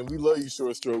be in, and we love you,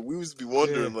 Short Stroke. We used to be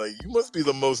wondering, like, you must be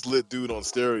the most lit dude on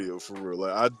stereo for real.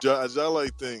 Like, I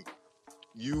like think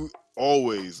you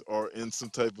always are in some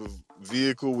type of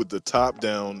vehicle with the top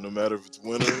down, no matter if it's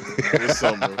winter or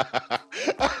summer.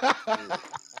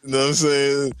 You know what I'm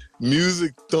saying?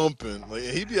 Music thumping. Like,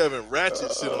 and he be having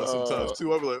ratchet shit on sometimes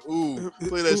too. I be like, ooh,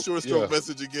 play that Short Stroke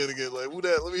message again. Like, who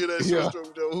that? Let me hear that Short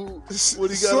Stroke. Who? What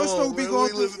he got Short on? Stroke be Man,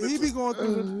 going through. He be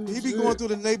going through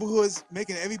the neighborhoods,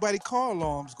 making everybody car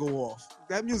alarms go off.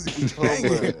 That music be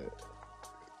banging.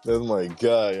 That's my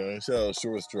guy, man. Shout out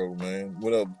Short Stroke, man.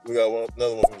 What up? We got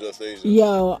another one from Just Asia.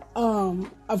 Yo,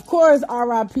 of course,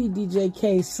 R.I.P. DJ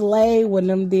K Slay when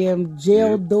them damn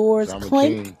jail doors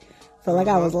clink. Felt like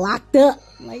I was locked up.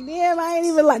 Like, damn, I ain't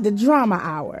even like the drama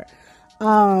hour.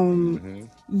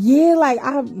 Yeah, like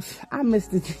I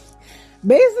missed it.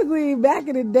 Basically, back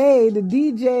in the day, the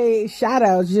DJ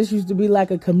shout-outs just used to be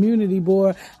like a community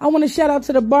board. I want to shout out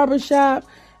to the barbershop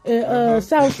in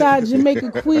Southside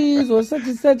Jamaica, Queens, or such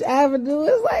and such avenue.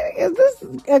 It's like, is this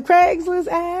a Craigslist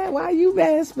ad? Why are you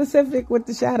being specific with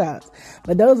the shout-outs?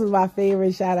 But those are my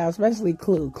favorite shout-outs, especially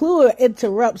Clue. Clue will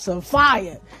interrupt some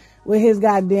fire with his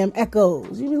goddamn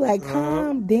echoes. You be like,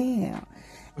 calm down.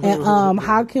 And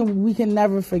how can we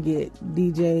never forget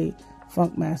DJ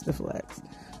Funkmaster Flex?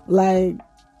 Like,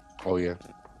 oh yeah,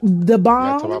 the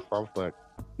bomb. Talk about Funk Flex.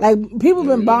 Like, people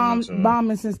been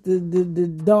bombing since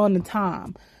the dawn of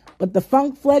time, but the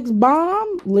Funk Flex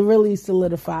bomb really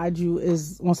solidified you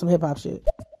is on some hip hop shit.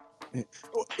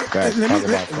 Talk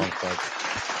about Funk Flex.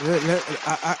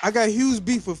 I got huge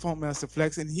beef with Funkmaster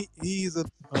Flex, and he's a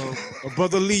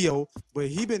brother Leo, but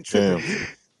he been tripping.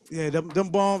 Them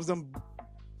bombs,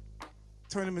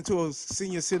 turn him into a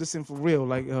senior citizen for real.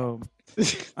 Like, I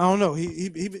don't know. He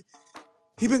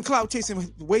been clout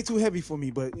chasing way too heavy for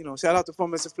me. But, you know, shout out to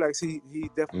Funkmaster Flex. He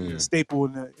definitely a staple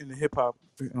in the hip hop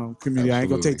community. Absolutely. I ain't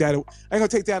gonna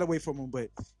take that away from him. But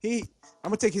I'm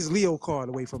gonna take his Leo card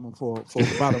away from him for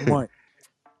about a month.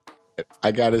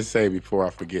 I gotta say before I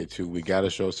forget too, we gotta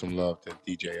show some love to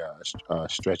DJ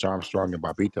Stretch Armstrong and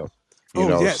Bobito. You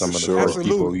know, some of the first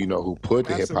people, you know, who put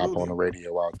the hip hop on the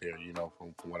radio out there, you know,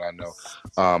 from what I know.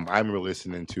 I remember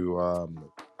listening to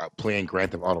playing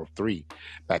Grand Theft Auto 3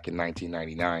 back in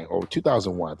 1999 or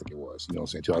 2001, I think it was, you know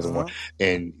what I'm saying, 2001.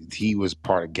 And he was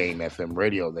part of Game FM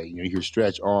radio. That, you know, you hear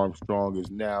Stretch Armstrong is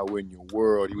now in your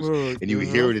world. He was, and you would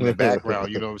hear it in the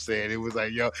background, you know what I'm saying? It was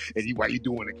like, yo, and why you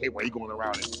doing the cape? Why you going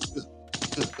around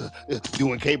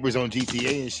doing capers on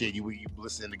GTA and shit? You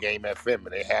listen to Game FM,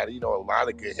 and they had, you know, a lot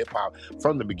of good hip hop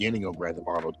from the beginning of Grand Theft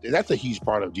Auto. That's a huge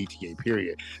part of GTA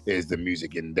period, is the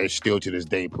music, and they're still to this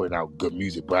day putting out good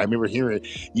music. But I remember hearing,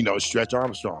 you know, Stretch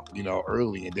Armstrong, you know,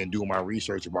 early, and then doing my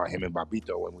research about him and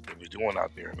Bobito and what they was doing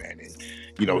out there, man. And,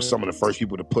 you know, some of the first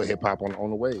people to put hip hop on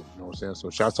the wave, you know what I'm saying? So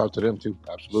shouts out to them too.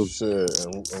 Absolutely. Shit.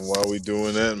 And while we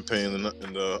doing that and paying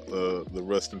the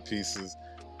rest in pieces,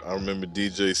 I remember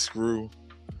DJ Screw.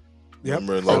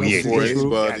 Remember, like, before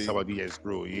anybody, talk about DJ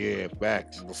Screw. Yeah,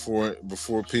 facts.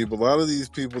 Before people, a lot of these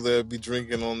people that be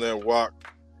drinking on that wok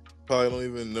probably don't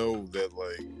even know that,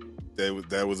 like,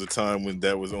 that was a time when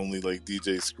that was only like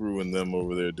DJ Screw and them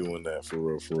over there doing that for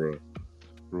real.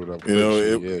 You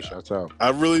know, shouts out. I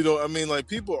really don't. I mean, like,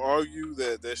 people argue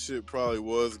that shit probably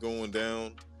was going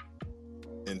down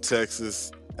in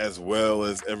Texas as well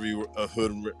as every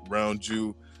hood around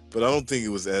you, but I don't think it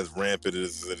was as rampant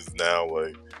as it is now.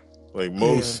 Like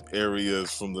most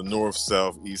areas from the north,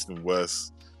 south, east, and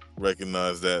west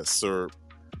recognize that syrup,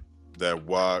 that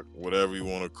wok, whatever you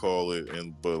want to call it.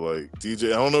 But like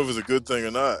DJ, I don't know if it's a good thing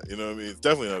or not. You know what I mean? It's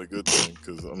definitely not a good thing,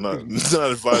 because I'm not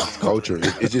advising. Culture.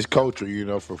 It's just culture, you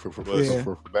know, for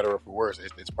better or for worse.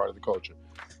 It's part of the culture.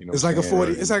 You know, it's like a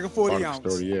 40. It's like a 40 ounce.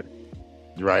 Story,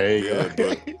 right.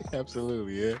 Yeah.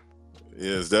 Absolutely. Yeah.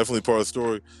 Yeah, it's definitely part of the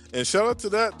story. And shout out to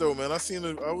that though, man. I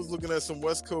was looking at some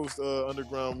West Coast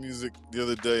underground music the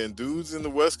other day, and dudes in the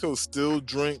West Coast still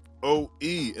drink OE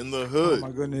in the hood. Oh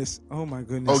my goodness.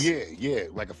 Oh yeah,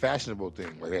 like a fashionable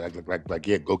thing. Like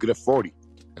yeah, go get a 40.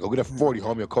 Go get a 40,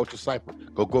 homie, a Culture Cypher.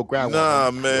 Go grab one.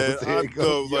 Nah, man. I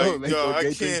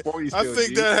can't. I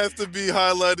think that has to be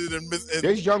highlighted and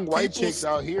there's young white chicks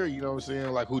out here, you know what I'm saying,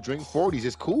 like, who drink 40s.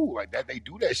 It's cool. Like that, they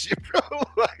do that shit, bro.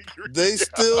 Like, they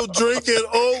still drinking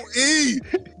OE.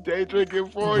 They drinking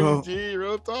 40s, G,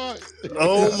 real talk.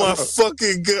 Oh my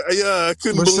fucking god. Yeah, I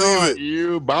couldn't believe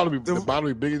it. The bottle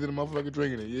be bigger than the motherfucker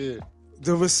drinking it, yeah.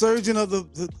 The resurgence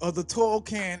of the tall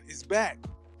can is back.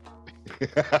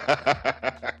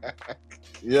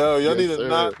 Yo, y'all need to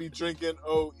not be drinking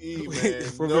OE, man.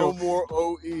 No more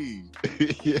OE.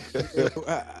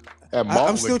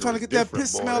 I'm still trying to get that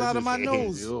piss smell out of my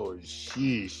nose. Oh,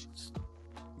 sheesh.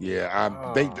 Yeah,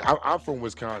 I'm from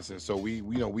Wisconsin, so we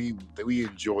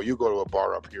enjoy. You go to a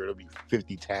bar up here, it'll be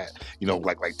 50 taps,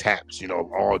 like taps,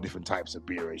 all different types of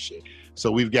beer and shit. So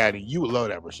we've got, and you would love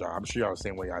that, Rashad. I'm sure y'all the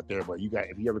same way out there, but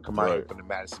if you ever come out here from the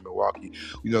Madison, Milwaukee,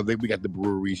 we got the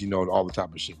breweries, all the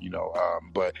type of shit,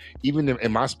 but even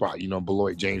in my spot,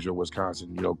 Beloit, Janesville,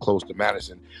 Wisconsin, close to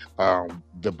Madison,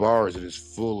 the bars are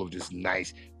just full of just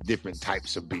nice different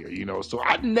types of beer, so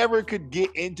I never could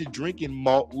get into drinking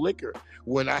malt liquor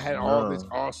when I had all this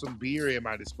awesome beer at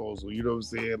my disposal. You know what I'm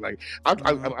saying? Like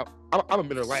I'm a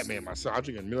Miller Lite man myself. I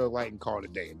drink a Miller Lite and call it a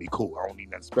day and be cool. I don't need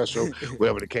nothing special,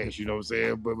 whatever the case. You know what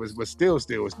I'm saying? But still,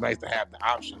 it's nice to have the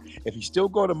option. If you still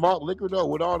go to malt liquor though,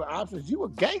 with all the options, you a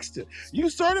gangster. You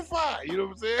certified. You know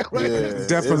what I'm saying? Like,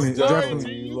 definitely.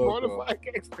 You bona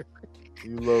gangster.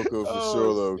 You loco for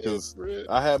sure though, because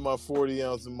I had my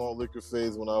 40-ounce of malt liquor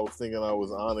phase when I was thinking I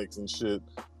was Onyx and shit,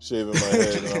 shaving my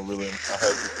head, and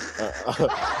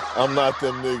I'm not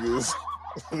them niggas.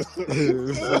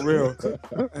 For real.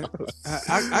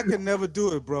 I could never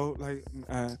do it, bro. Like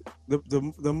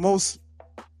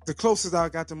the closest I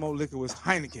got to malt liquor was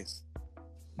Heineken.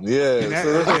 Yeah, and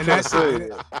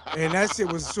that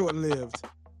shit was short lived.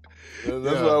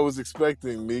 That's what I was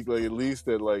expecting, Meek. Like at least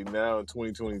that, like now in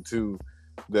 2022,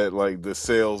 that like the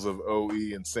sales of OE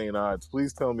and St. Ides.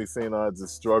 Please tell me St. Ides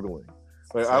is struggling.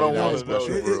 Like I don't want to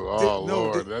know.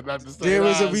 Lord, there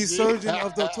is a resurgence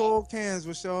of the tall cans,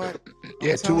 Rashad.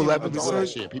 Yeah, 211, all that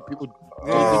shit. People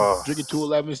drinking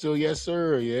 211 still, yes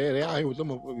sir. Yeah, they out here with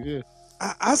them. Yeah.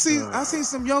 I seen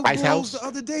some young bulls the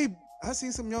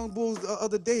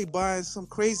other day. Buying some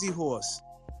Crazy Horse.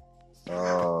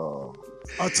 Oh.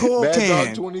 A tall Mad can.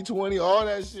 Dog 2020, all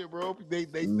that shit, bro. They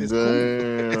vintage.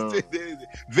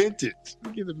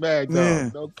 Get the Mad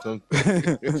Dog. Some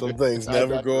things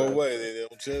never go away. They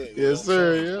don't change. Yes,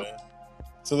 sir. Yeah.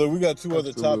 So look, we got two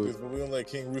other topics, but we're gonna let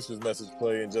King Rooster's message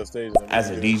play in just Asian. As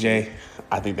a DJ,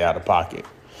 I think they're out of pocket.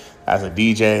 As a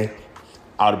DJ,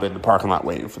 I would have been in the parking lot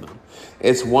waiting for them.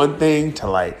 It's one thing to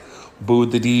like boo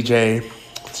the DJ,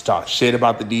 to talk shit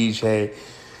about the DJ.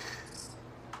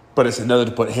 But it's another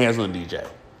to put hands on the DJ.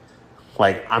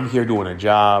 Like, I'm here doing a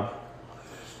job.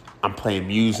 I'm playing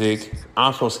music.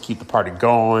 I'm supposed to keep the party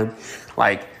going.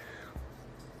 Like,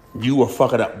 you were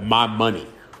fucking up my money.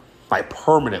 Like,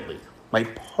 permanently.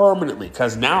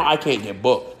 Because now I can't get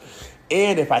booked.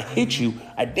 And if I hit you,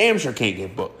 I damn sure can't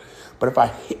get booked. But if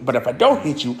I don't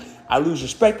hit you, I lose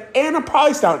respect. And I'm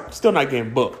probably still not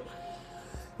getting booked.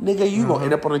 Nigga, you gonna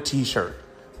end up on a t-shirt.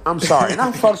 I'm sorry, and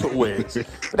I fucks with wigs,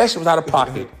 but that shit was out of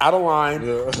pocket, out of line,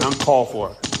 and I'm called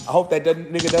for. I hope that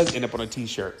nigga does end up on a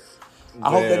t-shirt. I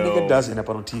hope that nigga does end up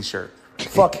on a t-shirt.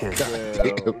 Fuck him.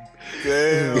 Damn.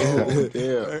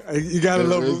 You gotta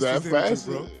love Rooster, bro.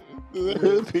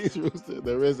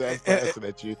 There is that facet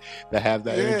that have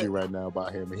that energy right now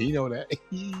about him, and he know that.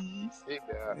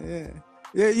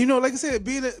 Yeah. Like I said,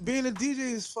 being a DJ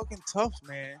is fucking tough,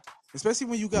 man. Especially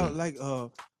when you got like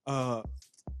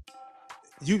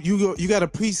You got a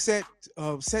preset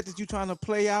set that you're trying to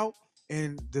play out,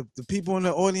 and the people in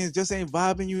the audience just ain't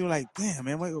vibing. You're like, damn,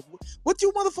 man, what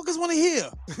you motherfuckers want to hear?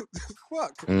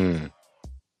 Fuck. That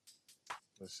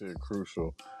shit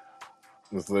crucial.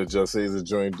 Let's let Just Asia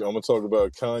join. I'm gonna talk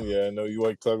about Kanye. I know you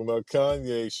like talking about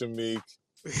Kanye, Shamik.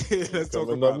 Let's talk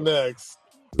Coming about up next.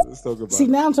 Let's talk about. See,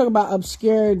 now I'm talking about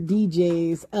obscure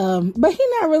DJs, but he's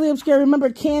not really obscure.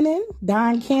 Remember Cannon,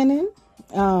 Don Cannon?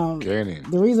 Cannon.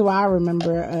 The reason why I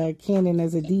remember Cannon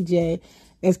as a DJ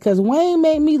is because Wayne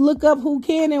made me look up who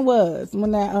Cannon was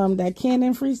when that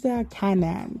Cannon freestyle,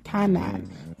 Cannon,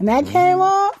 and that came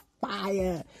on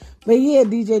fire. But yeah,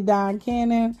 DJ Don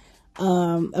Cannon.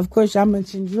 Of course, I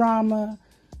mentioned Drama.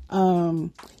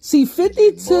 See,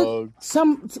 50 took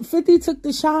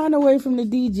the shine away from the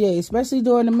DJ, especially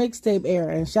during the mixtape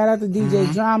era. And shout out to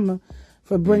DJ Drama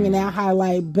for bringing that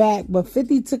highlight back. But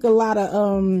 50 took a lot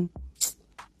of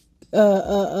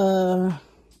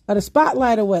the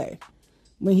spotlight away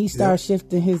when he started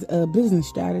shifting his business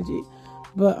strategy.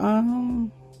 But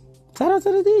shout out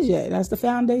to the DJ. That's the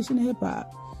foundation of hip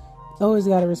hop. Always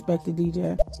gotta respect the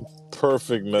DJ.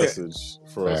 Perfect message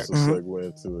for us to segue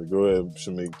into it. Go ahead,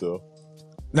 Shamik, though.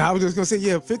 Now I was just gonna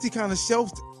say, 50 kind of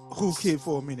shelved Who Kid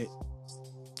for a minute.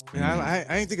 And I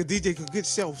ain't think a DJ could get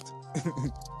shelved.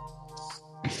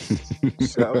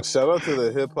 Shout out to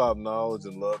the hip hop knowledge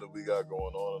and love that we got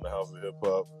going on in the House of Hip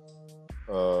Hop.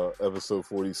 Episode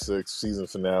 46, season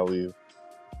finale.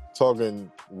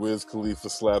 Talking Wiz Khalifa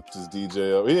slapped his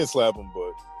DJ up. He didn't slap him,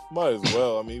 but Might as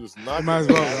well. I mean, he was knocking Might as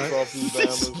the well, ass right? off these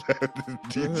Bamas.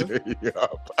 DJ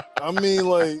up. I mean,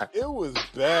 like, it was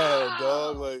bad,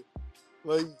 dog.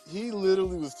 Like he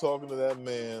literally was talking to that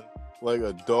man like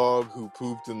a dog who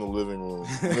pooped in the living room.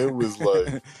 And it was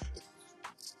like,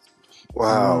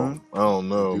 wow. I don't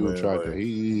know, Dude man. tried Like, to,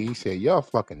 he said, y'all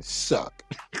fucking suck.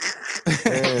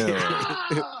 damn.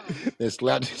 And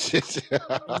slapped the shit.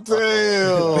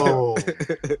 Damn.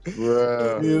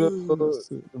 Bruh. You know,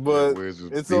 but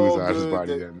it's all out his good.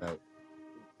 body that night.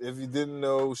 If you didn't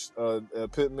know,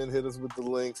 Pittman hit us with the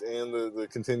links, and the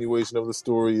continuation of the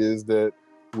story is that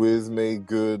Wiz made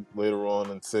good later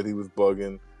on and said he was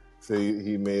bugging. So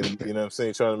he made, you know what I'm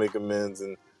saying, trying to make amends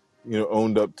and, you know,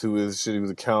 owned up to his shit. He was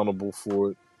accountable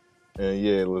for it. And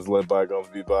yeah, let's let bygones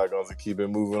be bygones and keep it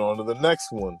moving on to the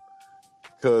next one.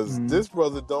 Because this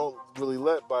brother don't really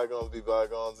let bygones be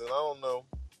bygones. And I don't know.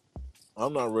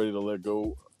 I'm not ready to let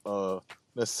go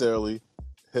necessarily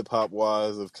hip-hop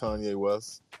wise of Kanye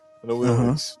West. I know we don't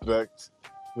expect,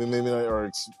 we maybe not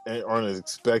aren't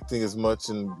expecting as much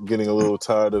and getting a little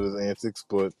tired of his antics,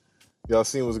 but y'all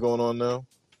seen what's going on now?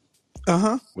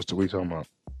 What's we talking about?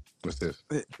 What's this?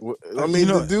 I mean,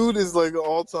 the dude is like an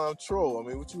all-time troll. I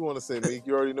mean, what you want to say, Meek?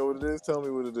 You already know what it is? Tell me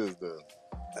what it is then.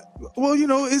 Well, you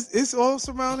know, it's all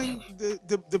surrounding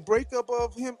the breakup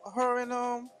of her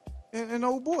and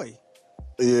old boy.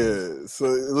 Yeah, so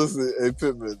listen, hey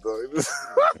Pittman, dog.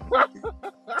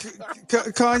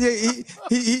 Kanye,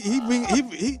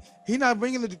 he not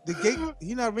ringing the gate.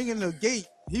 He not ringing the gate.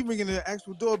 He ringing the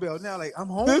actual doorbell now. Like, I'm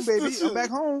home, baby. I'm back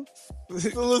home.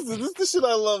 So listen, this is the shit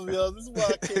I love, y'all. This is why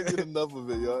I can't get enough of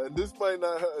it, y'all. And this might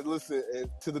not listen. And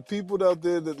to the people out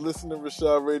there that listen to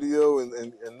Rashad Radio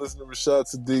and listen to Rashad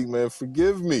Sadiq, man,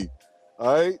 forgive me,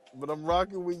 all right? But I'm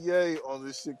rocking with Ye on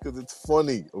this shit because it's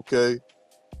funny, okay?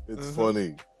 It's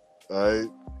funny, all right?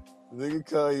 Nigga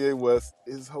Kanye West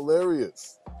is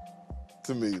hilarious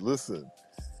to me. Listen,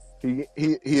 he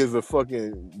is a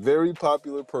fucking very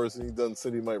popular person. He done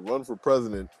said he might run for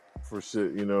president for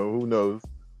shit, you know, who knows?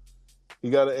 He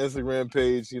got an Instagram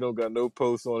page. He don't got no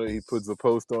post on it. He puts a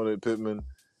post on it, Pittman,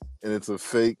 and it's a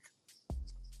fake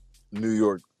New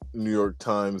York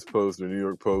Times post or New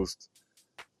York Post,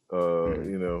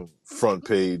 you know, front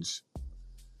page,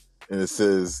 and it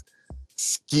says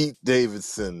Skeet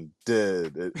Davidson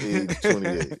dead at age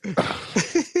 28.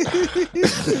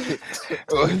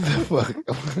 What the fuck?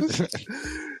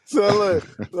 So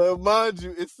like, mind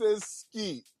you, it says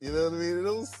Skeet. You know what I mean? It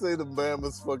don't say the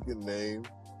Bama's fucking name.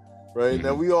 Right?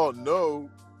 Now, we all know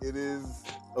it is,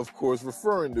 of course,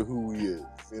 referring to who he is,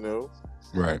 you know?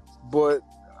 Right. But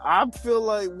I feel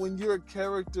like when you're a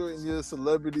character and you're a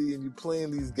celebrity and you're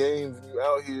playing these games and you're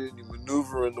out here and you're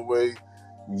maneuvering the way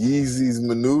Yeezy's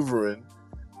maneuvering,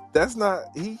 that's not,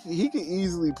 he can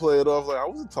easily play it off like, I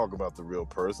wasn't talking about the real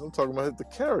person. I'm talking about the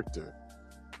character.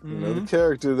 You know, the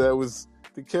character that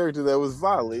was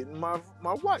violating my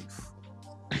wife.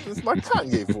 It's my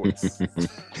Kanye voice.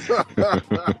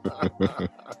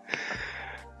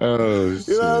 Oh, shit.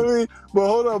 You know what I mean? But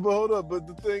hold up. But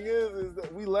the thing is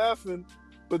that we laughing,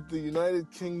 but the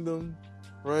United Kingdom,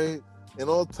 right, and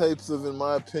all types of, in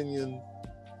my opinion,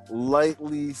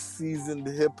 lightly seasoned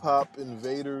hip-hop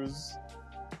invaders,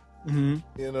 you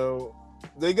know,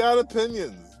 they got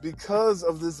opinions because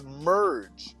of this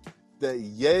merge that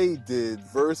Ye did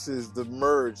versus the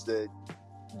merge that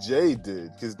Jay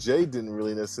did, because Jay didn't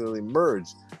really necessarily merge.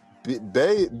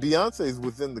 Beyonce is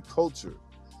within the culture,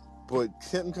 but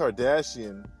Kim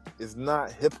Kardashian is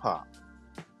not hip hop.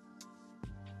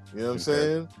 You know what I'm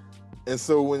saying? And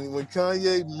so when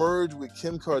Kanye merged with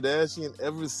Kim Kardashian,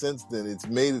 ever since then, it's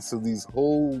made it so these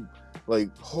whole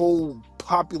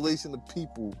population of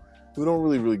people who don't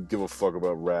really give a fuck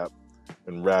about rap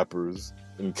and rappers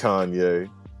and Kanye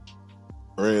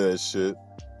or any of that shit.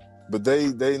 But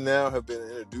they now have been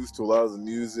introduced to a lot of the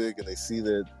music, and they see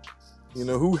that, you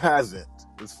know, who hasn't?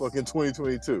 It's fucking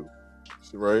 2022,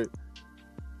 right?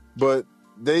 But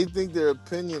they think their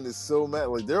opinion is so mad,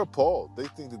 like they're appalled. They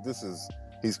think that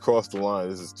he's crossed the line.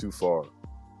 This is too far.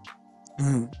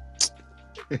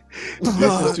 This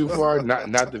is too far.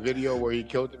 Not the video where he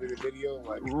killed him in the video.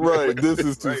 Like, right. This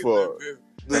is too far.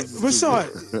 Rashad,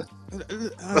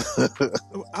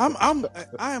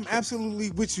 I am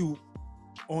absolutely with you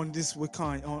on this with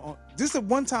Kanye. On this is the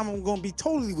one time I'm going to be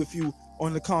totally with you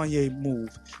on the Kanye move,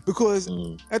 because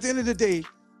at the end of the day,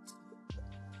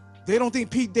 they don't think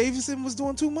Pete Davidson was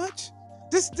doing too much.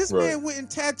 This man went and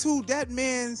tattooed that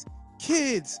man's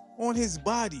kids on his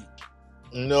body.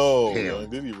 No, man,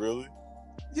 did he really?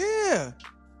 Yeah.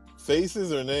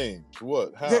 Faces or names?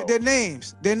 What? How? Their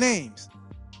names.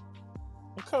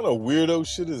 What kind of weirdo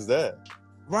shit is that?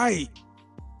 Right.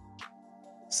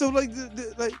 So like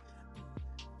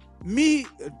me,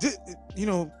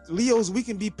 Leos, we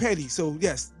can be petty. So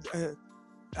yes,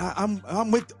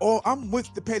 I'm with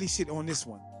the petty shit on this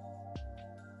one.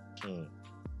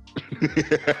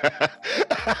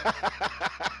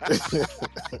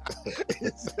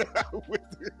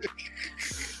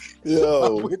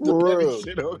 Yo, for real.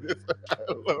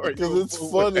 Because it's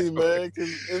funny, man. Because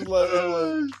it's like,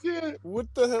 what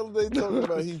the hell are they talking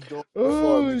about? He's going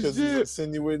far because he's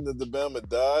insinuating that the Bama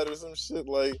died or some shit.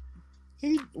 Like,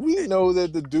 we know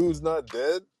that the dude's not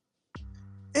dead.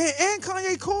 And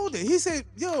Kanye called it. He said,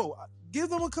 "Yo, give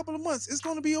them a couple of months. It's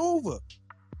going to be over."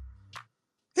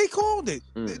 He called it.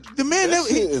 The man that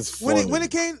shit is funny. when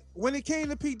it came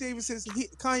to Pete Davidson,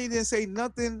 Kanye didn't say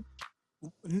nothing.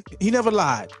 He never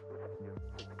lied.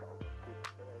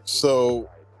 So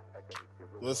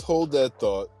let's hold that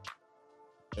thought,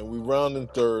 and we round in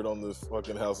third on the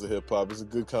fucking House of Hip Hop. It's a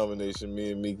good combination.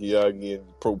 Me and Miki Yagi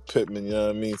and Pro Pittman. You know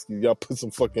what I mean? So y'all put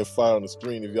some fucking fire on the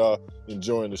screen if y'all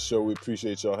enjoying the show. We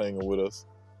appreciate y'all hanging with us.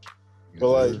 But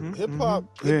like hip hop,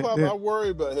 I worry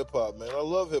about hip hop, man. I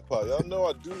love hip hop. Y'all know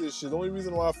I do this shit. The only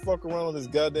reason why I fuck around on this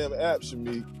goddamn app,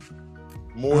 Shamik,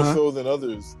 more so than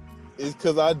others, is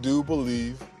because I do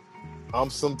believe I'm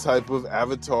some type of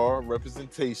avatar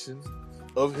representation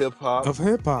of hip hop.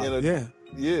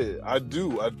 Yeah, I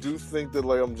do. I do think that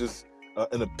like I'm just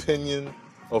an opinion,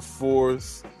 a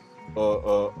force,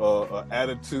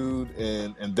 attitude,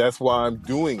 and that's why I'm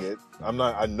doing it.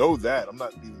 I know that. I'm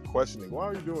not even questioning, why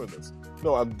are you doing this?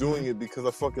 No, I'm doing it because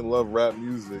I fucking love rap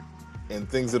music and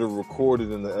things that are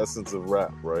recorded in the essence of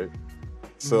rap, right?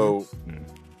 So,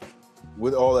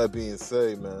 with all that being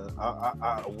said, man,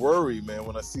 I worry, man,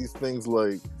 when I see things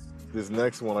like this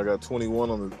next one. I got 21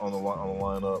 on the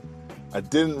lineup. I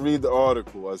didn't read the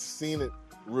article. I've seen it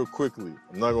real quickly.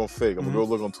 I'm not gonna fake. I'm gonna go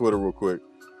look on Twitter real quick.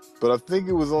 But I think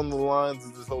it was on the lines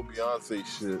of this whole Beyonce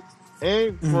shit.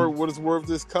 And for what it's worth,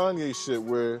 this Kanye shit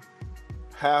where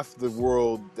half the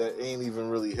world that ain't even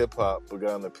really hip-hop but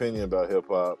got an opinion about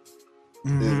hip-hop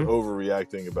is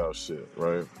overreacting about shit,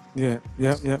 right? Yeah.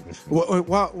 Well,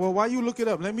 while you look it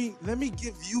up, let me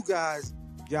give you guys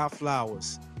y'all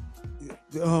flowers.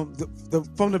 From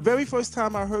the very first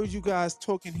time I heard you guys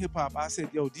talking hip-hop, I said,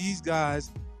 yo, these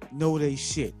guys know they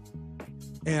shit.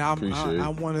 And I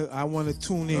want to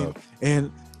tune in.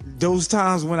 And those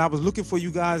times when I was looking for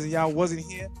you guys and y'all wasn't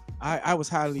here, I was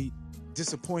highly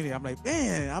disappointed. I'm like,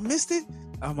 man, I missed it.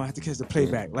 I'm gonna have to catch the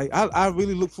playback. Like I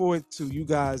really look forward to you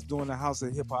guys doing the House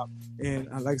of Hip Hop. And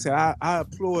like I said, I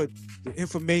applaud the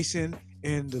information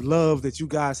and the love that you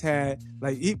guys had.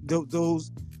 Like those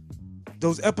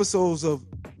episodes of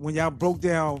when y'all broke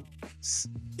down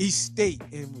each state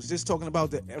and was just talking about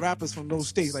the rappers from those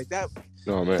states, like that.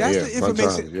 Oh man, that's the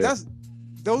information.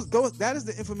 That is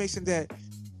the information that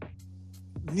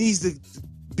needs to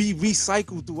be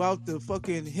recycled throughout the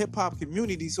fucking hip hop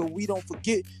community, so we don't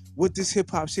forget what this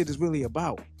hip hop shit is really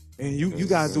about. And you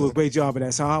guys do a great job of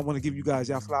that. So I want to give you guys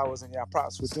y'all flowers and y'all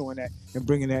props for doing that and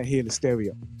bringing that here to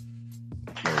stereo.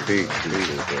 Peace.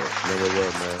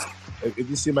 Man. It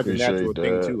just seemed like a natural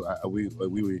thing too. We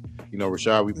were,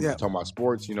 Rashad, we were talking about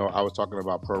sports. I was talking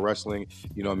about pro wrestling.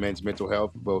 Men's mental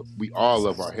health. But we all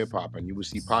love our hip hop, and you would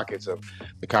see pockets of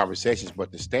the conversations.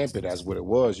 But to stamp it as what it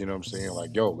was, you know what I'm saying?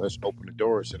 Like, yo, let's open the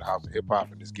doors to the House of Hip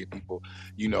Hop and just give people,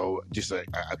 just a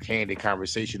candid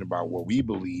conversation about what we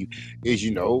believe is,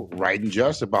 right and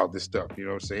just about this stuff. You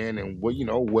know what I'm saying? And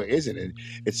what isn't. And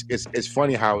it's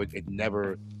funny how it's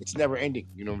never ending.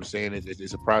 You know what I'm saying?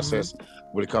 It's a process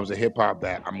when it comes to hip hop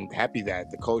that I'm happy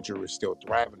that the culture is still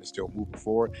thriving and still moving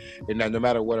forward, and that no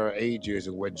matter what our age is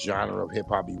and what genre of hip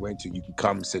hop you went to, you can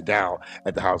come sit down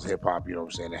at the House of Hip Hop, you know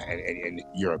what I'm saying, and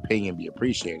your opinion be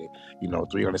appreciated,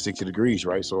 360 degrees,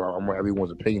 right? So I want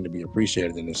everyone's opinion to be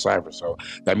appreciated in this cypher, so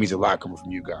that means a lot coming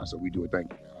from you guys, so we do it.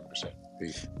 Thank you, 100%.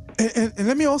 Peace. And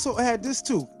let me also add this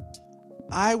too.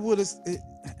 I would have,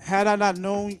 had I not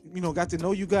known, got to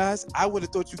know you guys, I would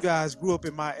have thought you guys grew up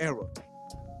in my era.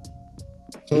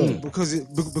 Because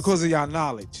of y'all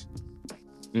knowledge.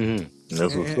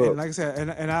 That's what's up. And like I said,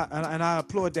 and I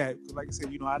applaud that. Like I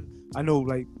said, I know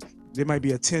like there might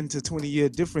be a 10 to 20 year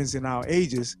difference in our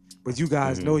ages, but you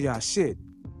guys know y'all shit.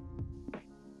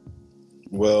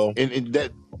 Well, and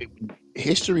that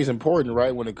history is important,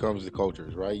 right? When it comes to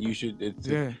cultures, right? You should. It's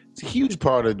a huge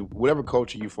part of whatever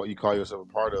culture you call yourself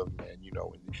a part of, man.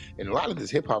 And a lot of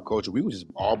this hip hop culture, we were just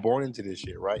all born into this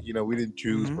shit, right? We didn't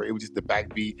choose, but it was just the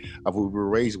backbeat of what we were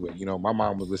raised with. My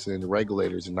mom was listening to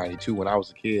Regulators in '92 when I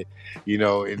was a kid. In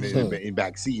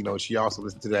backseat, she also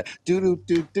listened to that do do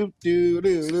do do do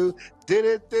do do Hey,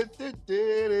 that's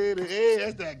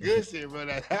that good shit, bro.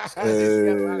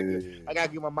 I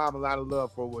gotta give my mom a lot of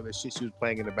love for when the shit she was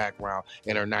playing in the background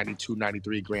in her 92,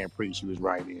 93 Grand Prix she was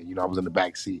riding in. You know, I was in the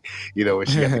back seat, you know, and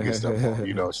she had the good stuff on,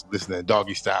 you know, listening to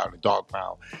Doggy Style and the Dog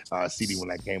Pound CD when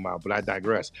that came out. But I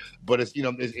digress. But it's, you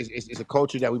know, it's a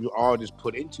culture that we all just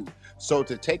put into. So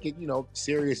to take it, you know,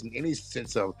 serious in any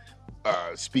sense of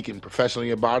speaking professionally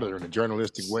about it or in a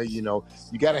journalistic way, you know,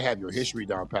 you got to have your history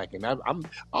down pat. And I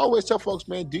always tell folks,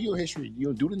 man, do your history, you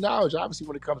know, do the knowledge, obviously,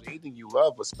 when it comes to anything you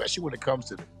love, especially when it comes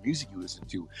to the music you listen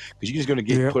to, because you're just going to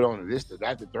get put on this,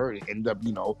 that, the third, and end up,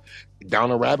 you know, down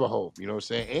a rabbit hole, you know what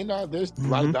I'm saying? And there's a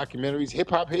lot of documentaries,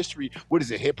 hip-hop history, what is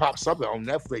it, hip-hop something on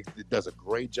Netflix that does a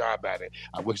great job at it.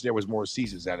 I wish there was more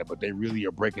seasons at it, but they really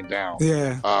are breaking down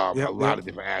a lot of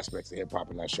different aspects of hip-hop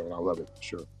in that show, and I love it, for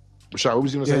sure. Rashad, what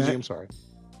was you going to say, G? I'm sorry.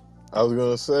 I was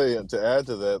going to say, and to add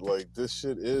to that, like, this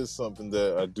shit is something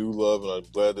that I do love, and I'm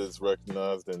glad that it's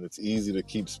recognized, and it's easy to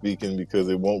keep speaking because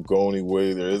it won't go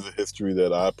anywhere. There is a history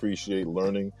that I appreciate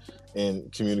learning and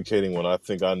communicating when I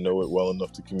think I know it well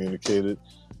enough to communicate it.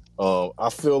 I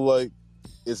feel like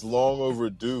it's long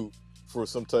overdue for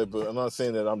some type of, I'm not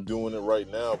saying that I'm doing it right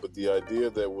now, but the idea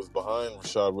that was behind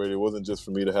Rashad Radio wasn't just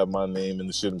for me to have my name in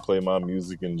the shit and play my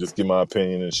music and just give my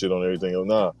opinion and shit on everything.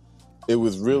 Nah, it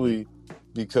was really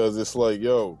because it's like,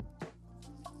 yo,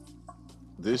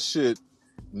 this shit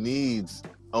needs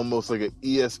almost like an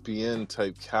ESPN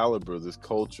type caliber, this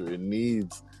culture. It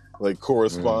needs like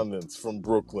correspondence from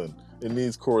Brooklyn. It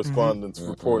needs correspondence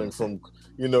reporting from,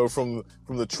 you know, from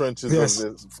the trenches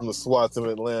from the SWATs of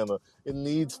Atlanta. It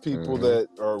needs people that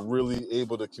are really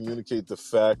able to communicate the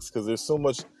facts, because there's so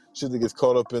much shit that gets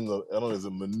caught up in the, I don't know, is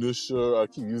it minutia? I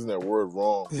keep using that word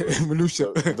wrong.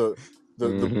 Minutia.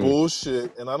 The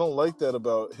bullshit, and I don't like that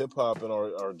about hip hop and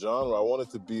our genre. I want it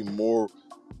to be more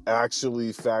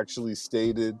actually factually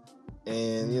stated,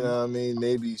 and you know what I mean,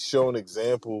 maybe show an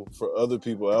example for other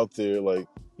people out there. Like,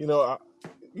 you know,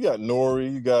 you got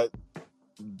Nori, you got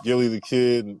Gilly the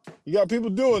Kid, and you got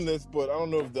people doing this, but I don't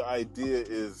know if the idea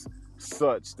is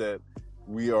such that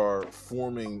we are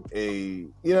forming a,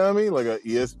 you know what I mean, like a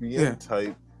ESPN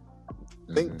type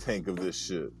think tank of this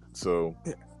shit. So.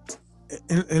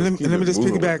 And let me just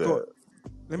piggyback off.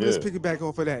 Let me just piggyback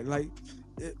off of that. Like,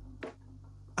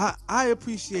 I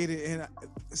appreciate it, and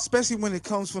especially when it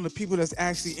comes from the people that's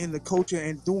actually in the culture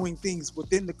and doing things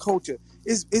within the culture.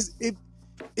 It is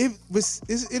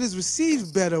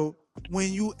received better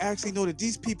when you actually know that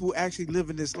these people actually live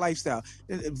in this lifestyle.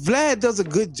 And Vlad does a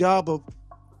good job of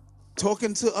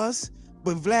talking to us,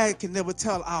 but Vlad can never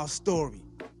tell our story.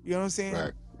 You know what I'm saying?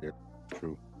 Right. Yeah.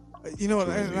 True. You know,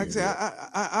 like I said,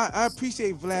 I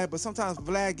appreciate Vlad, but sometimes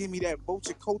Vlad give me that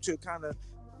vulture culture kind of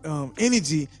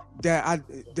energy that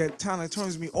kind of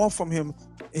turns me off from him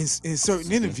in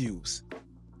certain interviews.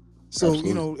 So absolutely.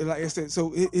 You know, like I said,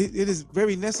 so it is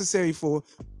very necessary for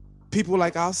people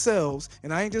like ourselves,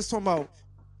 and I ain't just talking about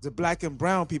the black and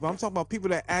brown people. I'm talking about people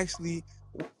that actually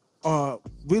are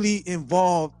really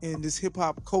involved in this hip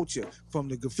hop culture, from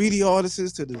the graffiti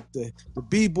artists to the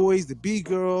B-boys, the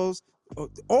B-girls.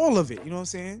 All of it, you know what I'm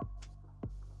saying?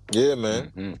 Yeah,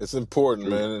 man. It's important,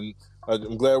 man. And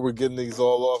I'm glad we're getting these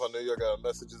all off. I know y'all got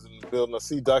messages in the building. I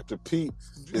see Dr. Pete.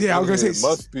 Yeah, I was going to say. It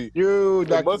must be.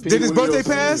 Dr. Pete. Did his birthday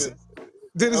pass?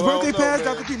 Did his birthday pass?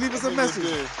 Dr. Pete, leave us a message.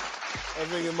 I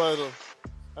think it might have.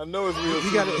 I know it's real.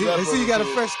 I see you got a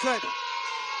fresh cut.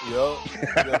 Yup.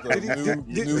 Got the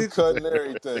new cut and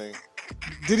everything.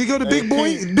 Did he go to Big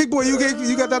Boy? Pete. Big Boy, you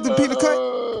got Dr. Pete a cut?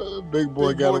 Big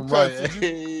Boy got him right.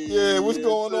 Yeah, what's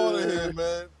going on in here,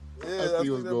 man? Yeah, I see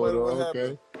what's going on.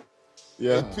 Okay.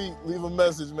 Yeah. Hey, Pete, leave a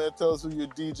message, man. Tell us who your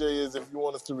DJ is. If you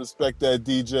want us to respect that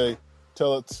DJ,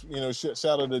 tell it, you know, shout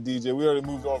out to the DJ. We already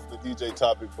moved on from the DJ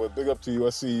topic, but big up to you. I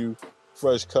see you,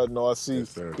 fresh cut and all. I see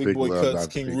Big Boy Cuts,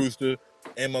 King Pete. Rooster,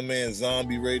 and my man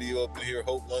Zombie Radio up in here,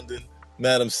 Hope London,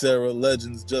 Madam Sarah,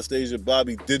 Legends, Just Asia,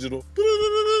 Bobby Digital.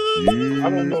 I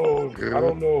don't know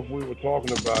if we were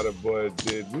talking about it, but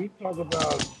did we talk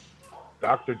about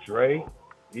Dr. Dre?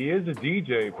 He is a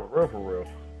DJ for real.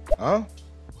 Huh?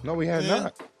 No, we have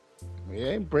not. We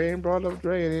ain't brought up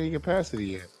Dre in any capacity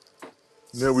yet.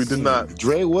 No, we did not.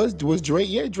 Dre was Dre.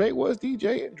 Yeah, Dre was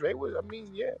DJ, and Dre was. I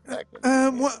mean, yeah. I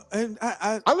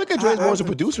look at Dre more as a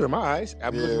producer in my eyes. I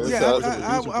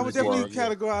would definitely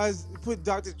put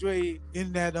Dr. Dre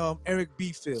in that Eric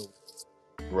B field.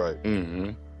 Right.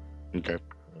 Okay.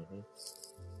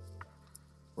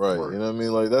 Right. You know what I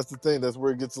mean? Like, that's the thing. That's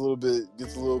where it gets a little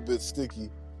bit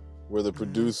sticky, where the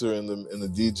producer and the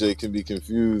DJ can be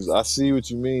confused. I see what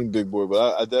you mean, Big Boy,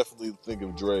 but I definitely think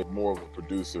of Dre more of a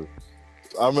producer.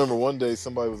 I remember one day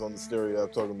somebody was on the stereo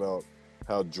talking about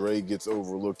how Dre gets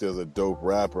overlooked as a dope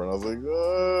rapper, and I was like,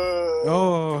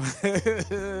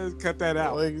 cut that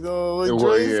out. Like, no, like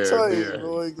Dre's tight.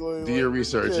 Do your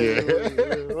research,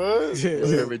 What? Your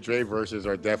favorite Dre verses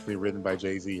are definitely written by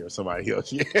Jay-Z or somebody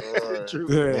else.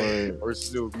 True. Or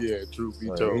Snoop, truth be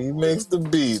told. He makes the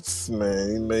beats,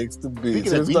 man. He makes the beats.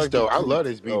 Speaking of beats, though, I love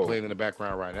this beat playing in the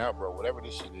background right now, bro. Whatever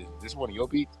this shit is. This one of your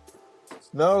beats?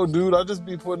 No, dude, I just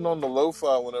be putting on the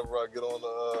lo-fi whenever I get on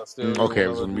the stereo. Okay,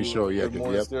 so let me show you.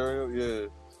 Stereo,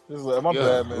 Just like, my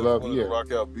bad, man. I wanted to rock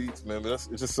out beats, man, but it's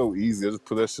just so easy. I just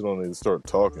put that shit on and start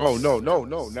talking. Oh, no,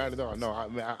 not at all. No, I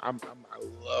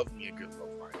love me a good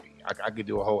lo-fi beat. I could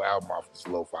do a whole album off this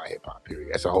lo-fi hip-hop,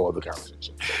 period. That's a whole other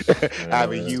conversation. I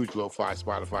have a huge lo-fi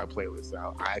Spotify playlist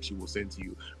I actually will send to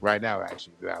you right now,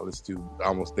 actually, that I listen to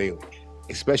almost daily.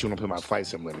 Especially when I'm playing my Flight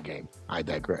Simulator game. I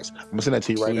digress. I'm gonna send that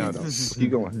to you right now, though.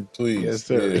 Keep going. Please. Yes,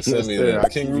 sir. Send me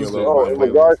that. In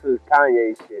regards to this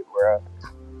Kanye shit, bro,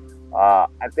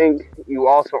 I think you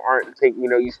also aren't taking,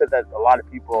 you said that a lot of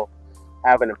people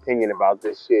have an opinion about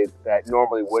this shit that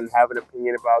normally wouldn't have an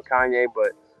opinion about Kanye,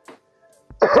 but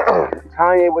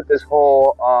Kanye with this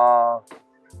whole,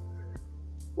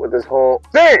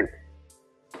 Ben,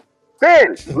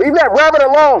 leave that rabbit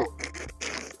alone.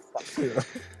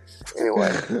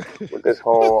 Anyway, with this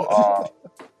whole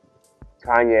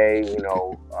Kanye,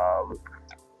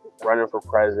 running for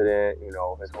president,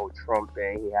 his whole Trump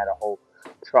thing, he had a whole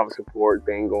Trump support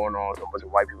thing going on. So a bunch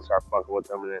of white people start fucking with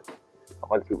him, and then a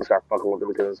bunch of people start fucking with him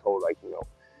because of this whole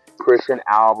Christian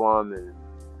album and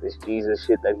this Jesus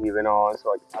shit that he's been on.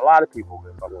 So a lot of people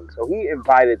been fucking with him. So he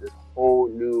invited this whole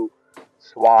new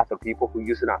swath of people who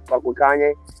used to not fuck with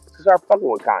Kanye to start fucking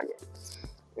with Kanye.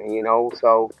 And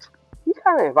so he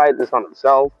kind of invited this on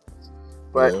himself.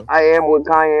 But I am with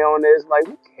Kanye on this.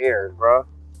 Who cares, bro?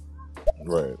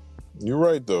 Right. You're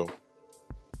right, though.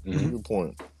 Good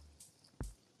point.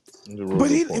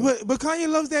 But Kanye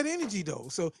loves that energy, though.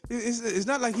 So it's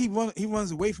not like he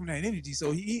runs away from that energy.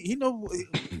 So he knows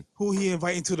who he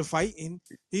inviting to the fight, and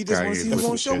he just wants to see who's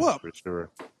going to show up. For sure.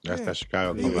 That's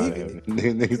Chicago. He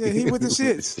with the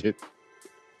shits.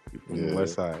 From the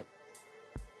West Side.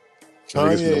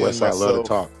 Kanye Niggas from the West Side myself, love to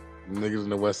talk. Niggas in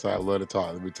the West Side love to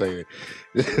talk. Let me tell you,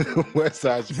 West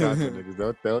Side Chicago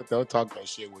niggas, they'll talk that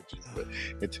shit with you, but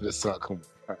into the sun, come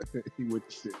on, he with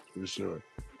the shit for sure.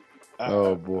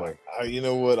 Oh boy, you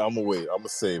know what? I'm gonna wait. I'm gonna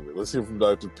save it. Let's hear from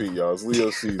Dr. Pete, y'all. It's Leo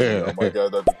season. Y'all. My guy,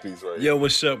 Dr. Pete's right here. Yo,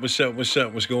 what's up? What's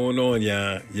going on,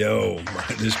 y'all? Yo,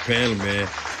 this panel, man.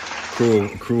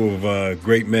 Crew of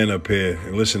great men up here.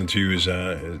 And listening to you is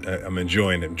I'm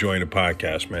enjoying the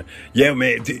podcast, man. Yeah,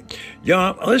 man.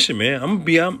 Y'all, listen, man. I'm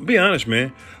gonna be honest,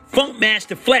 man. Funk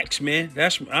Master Flex, man.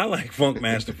 I like Funk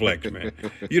Master Flex, man.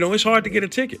 It's hard to get a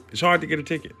ticket.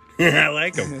 I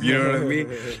like him. You know what I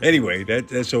mean? Anyway,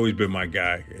 that's always been my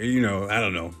guy. I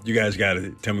don't know. You guys got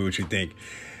to tell me what you think.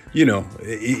 He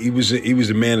was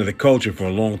a man of the culture for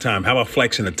a long time. How about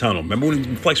Flex in the tunnel? Remember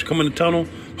when Flex would come in the tunnel?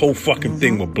 Whole fucking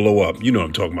thing would blow up. You know what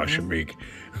I'm talking about, Shameik.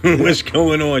 What's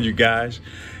going on, you guys?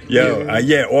 Yo,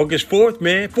 August 4th,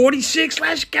 man. 46,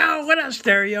 let's go. What up,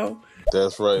 Stereo?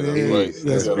 That's right.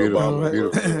 That's beautiful.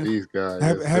 These guys.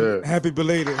 Happy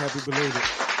belated.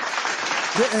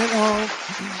 Yeah,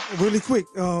 and really quick,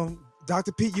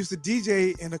 Dr. Pete used to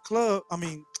DJ in a club. I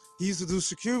mean, he used to do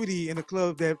security in a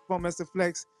club that Funk Master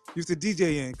Flex used to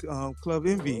DJ in, Club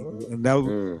Envy, and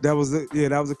that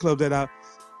was a club that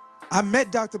I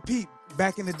met Dr. Pete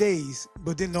back in the days,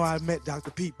 but didn't know I met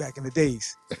Dr. Pete back in the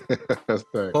days. That's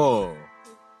right. Oh,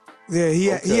 yeah, he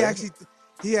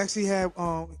actually had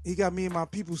he got me and my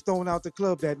people thrown out the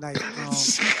club that night.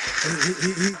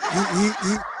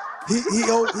 He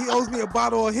owes me a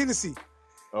bottle of Hennessy.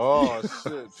 Oh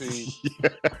shit, Pete!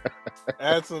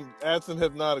 Add some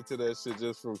hypnotic to that shit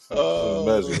just for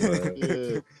measure,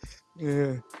 man.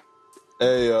 Yeah.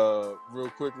 Hey, real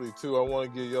quickly too, I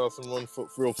want to give y'all some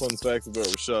real fun facts about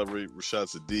Rashad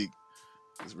Sadiq.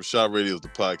 It's Rashad Radio is the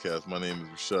podcast. My name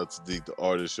is Rashad Sadiq, the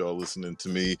artist. Y'all listening to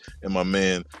me and my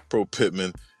man Pro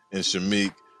Pittman and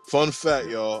Shameik. Fun fact,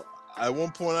 y'all. At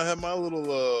one point, I had my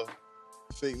little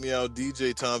fake me out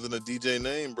DJ times in a DJ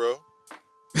name, bro.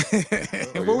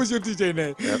 What was your DJ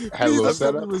name? Had a little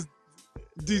setup. Was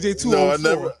DJ 204. No, I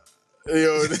never. Yo,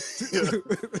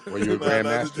 were you a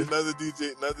grandmaster? Not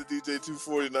the DJ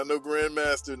 240. Not no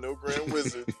grandmaster. No grand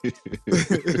wizard.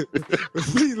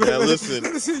 Now listen.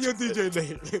 Let me see your DJ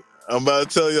name. I'm about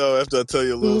to tell y'all after I tell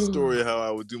you a little story how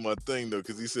I would do my thing though,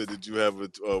 because he said, "Did you have a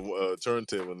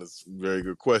turntable?" And it's a very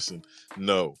good question.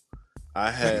 No,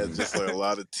 I had just like a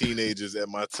lot of teenagers at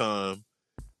my time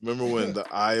Remember when the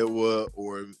Iowa,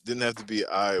 or it didn't have to be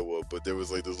Iowa, but there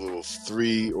was like those little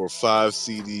 3 or 5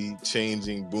 CD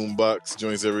changing boombox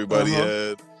joints everybody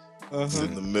had. It's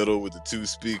in the middle with the 2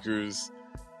 speakers.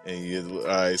 And all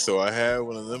right, so I had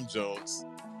one of them joints.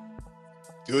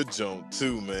 Good joint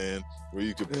too, man, where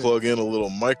you could plug in a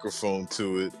little microphone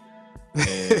to it.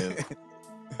 And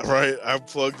right, I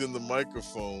plugged in the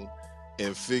microphone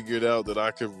and figured out that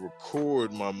I could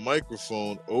record my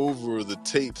microphone over the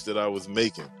tapes that I was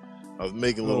making. I was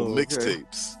making little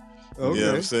mixtapes. You know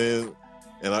what I'm saying?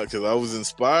 And because I was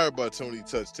inspired by Tony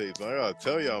Touch tapes. And I gotta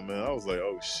tell y'all, man, I was like,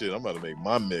 oh shit, I'm about to make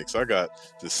my mix. I got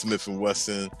the Smith &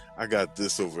 Wesson. I got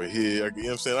this over here. You know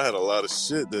what I'm saying? I had a lot of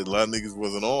shit that a lot of niggas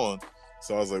wasn't on.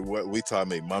 So I was like, wait till I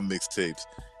make my mixtapes.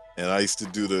 And I used to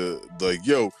do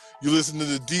yo, you listen to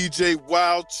the DJ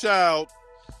Wild Child.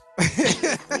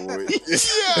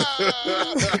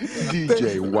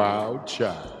 DJ Wild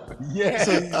Child. Yeah.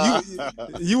 So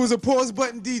you was a pause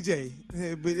button DJ,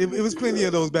 but it was plenty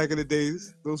of those back in the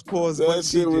days. Those pause button That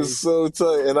shit DJs. was so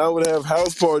tight. And I would have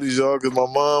house parties, y'all, because my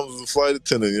mom was a flight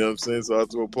attendant, you know what I'm saying? So I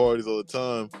throw parties all the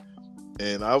time.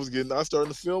 And I was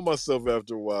starting to feel myself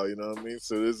after a while, you know what I mean?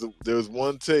 So there was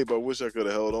one tape, I wish I could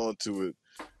have held on to it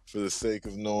for the sake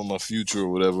of knowing my future or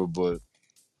whatever, but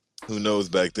who knows,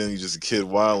 back then you're just a kid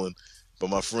wilding. But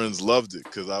my friends loved it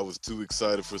because I was too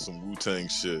excited for some Wu-Tang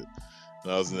shit.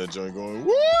 And I was in that joint going,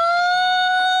 woo!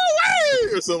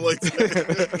 Or something like that.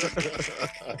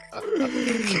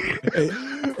 Hey,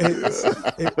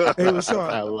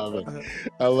 Rashad.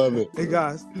 I love it. Hey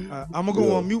guys, I'm gonna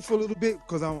go on mute for a little bit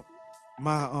because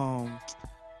my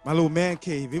little man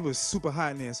cave. It was super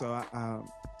hot in there, so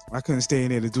I couldn't stay in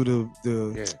there to do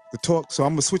the talk. So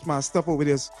I'm gonna switch my stuff over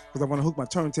there because I want to hook my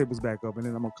turntables back up, and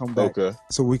then I'm gonna come back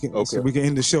so we can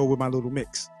end the show with my little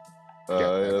mix.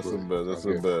 That's a bet. That's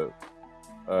a bet.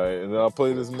 All right, and I'll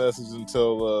play this message and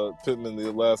tell Pittman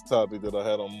the last topic that I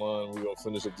had on mind. We're gonna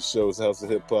finish up the show. It's House of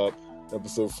Hip Hop,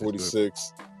 episode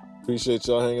 46. Appreciate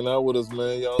y'all hanging out with us,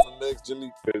 man. Y'all in the mix,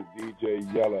 Jimmy.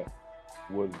 DJ Yella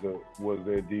was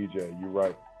their DJ. You're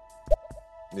right.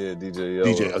 Yeah, DJ Yella.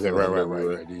 DJ, okay,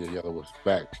 right. DJ Yella was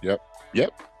facts. Yep.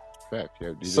 Facts. Yeah,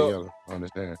 DJ Yella. I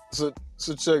understand. So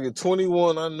check it.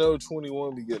 21. I know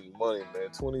 21 be getting money, man.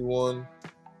 21.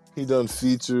 He done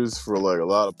features for like a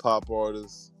lot of pop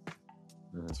artists.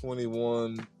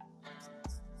 21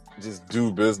 just do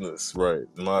business right,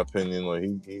 in my opinion. Like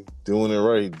he doing it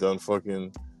right. He got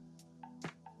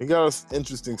an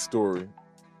interesting story.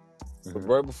 But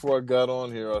right before I got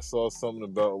on here, I saw something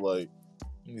about like,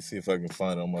 let me see if I can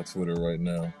find it on my Twitter right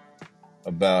now,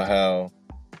 about how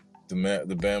the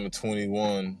Bama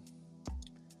 21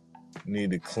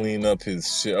 need to clean up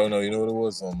his shit. Oh no, you know what it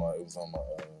was? It was on my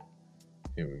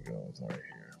here we go. It's right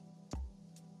here.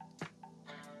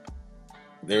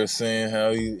 They're saying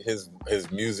how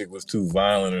his music was too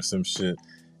violent or some shit.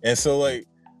 And so like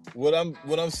what I'm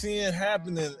seeing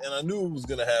happening, and I knew it was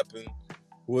gonna happen,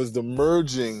 was the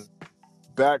merging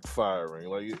backfiring.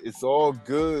 Like it's all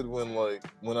good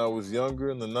when I was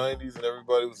younger in the 90s and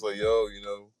everybody was like, yo, you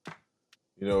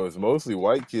know, it's mostly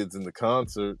white kids in the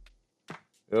concert.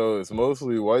 Yo, it's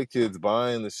mostly white kids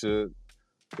buying the shit.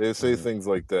 They'd say things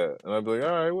like that. And I'd be like, all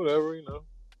right, whatever, you know.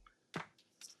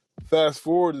 Fast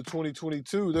forward to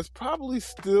 2022, that's probably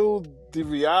still the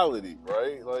reality,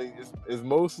 right? Like, it's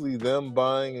mostly them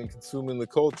buying and consuming the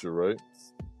culture, right?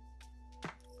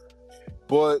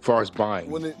 But as far as buying,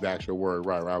 the actual word,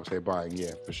 right? I would say buying,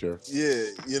 yeah, for sure. Yeah,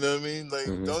 you know what I mean? Like,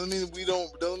 don't mean we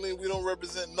don't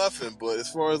represent nothing, but as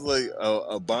far as like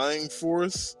a buying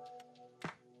force,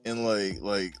 and like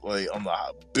on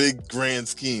the big grand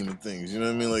scheme of things, you know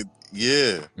what I mean? Like,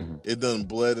 yeah, it done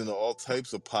bled into all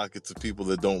types of pockets of people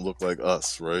that don't look like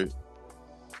us, right?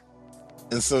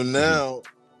 And so now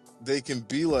they can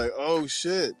be like, oh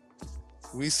shit,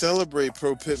 we celebrate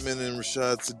Pro Pittman and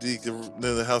Rashad Sadiq in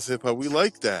the House of Hip Hop. We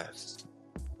like that,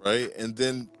 right? And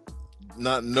then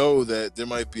not know that there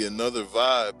might be another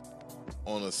vibe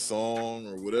on a song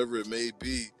or whatever it may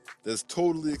be that's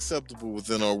totally acceptable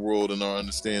within our world and our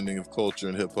understanding of culture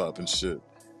and hip hop and shit.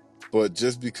 But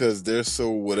just because they're so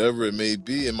whatever it may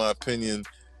be, in my opinion,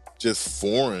 just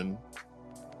foreign,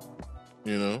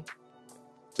 you know,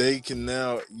 they can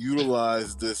now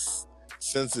utilize this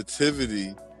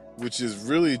sensitivity, which is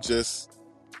really just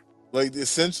like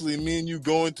essentially me and you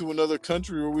going to another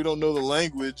country where we don't know the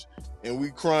language and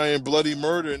we crying bloody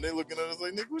murder and they looking at us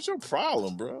like, nigga, what's your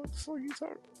problem, bro? What the fuck you talking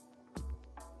about?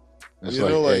 It's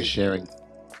like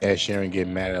Ed Sheeran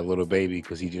getting mad at Little Baby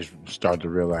because he just started to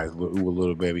realize who a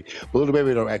Little Baby. But Little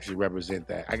Baby don't actually represent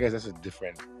that. I guess that's a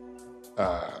different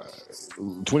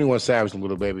 21 Savage and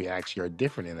Lil Baby actually are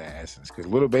different in that essence, because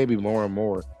Lil Baby more and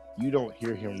more, you don't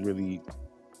hear him really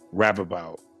rap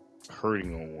about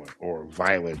hurting no one or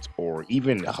violence or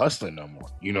even hustling no more.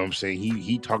 You know what I'm saying?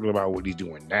 He talking about what he's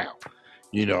doing now.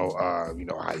 You know how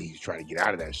he's trying to get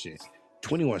out of that shit.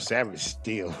 21 Savage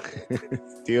still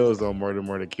is on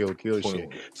murder, kill shit,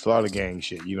 slaughter gang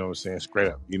shit, you know what I'm saying, straight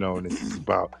up, you know, and it's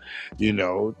about, you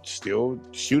know, still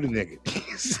shoot a nigga,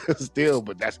 still,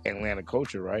 but that's Atlanta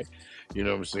culture, right? You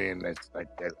know what I'm saying? That's like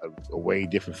a way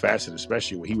different facet,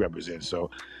 especially what he represents.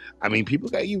 So, I mean, people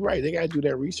got you right. They got to do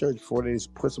that research before they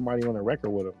just put somebody on a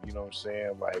record with them, you know what I'm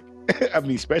saying? Like, I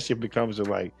mean, especially if it comes to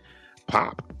like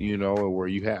pop, you know, where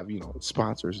you have, you know,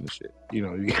 sponsors and shit. You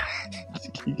know, you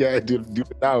gotta do the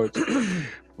knowledge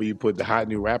where you put the hot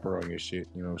new rapper on your shit.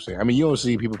 You know what I'm saying? I mean, you don't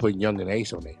see people putting Young and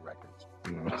Ace on their records.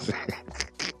 You know what I'm saying?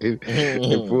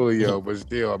 It fully, yo, but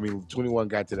still, I mean, 21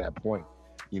 got to that point.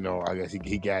 You know, I guess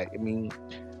he got. I mean,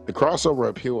 the crossover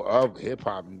appeal of hip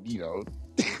hop, you know,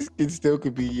 it still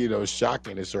could be, you know,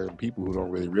 shocking to certain people who don't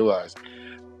really realize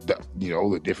the, you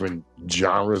know, the different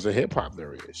genres of hip hop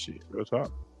there is. Shit, real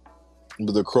talk.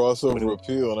 But the crossover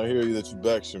appeal, and I hear you that you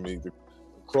back, Shamik, the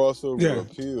crossover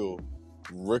appeal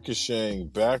ricocheting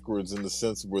backwards in the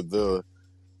sense where the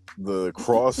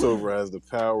crossover has the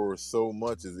power so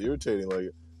much is irritating. Like,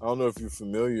 I don't know if you're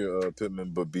familiar,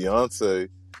 Pittman, but Beyonce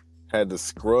had to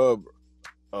scrub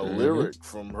a lyric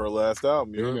from her last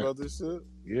album. You heard about this shit?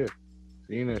 Yeah.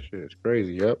 Seen that shit. It's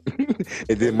crazy, yep.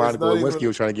 And then Monica Lewinsky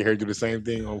was trying to get her to do the same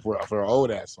thing for her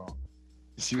old ass song.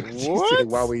 She said,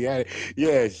 while we at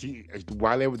it,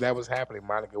 while that was happening,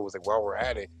 Monica was like, while we're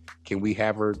at it, can we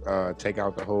have her take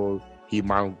out the whole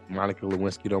Monica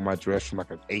Lewinsky on my dress from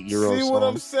like an 8-year-old song? See what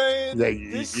I'm saying? Like,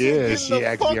 she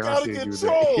actually Beyonce do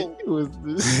that. It was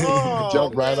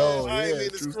jump right on. I ain't mean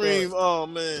to scream. Oh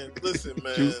man, listen,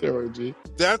 man.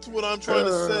 That's what I'm trying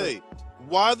to say.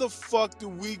 Why the fuck do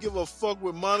we give a fuck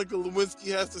what Monica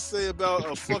Lewinsky has to say about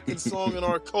a fucking song in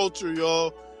our culture,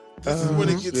 y'all? This is when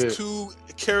it gets too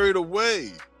carried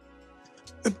away.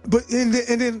 But and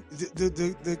then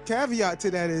the caveat to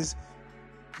that is,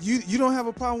 you don't have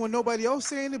a problem with nobody else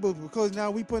saying it, but because now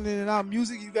we putting it in our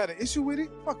music, you got an issue with it?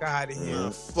 Fuck out of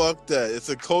here. Fuck that. It's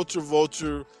a culture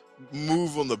vulture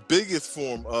move on the biggest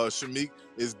form. Shamik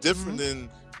is different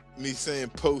than me saying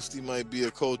Posty might be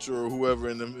a culture or whoever,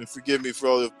 and forgive me for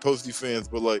all the Posty fans,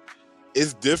 but like,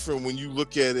 it's different when you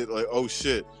look at it like, oh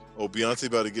shit, oh Beyonce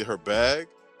about to get her bag.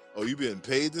 Oh, you being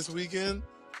paid this weekend?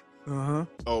 Oh,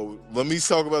 let me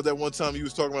talk about that one time you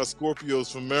was talking about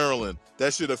Scorpios from Maryland.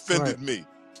 That shit offended me.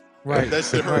 Right. That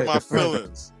shit hurt my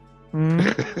feelings.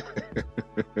 The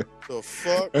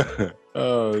fuck?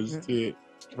 Oh, shit.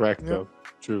 Racked up.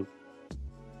 True.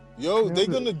 Yo, they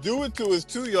gonna do it to us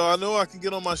too, y'all. I know I can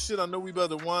get on my shit. I know we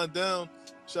about to wind down.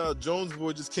 Shout out Jones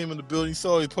Boy just came in the building.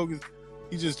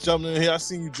 He just jumped in here. I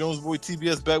seen you, Jones Boy,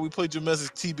 TBS back. We played your message,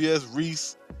 TBS,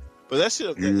 Reese. But that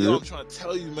shit, I'm trying to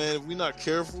tell you, man, if we're not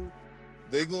careful,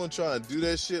 they gonna try and do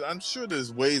that shit. I'm sure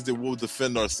there's ways that we'll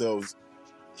defend ourselves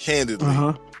handedly.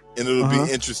 And it'll be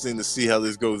interesting to see how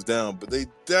this goes down. But they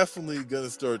definitely gonna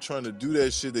start trying to do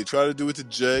that shit. They try to do it to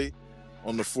Jay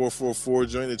on the 444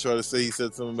 joint. They try to say he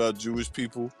said something about Jewish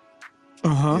people. You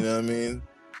know what I mean?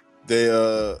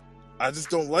 I just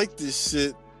don't like this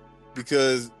shit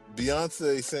because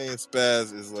Beyonce saying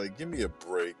spaz is like, give me a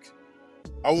break.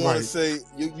 I want to say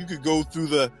you could go through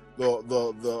the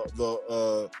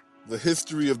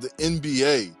history of the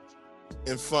NBA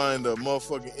and find a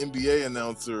motherfucking NBA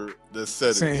announcer that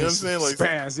said it. You know what I'm saying? Like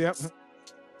spaz,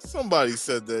 somebody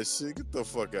said that shit. Get the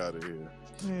fuck out of here.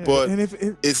 Yeah, but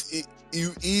it's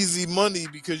you easy money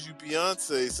because you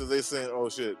Beyonce, so they're saying, oh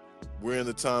shit, we're in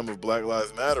the time of Black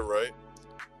Lives Matter, right?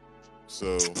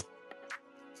 So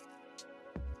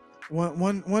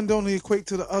one don't equate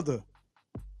to the other.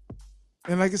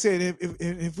 And like I said,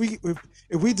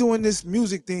 if we doing this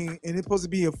music thing and it's supposed to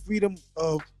be a freedom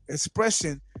of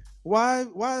expression, why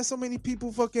are so many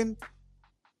people fucking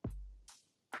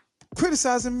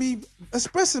criticizing me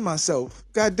expressing myself?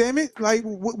 God damn it! Like,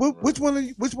 which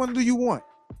one do you want?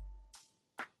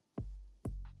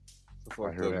 It's a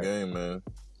fucked up game, man.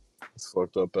 It's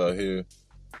fucked up out here.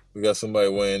 We got somebody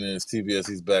weighing in. It's TBS.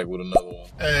 He's back with another one.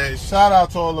 Hey, shout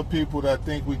out to all the people that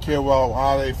think we care about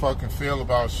how they fucking feel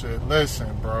about shit.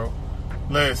 Listen, bro.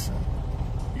 Listen.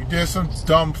 You did some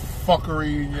dumb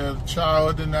fuckery in your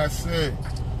childhood and that's it.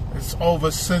 It's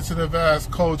oversensitive ass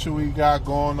culture we got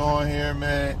going on here,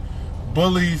 man.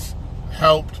 Bullies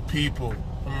helped people.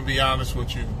 I'm gonna be honest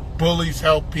with you. Bullies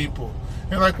help people.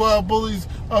 And like, well, bullies,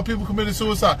 people committed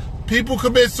suicide. People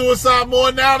commit suicide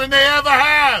more now than they ever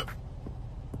have.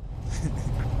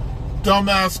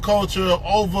 dumbass culture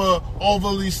of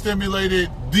overly stimulated,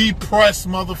 depressed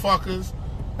motherfuckers.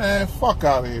 Man, fuck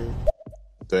out of here.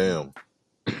 Damn.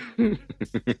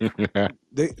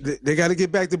 They got to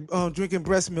get back to drinking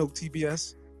breast milk,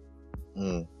 TBS.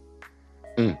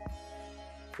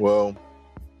 Well,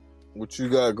 what you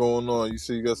got going on? You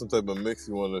say you got some type of mix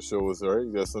you want to show us, right?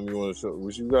 You got something you want to show?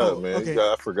 What you got, man? Okay.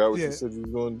 I forgot what you said you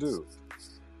was going to do.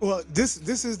 Well, this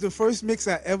is the first mix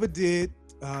I ever did.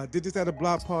 Did this at a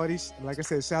block party. Like I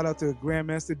said, shout out to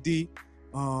Grandmaster D.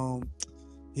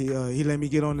 He let me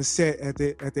get on the set at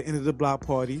the end of the block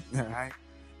party. Right?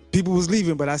 People was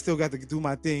leaving, but I still got to do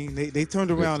my thing. They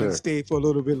turned around and stayed for a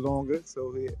little bit longer.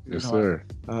 So sir.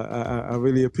 I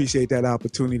really appreciate that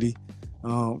opportunity.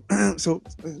 So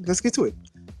let's get to it.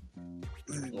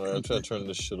 All right, I'm trying to turn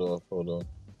this shit off. Hold on.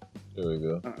 There we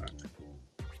go.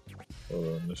 Hold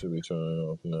on. This should be turning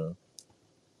off now.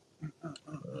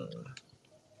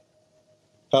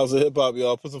 House of Hip Hop,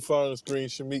 y'all. Put some fire on the screen.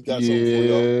 Shamik got something for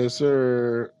y'all. Yes,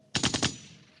 sir.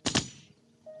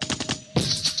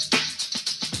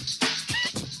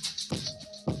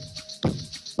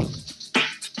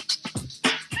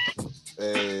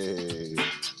 Hey.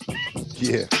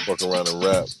 Yeah. Fuck around and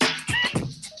rap.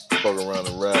 Fuck around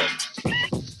and rap.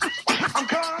 I'm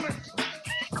coming.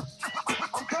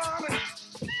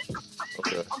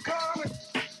 Okay. I'm coming.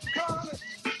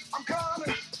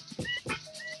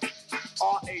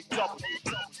 R-A-W.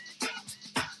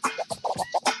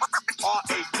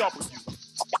 R-A-W.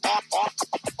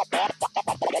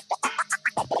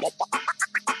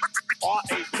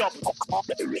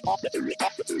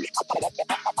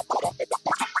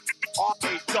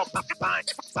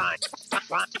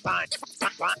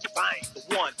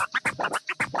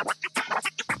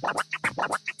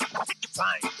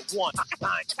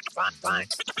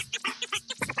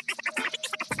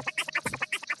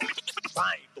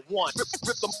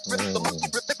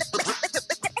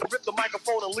 Rip the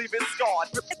microphone and leave it scarred.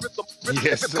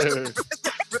 Yes, sir.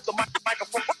 Rip the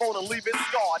microphone and leave it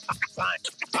scarred. Sign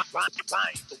the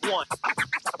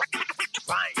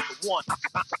one.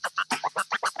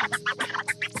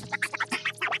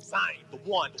 Sign the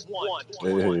one. Sign the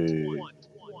one.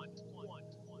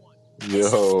 Hey.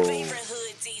 Yo.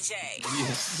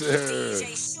 Yes, sir.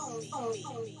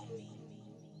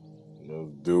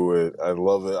 Let's do it. I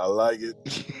love it. I like it.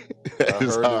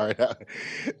 That's hard.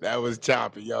 That was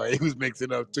choppy, yo. He was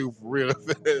mixing up too, for real.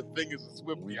 Fingers are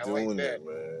swiftly. I like that. It,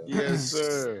 man. Yes,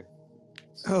 sir.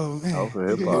 Oh man. House of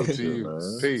Hip Hop to shit, you.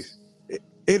 man. Peace.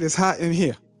 It is hot in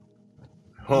here.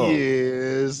 Huh.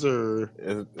 Yes, sir.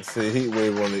 It's a heat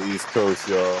wave on the East Coast,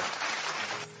 y'all.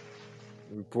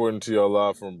 Reporting to y'all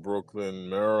live from Brooklyn,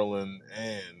 Maryland,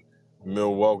 and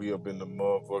Milwaukee up in the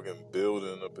motherfucking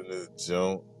building, up in this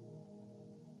junk.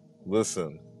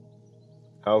 Listen,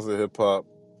 House of Hip Hop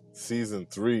Season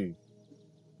 3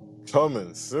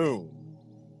 coming soon.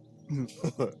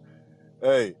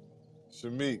 Hey,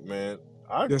 Shamik, man,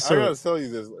 I gotta tell you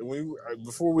this.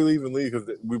 Before we leave, because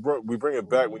we bring it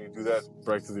back when you do that,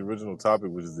 back to the original topic,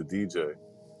 which is the DJ.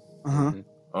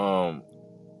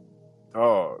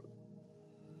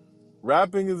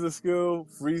 Rapping is a skill,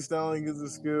 freestyling is a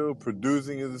skill,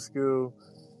 producing is a skill,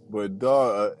 but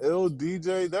dog, ill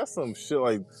DJ, that's some shit.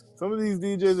 Like some of these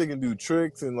DJs, they can do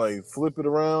tricks and like flip it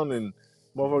around and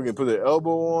motherfucking put their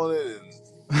elbow on it and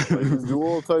like just do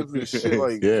all types of shit.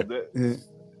 Like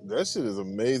that shit is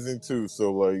amazing too.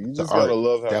 So like you just gotta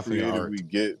love how creative we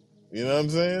get. You know what I'm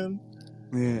saying?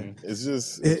 Yeah. It's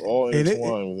just all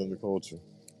intertwined within the culture.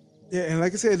 Yeah, and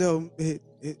like I said,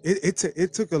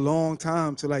 it took a long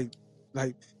time to like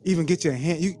even get your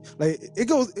hand.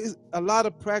 A lot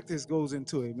of practice goes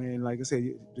into it, man. Like I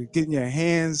said, getting your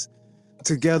hands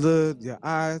together, your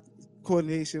eye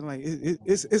coordination, like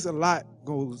it's a lot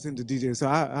goes into DJing. So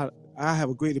I have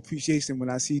a great appreciation when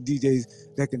I see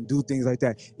DJs that can do things like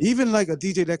that. Even like a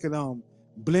DJ that can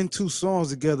blend two songs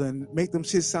together and make them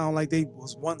shit sound like they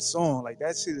was one song. Like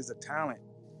that shit is a talent.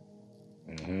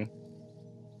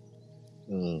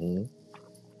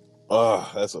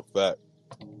 That's a fact.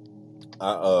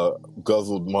 I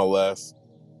guzzled my last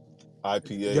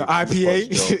IPA. Your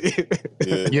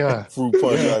IPA? Yeah. Fruit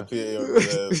punch IPA on his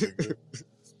ass, nigga.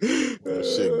 That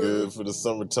shit good for the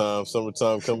summertime.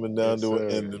 Summertime coming down to an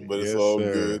ending, but it's all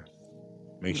good.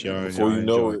 Make sure before you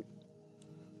know enjoy it.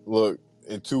 Look,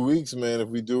 in 2 weeks, man, if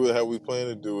we do it how we plan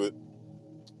to do it,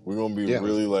 we're gonna be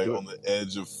really like on the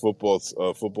edge of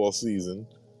football season.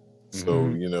 So,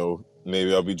 you know,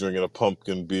 maybe I'll be drinking a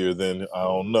pumpkin beer then. I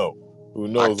don't know. Who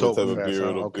knows what type of beer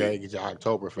it'll be. Okay, get your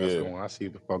Oktoberfest going. I see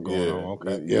what the fuck going on.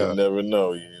 Okay. You never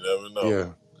know. You never know.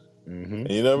 Yeah.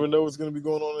 And you never know what's going to be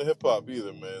going on in hip-hop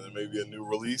either, man. There may be a new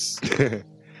release.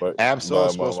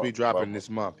 Absol's supposed to be dropping this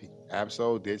month.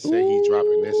 Absol did say he's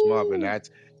dropping this month, and that's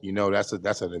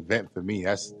that's an event for me.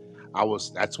 That's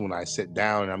when I sit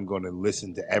down and I'm going to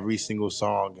listen to every single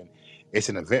song, and it's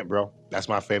an event, bro. That's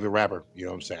my favorite rapper. You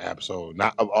know what I'm saying? Absol,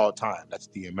 not of all time. That's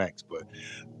DMX, but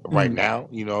right now,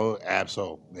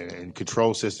 Absol and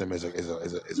Control System is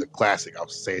a classic. I'll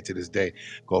say it to this day.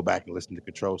 Go back and listen to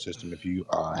Control System if you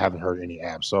haven't heard any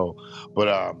Absol.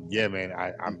 But yeah, man,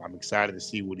 I'm excited to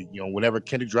see what whenever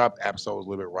Kendrick dropped, Absol was a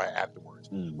little bit right afterwards.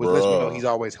 Which lets me know he's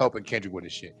always helping Kendrick with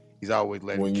his shit. He's always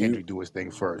letting Kendrick do his thing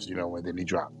first, and then he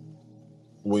dropped.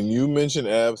 When you mention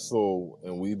Absol,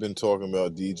 and we've been talking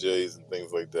about DJs and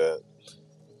things like that,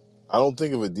 I don't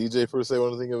think of a DJ per se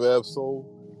when I think of Absol,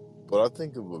 but I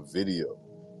think of a video.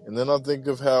 And then I think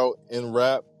of how in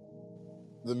rap,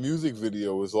 the music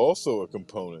video is also a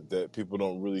component that people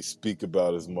don't really speak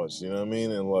about as much. You know what I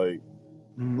mean? And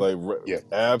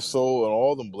Absol and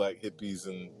all them black hippies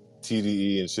and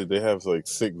TDE and shit, they have like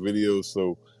sick videos.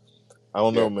 So I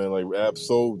don't know, man. Like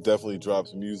Absol definitely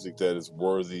drops music that is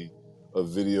worthy of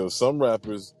videos. Some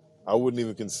rappers, I wouldn't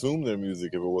even consume their music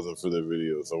if it wasn't for their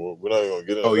videos. So we're not even gonna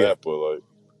get into that, but like,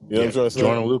 you know what I'm trying to say?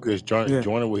 Jordan Lucas,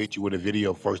 Jordan will hit you with a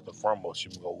video first and foremost.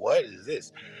 You go, what is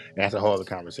this? And that's a whole other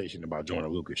conversation about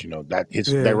Jordan Lucas.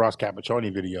 That Ross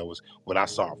Cappuccini video was what I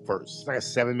saw first. It's like a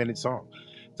 7-minute song.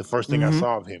 The first thing I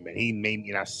saw of him, and he made me,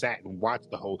 and I sat and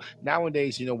watched the whole.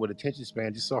 Nowadays, with attention span,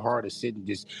 it's so hard to sit and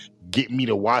just get me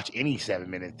to watch any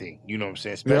 7-minute thing. You know what I'm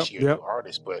saying? Especially a new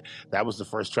artist. But that was the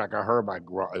first track I heard by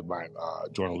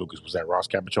Jordan Lucas, was that Ross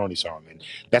Cappuccini song, and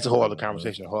that's a whole other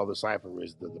conversation. A whole other cipher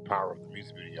is the power of the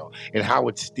music video and how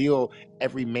it's still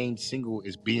every main single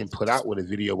is being put out with a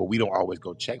video, but we don't always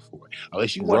go check for it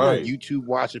unless you want on YouTube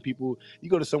watching people. You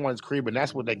go to someone's crib and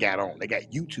that's what they got on. They got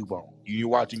YouTube on. You're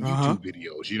watching YouTube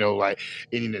videos. And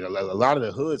a lot of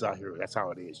the hoods out here, that's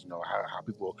how it is. How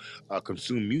people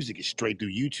consume music is straight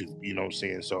through YouTube. You know what I'm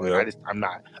saying? So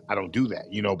I don't do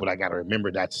that. But I got to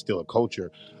remember that's still a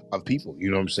culture of people. You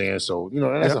know what I'm saying? So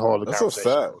that's a whole other conversation. That's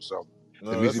a fact. So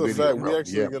that's a fact. We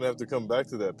actually gonna have to come back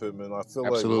to that, Pittman. I feel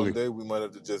like one day we might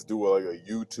have to just do like a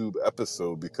YouTube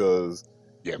episode because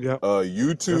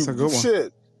YouTube, That's a good one.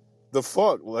 shit, the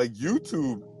fuck, like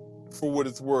YouTube, for what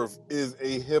it's worth, is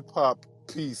a hip hop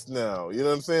piece now. You know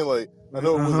what I'm saying? Like, I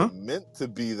know it wasn't meant to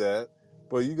be that,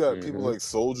 but you got people like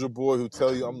Soulja Boy who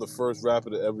tell you I'm the first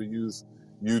rapper to ever use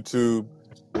YouTube.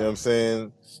 You know what I'm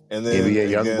saying? And then NBA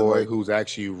Youngboy, who's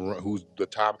the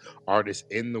top artist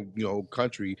in the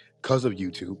country because of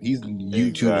YouTube. He's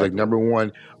YouTube's like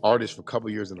 #1 artist for a couple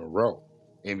years in a row.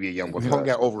 NBA Youngboy. Punk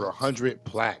got over 100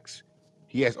 plaques.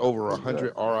 He has over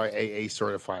 100 RIAA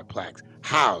certified plaques.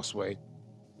 How, Sway?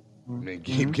 Man,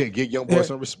 get young boy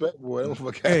some respect, boy.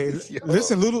 Hey,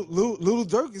 listen, little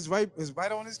Durk is right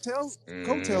on his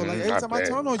coattail. Like every time I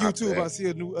turn on YouTube, I see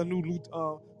a new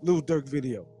Lil Durk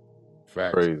video.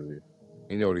 Facts. Crazy.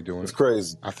 You know what he's doing. It's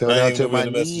crazy. I fell down to my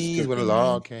knees when the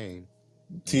law came.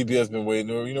 TBS been waiting.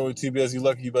 You know what, TBS? You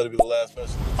lucky you better be the last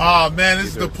person. Oh man, this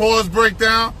is the pause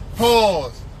breakdown.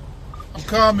 Pause. I'm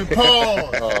coming.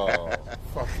 Pause.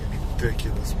 Fucking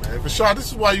ridiculous, man. Rashad, this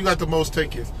is why you got the most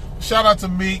tickets. Shout out to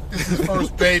Meek. This is his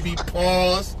first baby.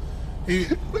 Pause. He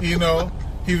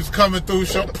was coming through.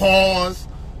 Pause.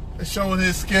 Showing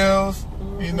his skills.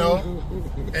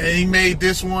 And he made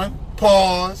this one.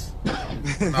 Pause.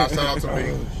 Shout out to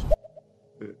Meek.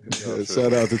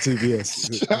 Shout out to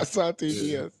TBS. Shout out to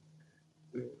TBS.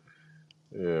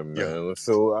 Yeah, man.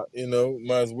 So,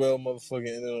 might as well motherfucking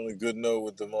end it on a good note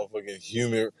with the motherfucking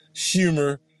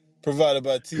humor provided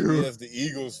by TBS, the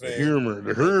Eagles fan. The humor.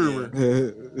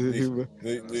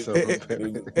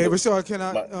 Hey, Rashad, can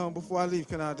I, before I leave,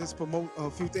 can I just promote a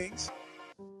few things?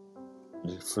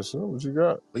 Yeah, for sure. What you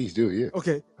got? Please do, yeah.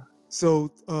 Okay.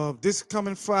 So, this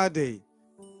coming Friday,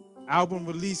 album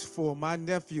release for my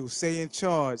nephew, Say in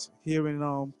Charge, here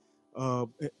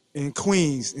in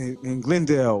Queens, in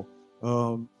Glendale.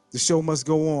 The show must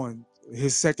go on.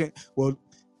 His second,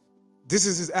 this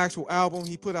is his actual album.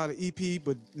 He put out an EP,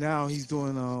 but now he's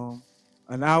doing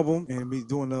an album, and we're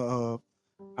doing a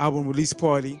album release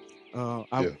party.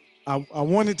 I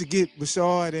wanted to get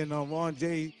Rashad and Ron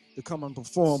J to come and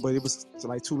perform, but it was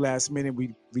like too last minute.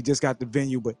 We just got the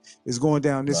venue, but it's going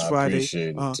down this Friday. I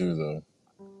appreciate it too, though.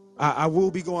 I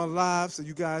will be going live, so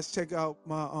you guys check out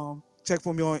my check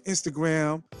for me on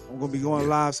Instagram. I'm gonna be going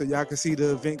live, so y'all can see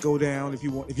the event go down if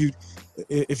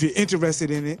you're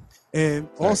interested in it. And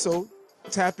also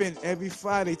tap in every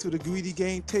Friday to the Greedy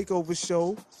Game Takeover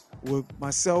show with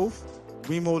myself,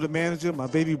 Remo the manager, my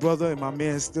baby brother, and my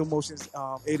man Still Motions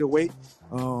 808.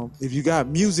 If you got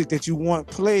music that you want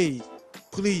played,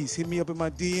 please hit me up in my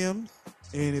DM.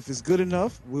 and if it's good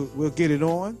enough, we'll get it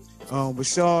on.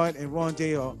 Rashad and Ron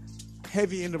J are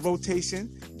heavy in the rotation.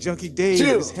 Junkie Dave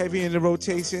is heavy in the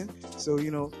rotation. So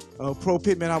Pro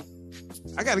Pittman,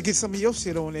 I got to get some of your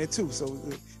shit on there too. So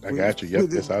I got you.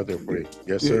 Yep, it's out there for you.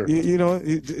 Yes, sir.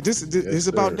 This is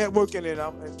about networking, and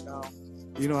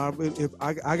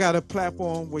I got a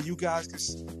platform where you guys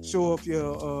can show off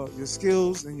your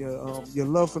skills and your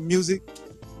love for music.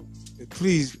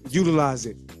 Please utilize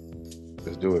it.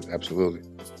 Let's do it. Absolutely.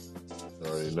 I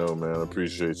already know, man. I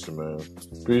appreciate you, man.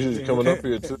 Appreciate you coming up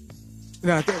here too.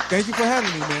 Thank you for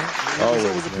having me, man. Always, it's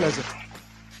always a pleasure.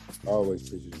 Always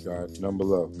appreciate you, God. Number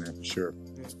love, man, for sure.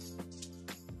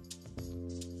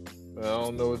 I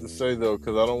don't know what to say though,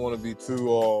 because I don't want to be too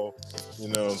all,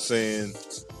 saying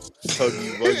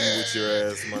huggy wuggy with your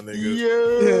ass, my nigga.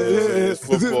 Yeah. It's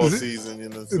football season, you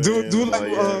know what I'm saying?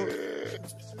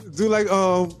 Do like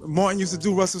Martin used to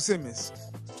do Russell Simmons.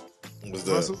 What's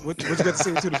that? Russell, what you got to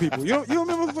say to the people? You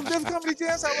remember from Def Comedy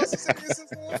Jams how Russell Simmons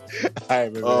is? I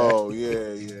remember. Oh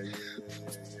yeah.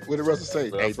 What did Russell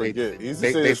say? I forget. He used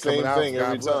to say the same thing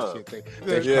every time.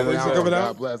 They coming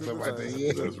out. God bless them.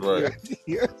 That's right.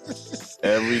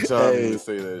 Every time he would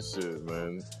say that shit,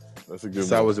 man. That's a good one.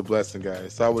 It's always a blessing, guys.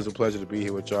 It's always a pleasure to be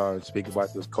here with y'all and speak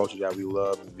about this culture that we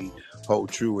love and we hold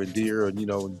true and dear, and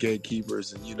and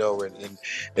gatekeepers and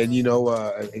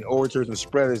and orators and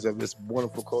spreaders of this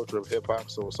wonderful culture of hip hop.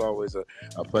 So it's always a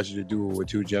pleasure to do it with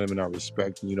two gentlemen I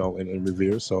respect, and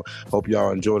revere. So hope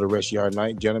y'all enjoy the rest of your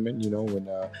night, gentlemen. And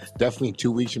definitely in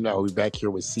 2 weeks from now we'll be back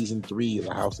here with season 3 of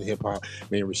the House of Hip Hop.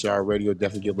 Me and Rashad Radio.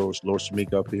 Definitely get Lord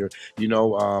Shamik up here,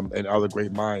 and other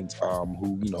great minds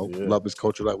who love this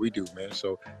culture like we do, man.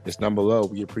 So it's number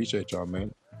love. We appreciate y'all,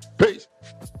 man. Peace,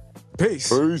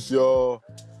 y'all.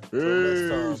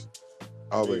 Peace.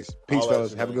 Always. Peace,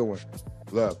 fellas. Have a good one.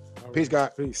 Love. Peace,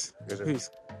 God. Peace. Yes, sir. Peace.